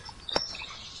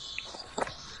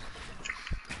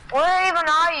 Where even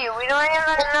are you? We don't even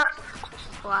know.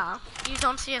 Wow. You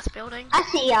don't see us building? I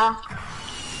see y'all.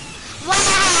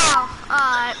 Wow!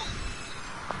 Alright.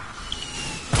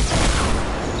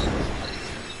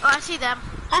 Oh, I see them.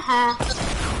 Haha.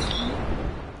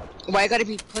 Why you gotta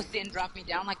be pussy and drop me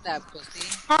down like that, pussy?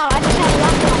 How? I just had a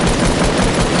rocket launcher.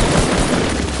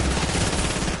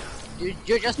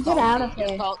 You're just Get out of You're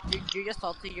here. You're just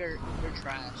salty. You're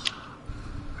trash.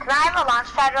 Can I have a launch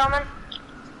pad, Roman?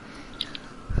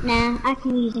 Nah, I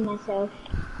can use it myself.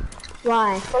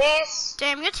 Why? Please?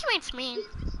 Damn, your teammate's mean.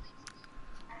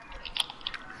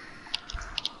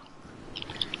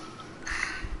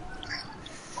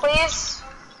 Please?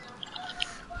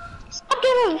 Stop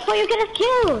getting before you get us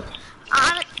killed.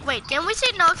 Wait, didn't we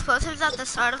say no explosives at the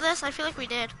start of this? I feel like we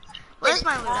did. Where's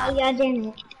my loot Oh at? yeah, damn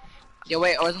it. Yeah,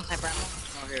 wait, I wasn't sniper ammo?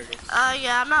 Oh, here it is.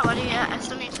 Yeah, I'm not ready yet. I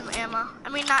still need some ammo. I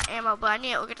mean, not ammo, but I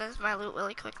need to organize my loot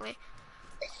really quickly.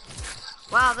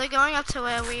 Wow, they're going up to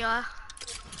where we are.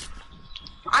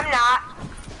 I'm not.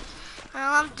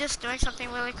 Well, I'm just doing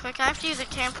something really quick. I have to use a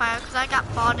campfire because I got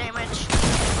fall damage.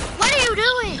 What are you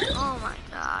doing? Oh my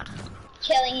god.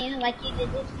 Killing you like you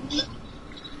did this to me.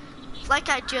 Like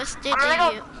I just did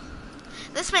to you.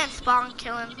 This man's spawn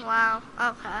killing. Wow.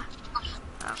 Okay.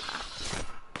 Okay.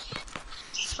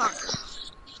 Spawn.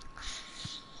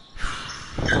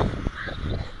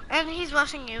 And he's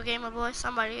rushing you, Gamer Boy.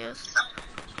 Somebody is.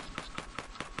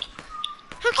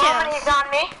 Who Roman, cares? he's on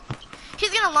me.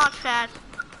 He's gonna launch pad.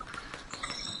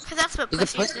 Cause that's what He's a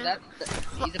pussies pussy. do.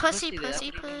 He's a Pussy.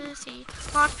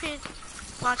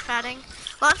 Launch padding.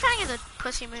 Launch padding is a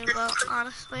pussy move, though,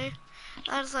 honestly.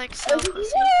 That is like so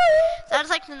pussy. That is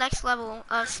like the next level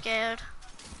of scared.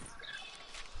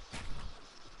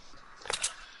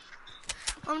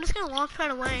 I'm just gonna launch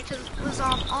pad away to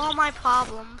resolve all my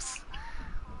problems.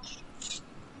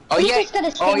 Oh He's yeah. just gonna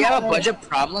Oh, stand you have that a way. bunch of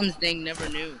problems. They never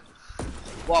knew.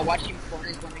 Well, watching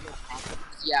Fortnite is one of your problems.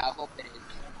 Yeah, I hope it is.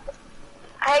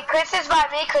 Hey, Chris is by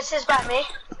me. Chris is by me.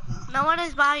 No one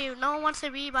is by you. No one wants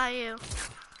to be by you.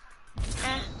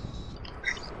 Eh.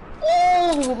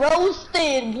 Oh,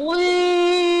 roasted, boy.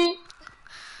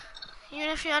 Even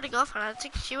if you had a girlfriend, I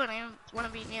think she wouldn't even want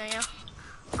to be near you.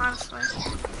 Honestly.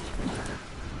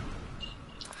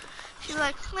 She'd be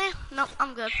like, nope,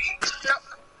 I'm good.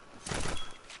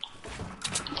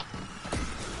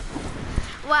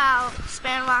 Wow,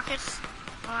 spam rockets.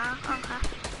 Wow,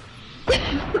 okay.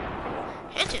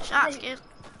 Hit your shots, kid.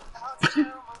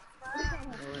 Come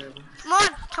on,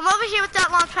 come over here with that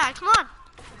launch pad. Come on.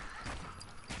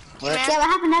 What? Yeah, what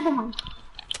happened to the other one?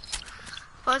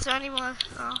 Oh, is there any more?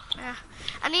 Oh, yeah.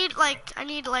 I need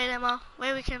light ammo.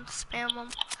 Where we can spam them.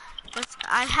 But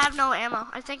I have no ammo.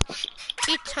 I think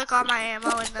he took all my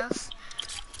ammo in this.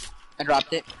 I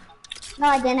dropped it. No,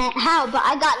 I didn't. How? But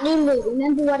I got new loot.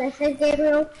 Remember what I said,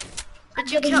 Gabriel?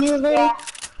 Did you Getting new kill? loot? Yeah.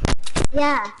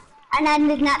 Yeah. And I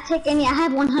did not take any. I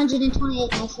have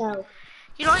 128 myself.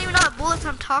 You don't even know what bullets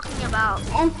I'm talking about.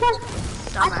 And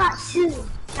plus, I got Dumbass. 2.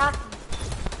 Nothing.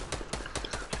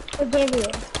 For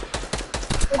Gabriel.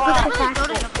 For I'm just the really fact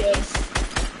building a that base.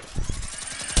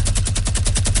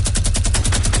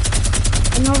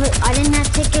 I did not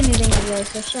take anything of yours,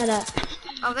 so shut up.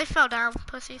 Oh, they fell down,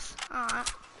 pussies.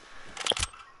 Alright.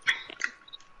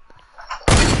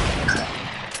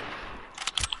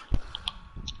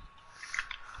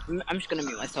 I'm just gonna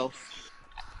mute myself.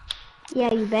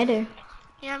 Yeah, you better.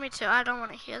 Yeah, me too. I don't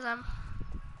want to hear them.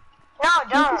 No,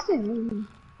 don't.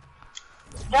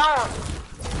 Don't.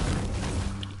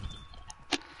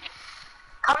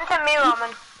 Come to me,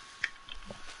 Roman.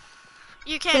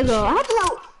 You can't Gabriel, how shoot.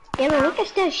 about... Gabriel, we can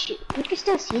still we can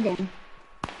still see them.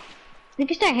 We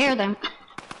can still hear them.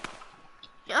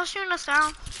 Y'all shooting us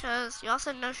down? Because y'all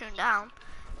said no shooting down.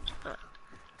 But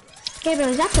Gabriel,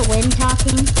 is that the wind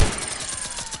talking?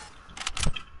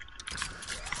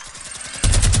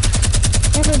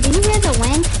 Gabriel, do you hear the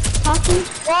wind talking?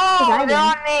 Whoa, they're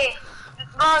on me.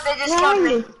 Oh, they just Where are killed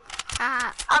me. you?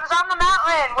 ah, I was on the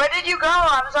mountain. Where did you go?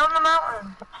 I was on the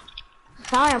mountain.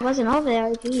 Sorry, I wasn't over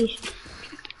there. Geez.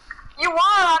 You were.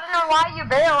 I don't know why you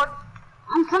bailed.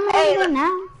 I'm coming Hey, over there now.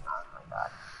 Oh my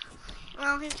god.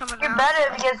 well, he's coming You're now.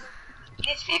 better because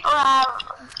these people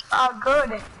are good.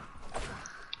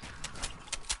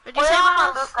 What'd you Where's say all about my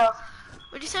us? loot though?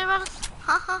 What'd you say about us?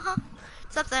 Ha ha ha.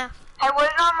 It's up there. Hey,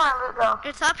 where's all my loot though?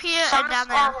 It's up here and Someone down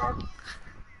there. spawn it.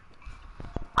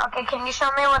 Okay, can you show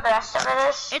me what the rest of it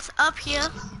is? It's up here.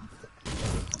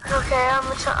 Okay,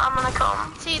 I'm gonna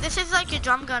come. See, this is like your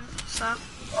drum gun, so.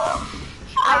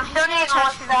 I still need more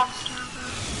stuff.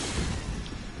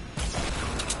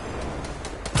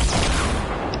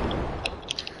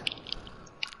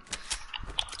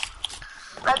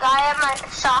 Like I have my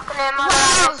shotgun ammo.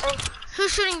 Whoa!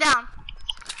 Who's shooting down?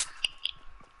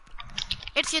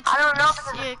 It's your, I don't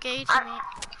know. your gauge, I- mate.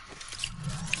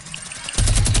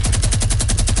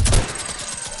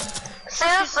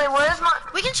 Seriously, where's my?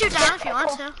 We can shoot down if you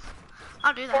want to.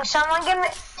 I'll do Can that. someone give me?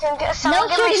 Can someone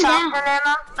give me shooting down. shotgun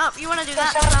ammo? Oh, you want to do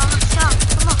that? Can someone- So,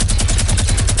 come on.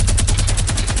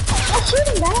 I'm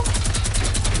shooting that.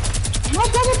 No,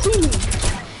 double team.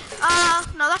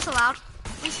 No, that's allowed.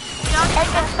 Hey,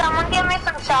 can someone give me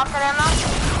some shotgun ammo?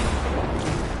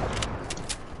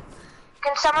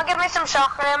 Can someone give me some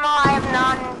shotgun ammo? I have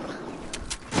none.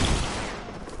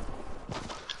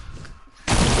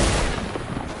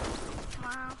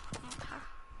 Wow. Okay.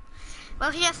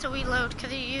 Well, he has to reload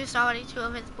because he used already 2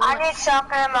 of his I bullets. need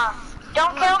shotgun ammo.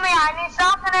 Don't kill me. I need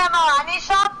shotgun ammo. I need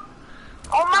shot.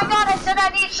 Oh my god! I said I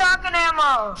need shotgun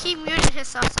ammo. He muted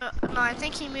himself, so no, I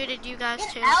think he muted you guys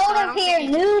too. out so I of don't here, think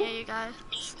he can noob. hear you guys.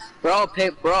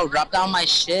 Bro, drop down my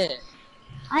shit.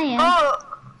 I am. Oh,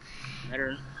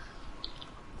 Better.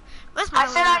 Where's my I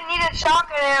loot said at? I needed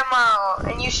shotgun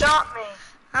ammo, and you shot me.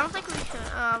 I don't think we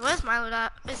could. Where's my loot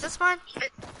at? Is this mine? No,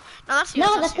 that's yours.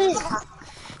 No, that's that's yours.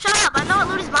 it. Shut up! I know what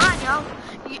loot is mine,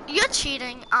 yo. You're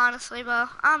cheating, honestly, bro.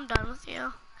 I'm done with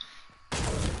you.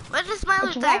 Where is my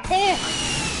It's loot right then? there.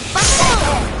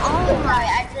 Oh Sorry,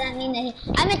 I didn't mean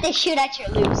to. I meant to shoot at your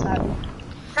loot. Sorry. Can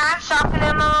I have shotgun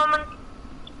ammo, Roman?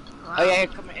 Oh yeah, here,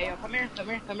 come here. Hey, yo, come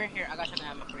here. Here, I got shotgun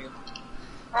ammo for you.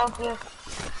 Thank you.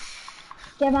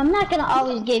 Yeah, but I'm not gonna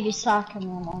always give you soccer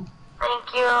ammo.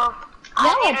 Thank you. Y'all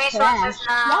I are need resources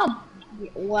trash. now.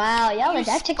 Wow, y'all You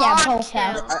that took y'all spawn both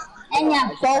fast. kill. And y'all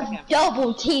both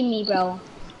double team me, bro.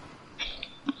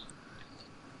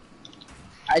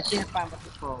 I can't find what's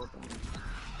it called.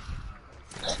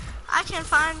 I can't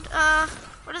find,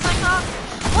 what is that called?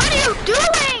 What are you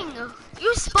doing?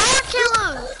 You spawn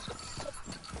killers!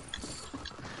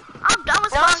 I'm done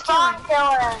with No spawn spawn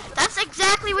killing. killing. That's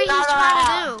exactly what No, he's no,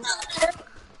 trying to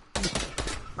do.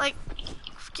 Like,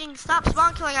 fucking stop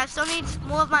spawn killing. I still need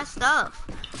more of my stuff.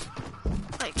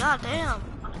 Like, goddamn.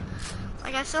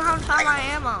 Like, I still haven't found my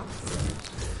ammo.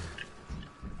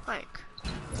 Like,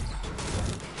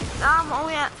 now I'm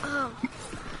only at, now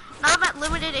I'm at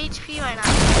limited HP right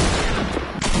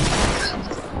now.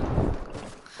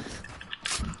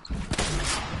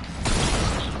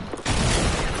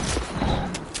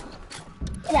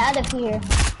 out of here. You're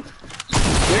trash.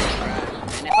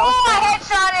 And if Oh, I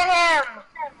headshotted him!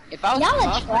 Y'all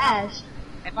are trash.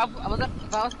 If I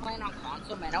was playing on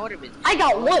console, man, I would have been. I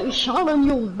got one shot on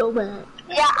you, dumbass.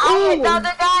 Yeah, I hit the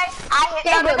other guy. I hit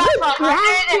the other guy for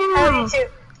 132.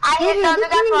 I hit the other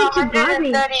guy for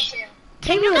 132.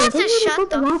 Can you guys just shut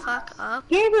the fuck up?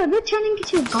 Gabriel, they're turning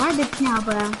into garbage now,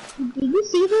 bro. Do you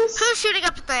see this? Who's shooting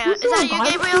up in the air? Is that you,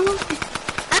 Gabriel?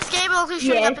 That's Gabriel who's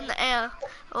shooting up in the air.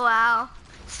 Wow.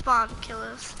 Spawn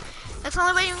killers. That's the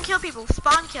only way you can kill people.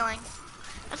 Spawn killing.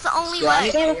 That's the only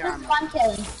way. Yeah, this is spawn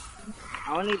killing. I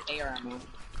only need AR ammo.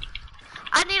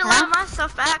 I need a lot of my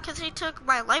stuff back because he took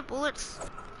my light bullets.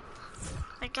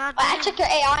 My god dang. I took your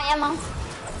AR ammo.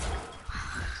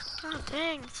 God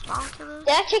dang, spawn killers.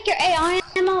 Did I take your AR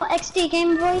ammo, XD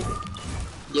Game Boy?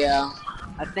 Yeah.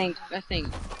 I think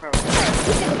probably.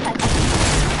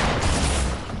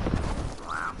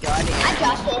 Wow. Yo, I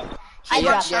dropped it. I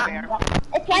dropped it.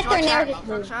 It's right there near his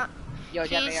One loot. shot. Yo, do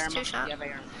you have He's AR ammo? two shot. Do you have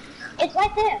AR ammo? It's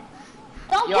right there.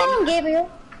 Don't Yo, kill him, Gabriel.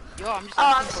 Yo, I'm just Oh,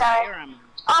 I'm asking for sorry. AR ammo.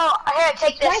 Oh, here,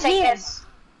 take this, Right take here. this.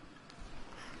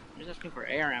 I'm just asking for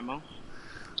AR ammo.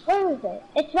 Where is it?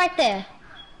 It's right there.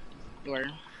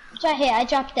 Where? It's right here. I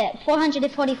dropped it.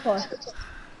 444.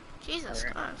 Jesus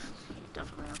Christ.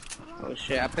 Definitely. Oh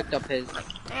shit, I picked up his.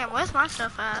 Damn, where's my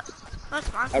stuff at?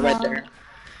 Where's my Oh, stuff? right there.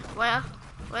 Where?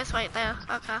 Where's right there?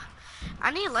 Okay.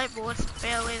 I need light bullets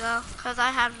barely though, cause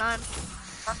I have none.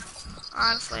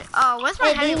 Honestly. Oh, where's my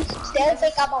Hey, heavy? do you still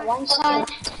think I'm a one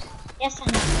shot? Yes or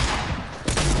no?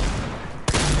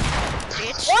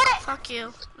 Bitch. What? Fuck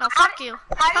you. No, fuck you.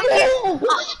 How Fuck do you. you?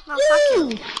 No, fuck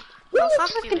you. Who No, you fuck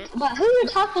you, talking bitch. to? But who you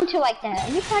talking to like that?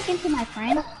 Are you talking to my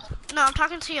friend? No, I'm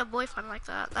talking to your boyfriend like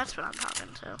that. That's what I'm talking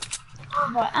to.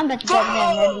 Boy, I'm about to go over there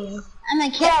and murder you. I'm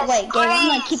gonna keep wait, Gabe, I'm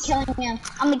gonna keep killing him.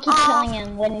 I'm gonna keep killing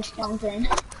him when he spawns in.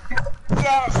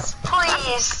 Yes,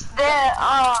 please. Do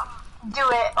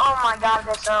it. Oh my god,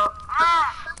 that's so.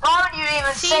 Why would you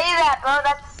even say that, bro?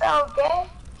 That's so gay.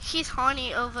 He's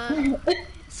horny over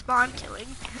spawn killing.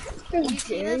 You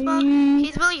see this, bro?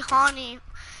 He's really horny.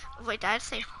 Wait, did I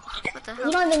say what the hell?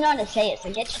 You don't even know how to say it, so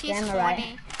get your He's grammar right.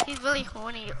 horny. He's really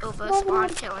horny over spawn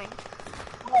killing.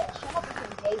 Wait, shut up with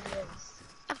your Gabriel.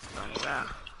 That's funny, bro.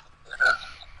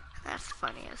 That's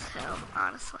funny as hell,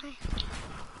 honestly.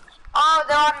 Oh,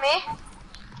 they're on me?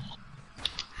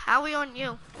 How are we on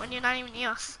you when you're not even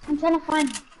yours? I'm trying to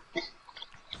find.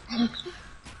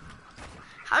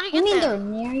 How did You you mean get they're there?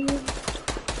 near you?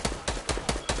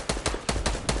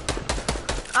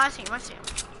 Oh, I see him, I see him.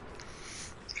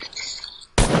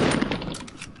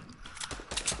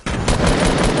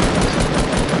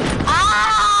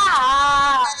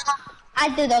 Ah! I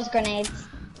threw those grenades.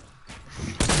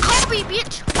 Kobe,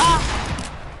 bitch!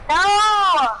 No!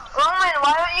 Roman,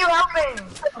 why aren't you helping?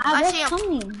 I was see him.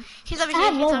 coming. He's over I here,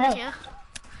 have he's low over health. here.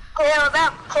 Kill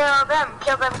them, kill them,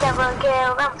 kill them, kill them,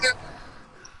 kill them.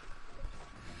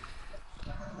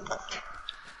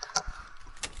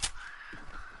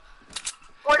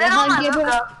 Where did all my loot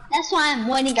go? That's why I'm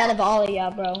winning out of all of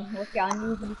y'all, bro. With y'all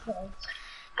newbie kills.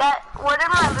 Where did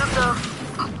my loot go?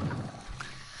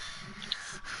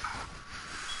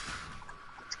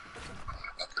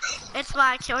 It's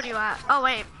why I killed you at. Oh,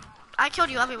 wait. I killed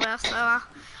you everywhere, so I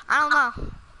don't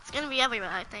know. It's gonna be everywhere,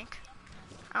 I think.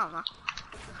 I don't know.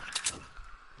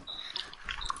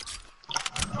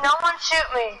 No one shoot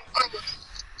me.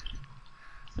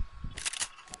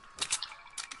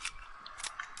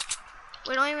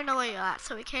 We don't even know where you're at,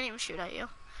 so we can't even shoot at you.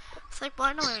 It's like, well,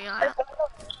 I know where you're at.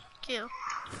 Kill.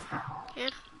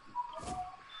 Kid.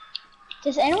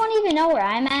 Does anyone even know where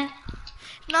I'm at?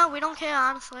 No, we don't care,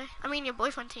 honestly. I mean, your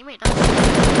boyfriend teammate does.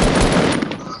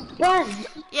 What?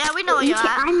 Yeah, we know where you're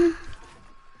at. I'm.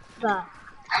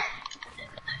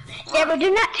 Gabriel,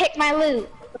 do not take my loot.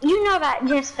 You know that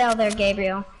just fell there,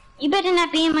 Gabriel. You better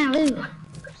not be in my loot. No,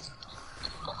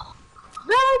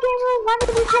 Gabriel, why did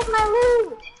you take my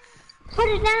loot? Put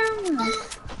it down.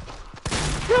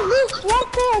 Your loot's right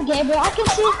there, Gabriel. I can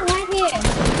see it from right here.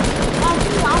 I'll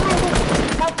give you all my loot.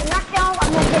 Now, to knock down,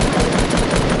 I'm gonna take my loot.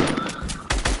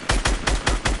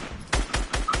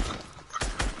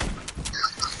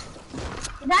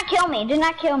 Do not kill me. Do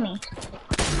not kill me.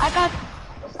 I got.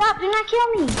 Stop. Do not kill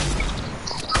me.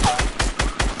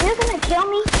 You're gonna kill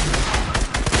me?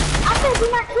 I said do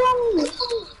not kill me.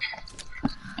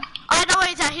 I know where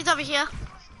he's at. He's over here.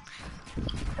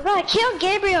 I'm gonna kill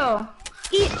Gabriel.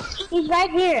 He's right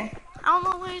here. I don't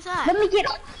know where he's at. Let me get.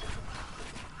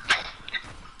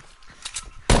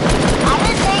 I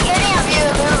didn't take any of you,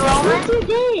 little Roman. Yes, you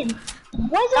did.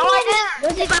 Was it No, I near didn't. the,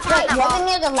 was it, behind wait, that was wall. it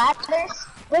near the ladders?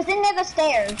 Was it near the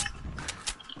stairs?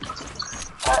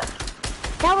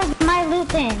 That was my loot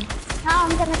then. Now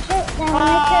I'm gonna kill. Then I'm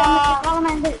gonna take all of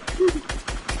my loot.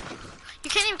 You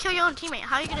can't even kill your own teammate.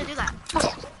 How are you gonna do that?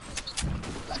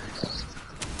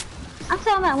 I'm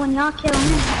talking about when y'all kill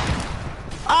me.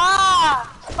 Oh,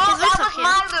 that loot's was up here.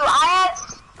 my loot.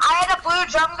 I had a blue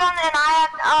drum gun and I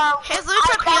had His loot's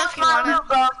up here if you want it.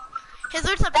 bro. His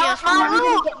loot's up here That if was you my want it. I'm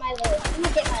loot. gonna get my loot. I'm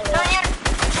gonna get my No,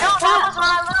 loot. that was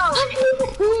my loot.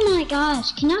 Oh my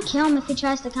gosh! Can y'all kill him if he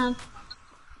tries to come?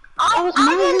 I was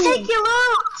my didn't loot. take your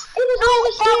loot. It was near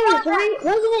the stairs, right?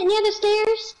 Wasn't it near the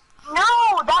stairs? No,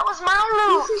 that was my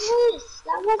loot. This is his.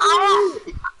 That was my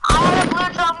loot. I had a blue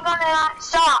drum gun and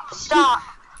stop.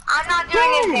 I'm not doing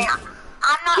Kill him. anything.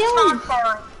 I'm not Kill spawn him.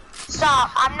 killing.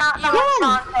 Stop. I'm not Kill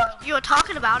spawn him. killing. You were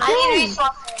talking about I it. need him.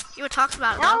 resources. You were talking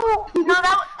about it. No,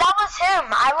 that was him.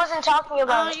 I wasn't talking Oh,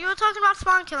 about it. you were talking about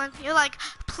spawn killing. You're like,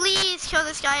 please kill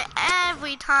this guy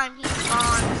every time he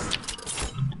spawns.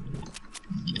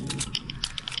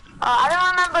 I don't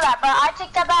remember that, but I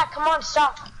take that back. Come on,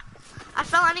 stop. I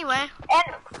fell anyway.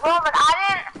 And Roman,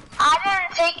 I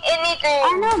didn't take anything.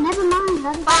 I know. Never mind.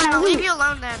 That's Fine, I'll my leave loot. you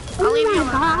alone then. Oh I'll leave you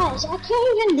my alone. gosh! I can't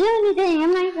even do anything.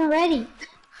 I'm not even ready.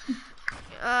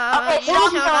 Okay, You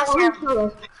stop killed us. killing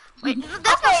him. Wait,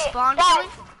 that's not spawn guys. killing.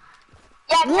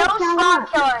 Yeah, no Look, spawn now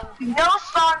killing. No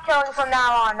spawn killing from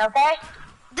now on, okay?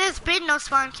 There's been no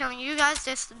spawn killing. You guys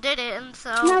just did it, and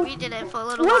so No. we did it for a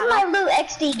little Where's my while. loot,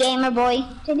 XD gamer boy?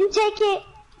 Did you take it?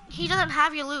 He doesn't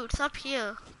have your loot. It's up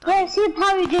here. Yes, he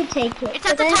probably did take it. It's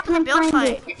at the but I top of the couldn't build find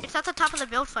fight. it. It's at the top of the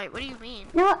build fight. What do you mean?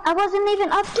 No, I wasn't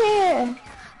even up there.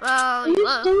 Well, Are you you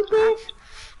look. stupid?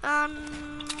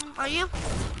 Are you?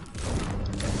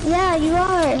 Yeah, you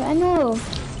are. I know.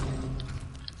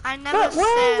 I never Where is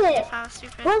said it? if I was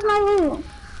stupid. Where's my loot?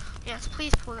 Yes,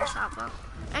 please pull this out, bro.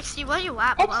 XD, where you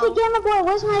at, bro? XD gamer boy,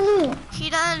 where's my loot? He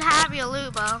doesn't have your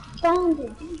loot, bro. Found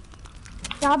it.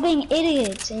 Y'all being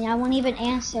idiots, and y'all won't even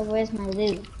answer where's my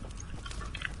loot.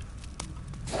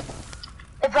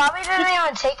 They probably didn't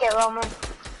even take it, Roman.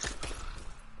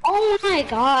 Oh my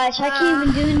gosh, I can't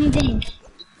even do anything.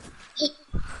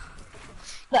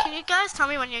 Can you guys tell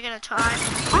me when you're gonna try?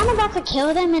 I'm about to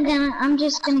kill them, and then I'm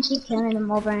just gonna keep killing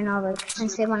them over and over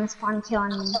since they want to spawn kill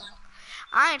on me.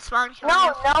 I ain't spawn killing No,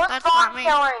 you. no That's spawn not me.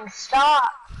 killing.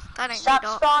 Stop. That ain't Stop me,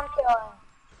 dog. spawn killing.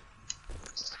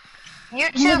 You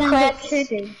You're too, gonna get Chris.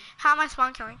 triggered. How am I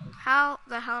spawn killing? How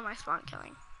the hell am I spawn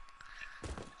killing?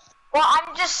 Well,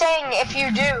 I'm just saying if you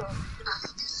do.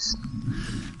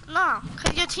 No,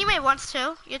 because your teammate wants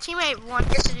to. Your teammate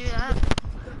wants to do that.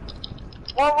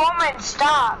 Well, Roman,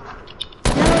 stop.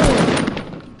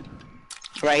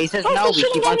 Right, he says Oh, no, they're we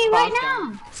shooting keep at on me right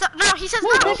spawning. now. So, no, he says No,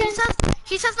 no. they're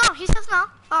He says no. He says no.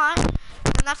 Alright.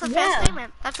 And that's a fair Yeah.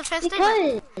 statement. That's a fair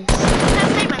statement. Because Fair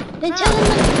statement. they No, tell them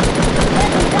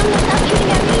to stop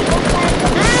shooting at me. That's why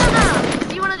I no, no.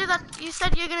 If you want to do that, you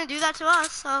said you're going to do that to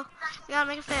us, so we got to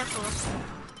make it fair for us.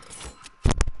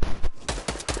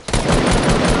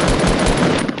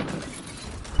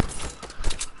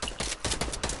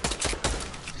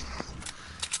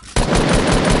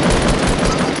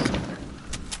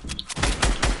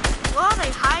 Where are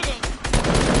they hiding?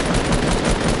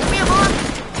 Give me a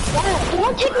bomb.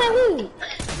 Don't take my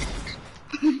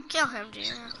loot. Kill him,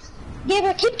 Gina.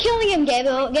 Gabriel, keep killing him,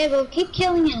 Gabriel. Gabriel, keep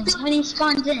killing him when he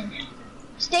spawns in.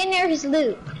 Stay near his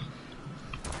loot.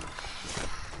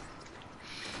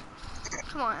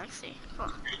 Come on, XD. Come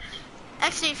on.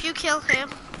 XD, if you kill him,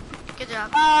 good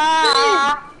job.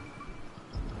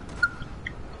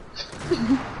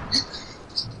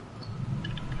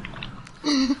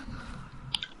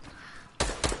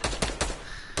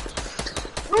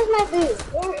 Where's my loot?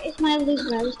 Where is my loot,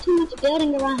 bro? There's too much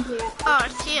building around here. Oh,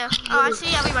 it's here. Oh, I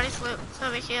see everybody's loot. It's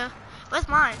over here. Where's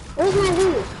mine? Where's my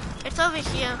loot? It's over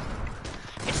here.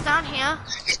 It's down here.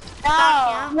 No.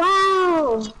 Down here.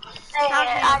 Wow.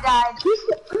 I died.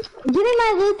 Give me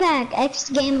my loot back, X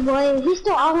Game Boy. He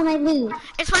stole all of my loot.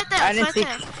 It's right there. I It's didn't right see-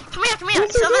 there. Come here. Come here.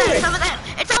 Yes, It's over it there. is. It's over there.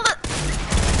 It's over.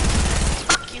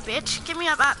 Fuck you, bitch. Give me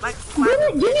back my Give me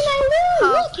my loot.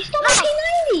 Oh. Look, he stole my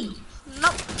P90.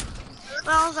 Nope.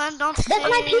 Well, then don't That's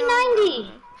my steal.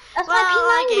 P90. That's Well,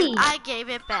 my P90. I gave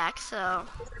it back, so.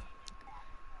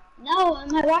 No,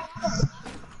 my rocket.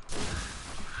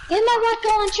 Give my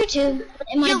rocket launcher too.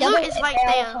 And my Your double loot is right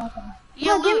barrel there. shotgun.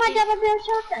 Your No, give loot my is- double barrel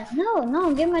shotgun.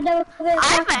 No, give my double barrel I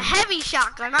have a shotgun. heavy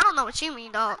shotgun. I don't know what you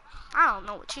mean, dog. I don't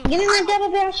know what you Give mean. me my double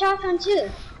barrel shotgun too.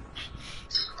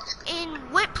 In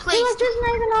what place, Hey, look, there's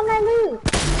not even on my loot.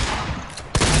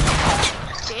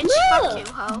 bitch? Look. Fuck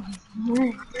you, hoe.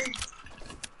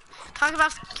 Talk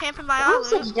about camping by I'm our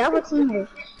such loot. double teamers.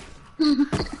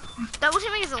 Double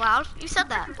teaming is allowed. You said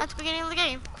that at the beginning of the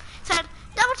game. Said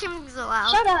double teaming is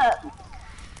allowed. Shut up.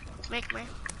 Make me.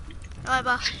 Alright,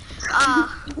 bro.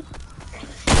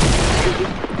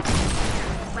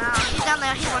 Wow, he's down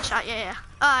there. He's one shot. Yeah.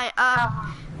 Alright,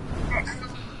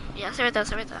 yeah, stay right there,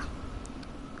 stay right there.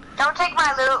 Don't take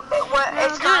my loot.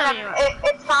 It's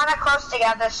kind of close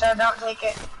together, so don't take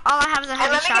it. All I have is a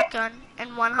heavy shotgun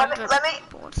and 100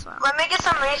 bullets. Wow. Let me get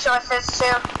some resources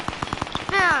too.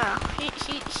 No.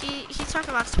 He's talking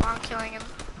about spawn killing him.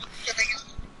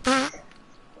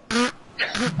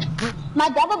 My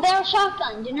double barrel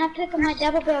shotgun. Do not pick up my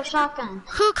double barrel shotgun.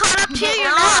 Who caught up to you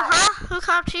now, huh? Who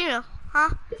caught up to you? Huh?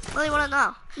 Really wanna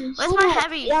know. Where's my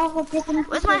heavy?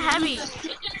 Where's my heavy?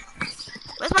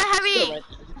 Where's my heavy?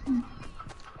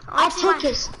 I took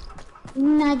it.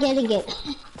 I'm not getting it.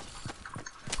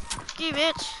 You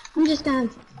bitch. I'm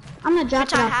gonna drop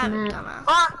it off the map.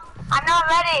 I'm not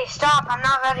ready. Stop. I'm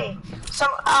not ready.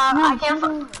 I can't.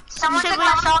 Someone took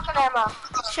my shotgun ammo.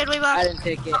 Should we, I didn't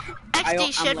take it.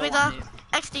 XD, should we though?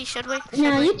 XD, should we?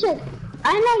 No, you took.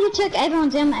 I know you took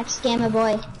everyone's ammo, Gamer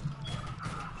Boy.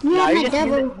 You have my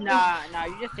double. Nah,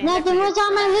 you just. No, then where's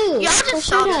all my loot? Y'all just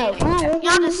salty.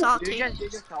 Y'all just salty. You're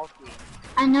just salty.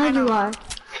 I know you are.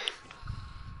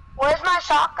 Where's my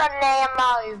shotgun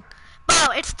ammo?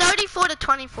 Bro, it's 34 to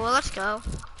 24. Let's go.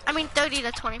 I mean 30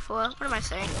 to 24. What am I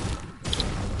saying?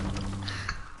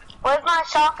 Where's my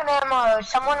shotgun ammo?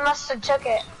 Someone must have took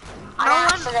it. No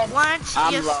one wants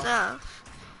your stuff.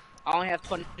 I only have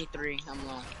 23. I'm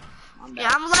low.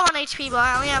 Yeah, I'm low on HP, but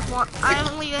I only have one.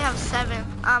 I only have 7.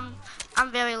 I'm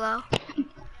very low.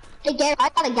 Hey Gary, I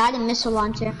got a guided missile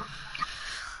launcher.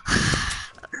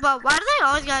 But why do they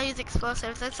always gotta use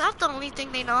explosives? That's not the only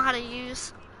thing they know how to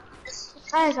use.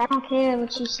 Guys, I don't care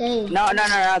what you say. No.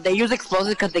 They use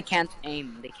explosives because they can't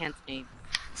aim.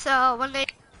 So when they.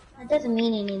 That doesn't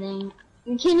mean anything.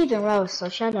 You can't even roast, so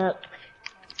shut up.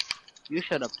 You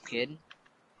shut up, kid.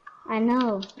 I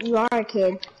know. You are a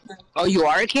kid. Oh, you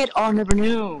are a kid? Oh, I never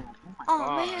knew.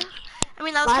 Oh man. I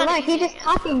mean that was kind of he just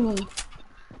copied me.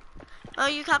 Oh,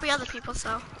 you copy other people,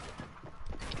 so.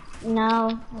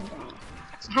 No.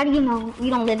 How do you know you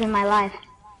don't live in my life?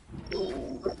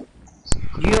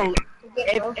 You don't.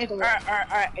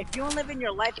 If you don't live in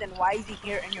your life, then why is he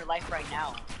here in your life right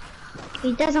now?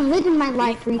 He doesn't live in my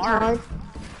life, retard.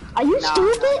 Are you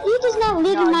stupid? He does not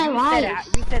live in my life.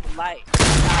 You said life.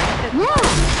 Yeah.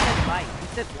 You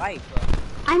said life, bro.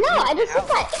 I know. I just said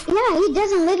that. Yeah, he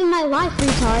doesn't live in my life,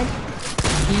 retard.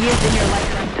 He is in your life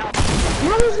right now.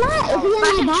 No, he's not. Is he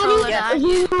in my body? Is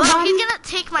he in my Well, body? he's gonna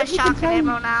take my shotgun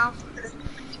ammo now.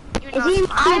 Is he in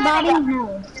my body?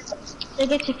 No. So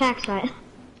get your facts right.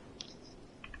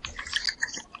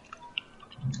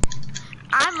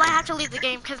 I might have to leave the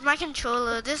game because my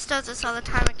controller, this does this all the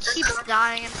time. It keeps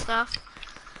dying and stuff.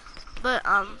 But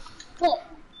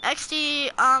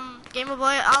XD, Gamer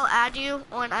Boy, I'll add you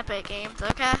on Epic Games,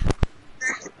 okay?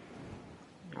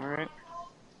 Alright.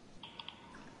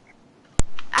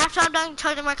 After I'm done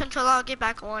charging my controller, I'll get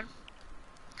back on.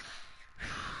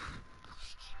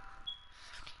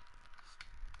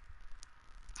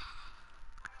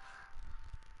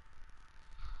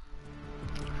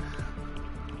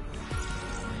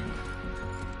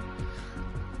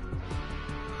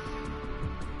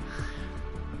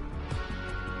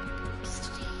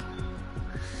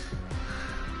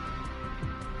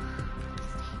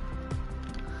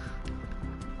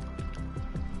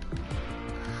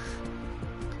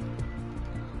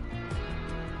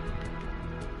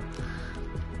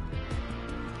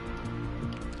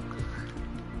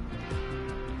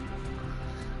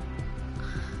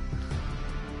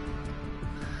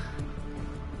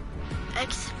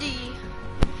 XD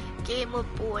Gamer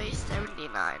Boy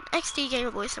 79. XD Gamer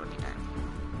Boy 79.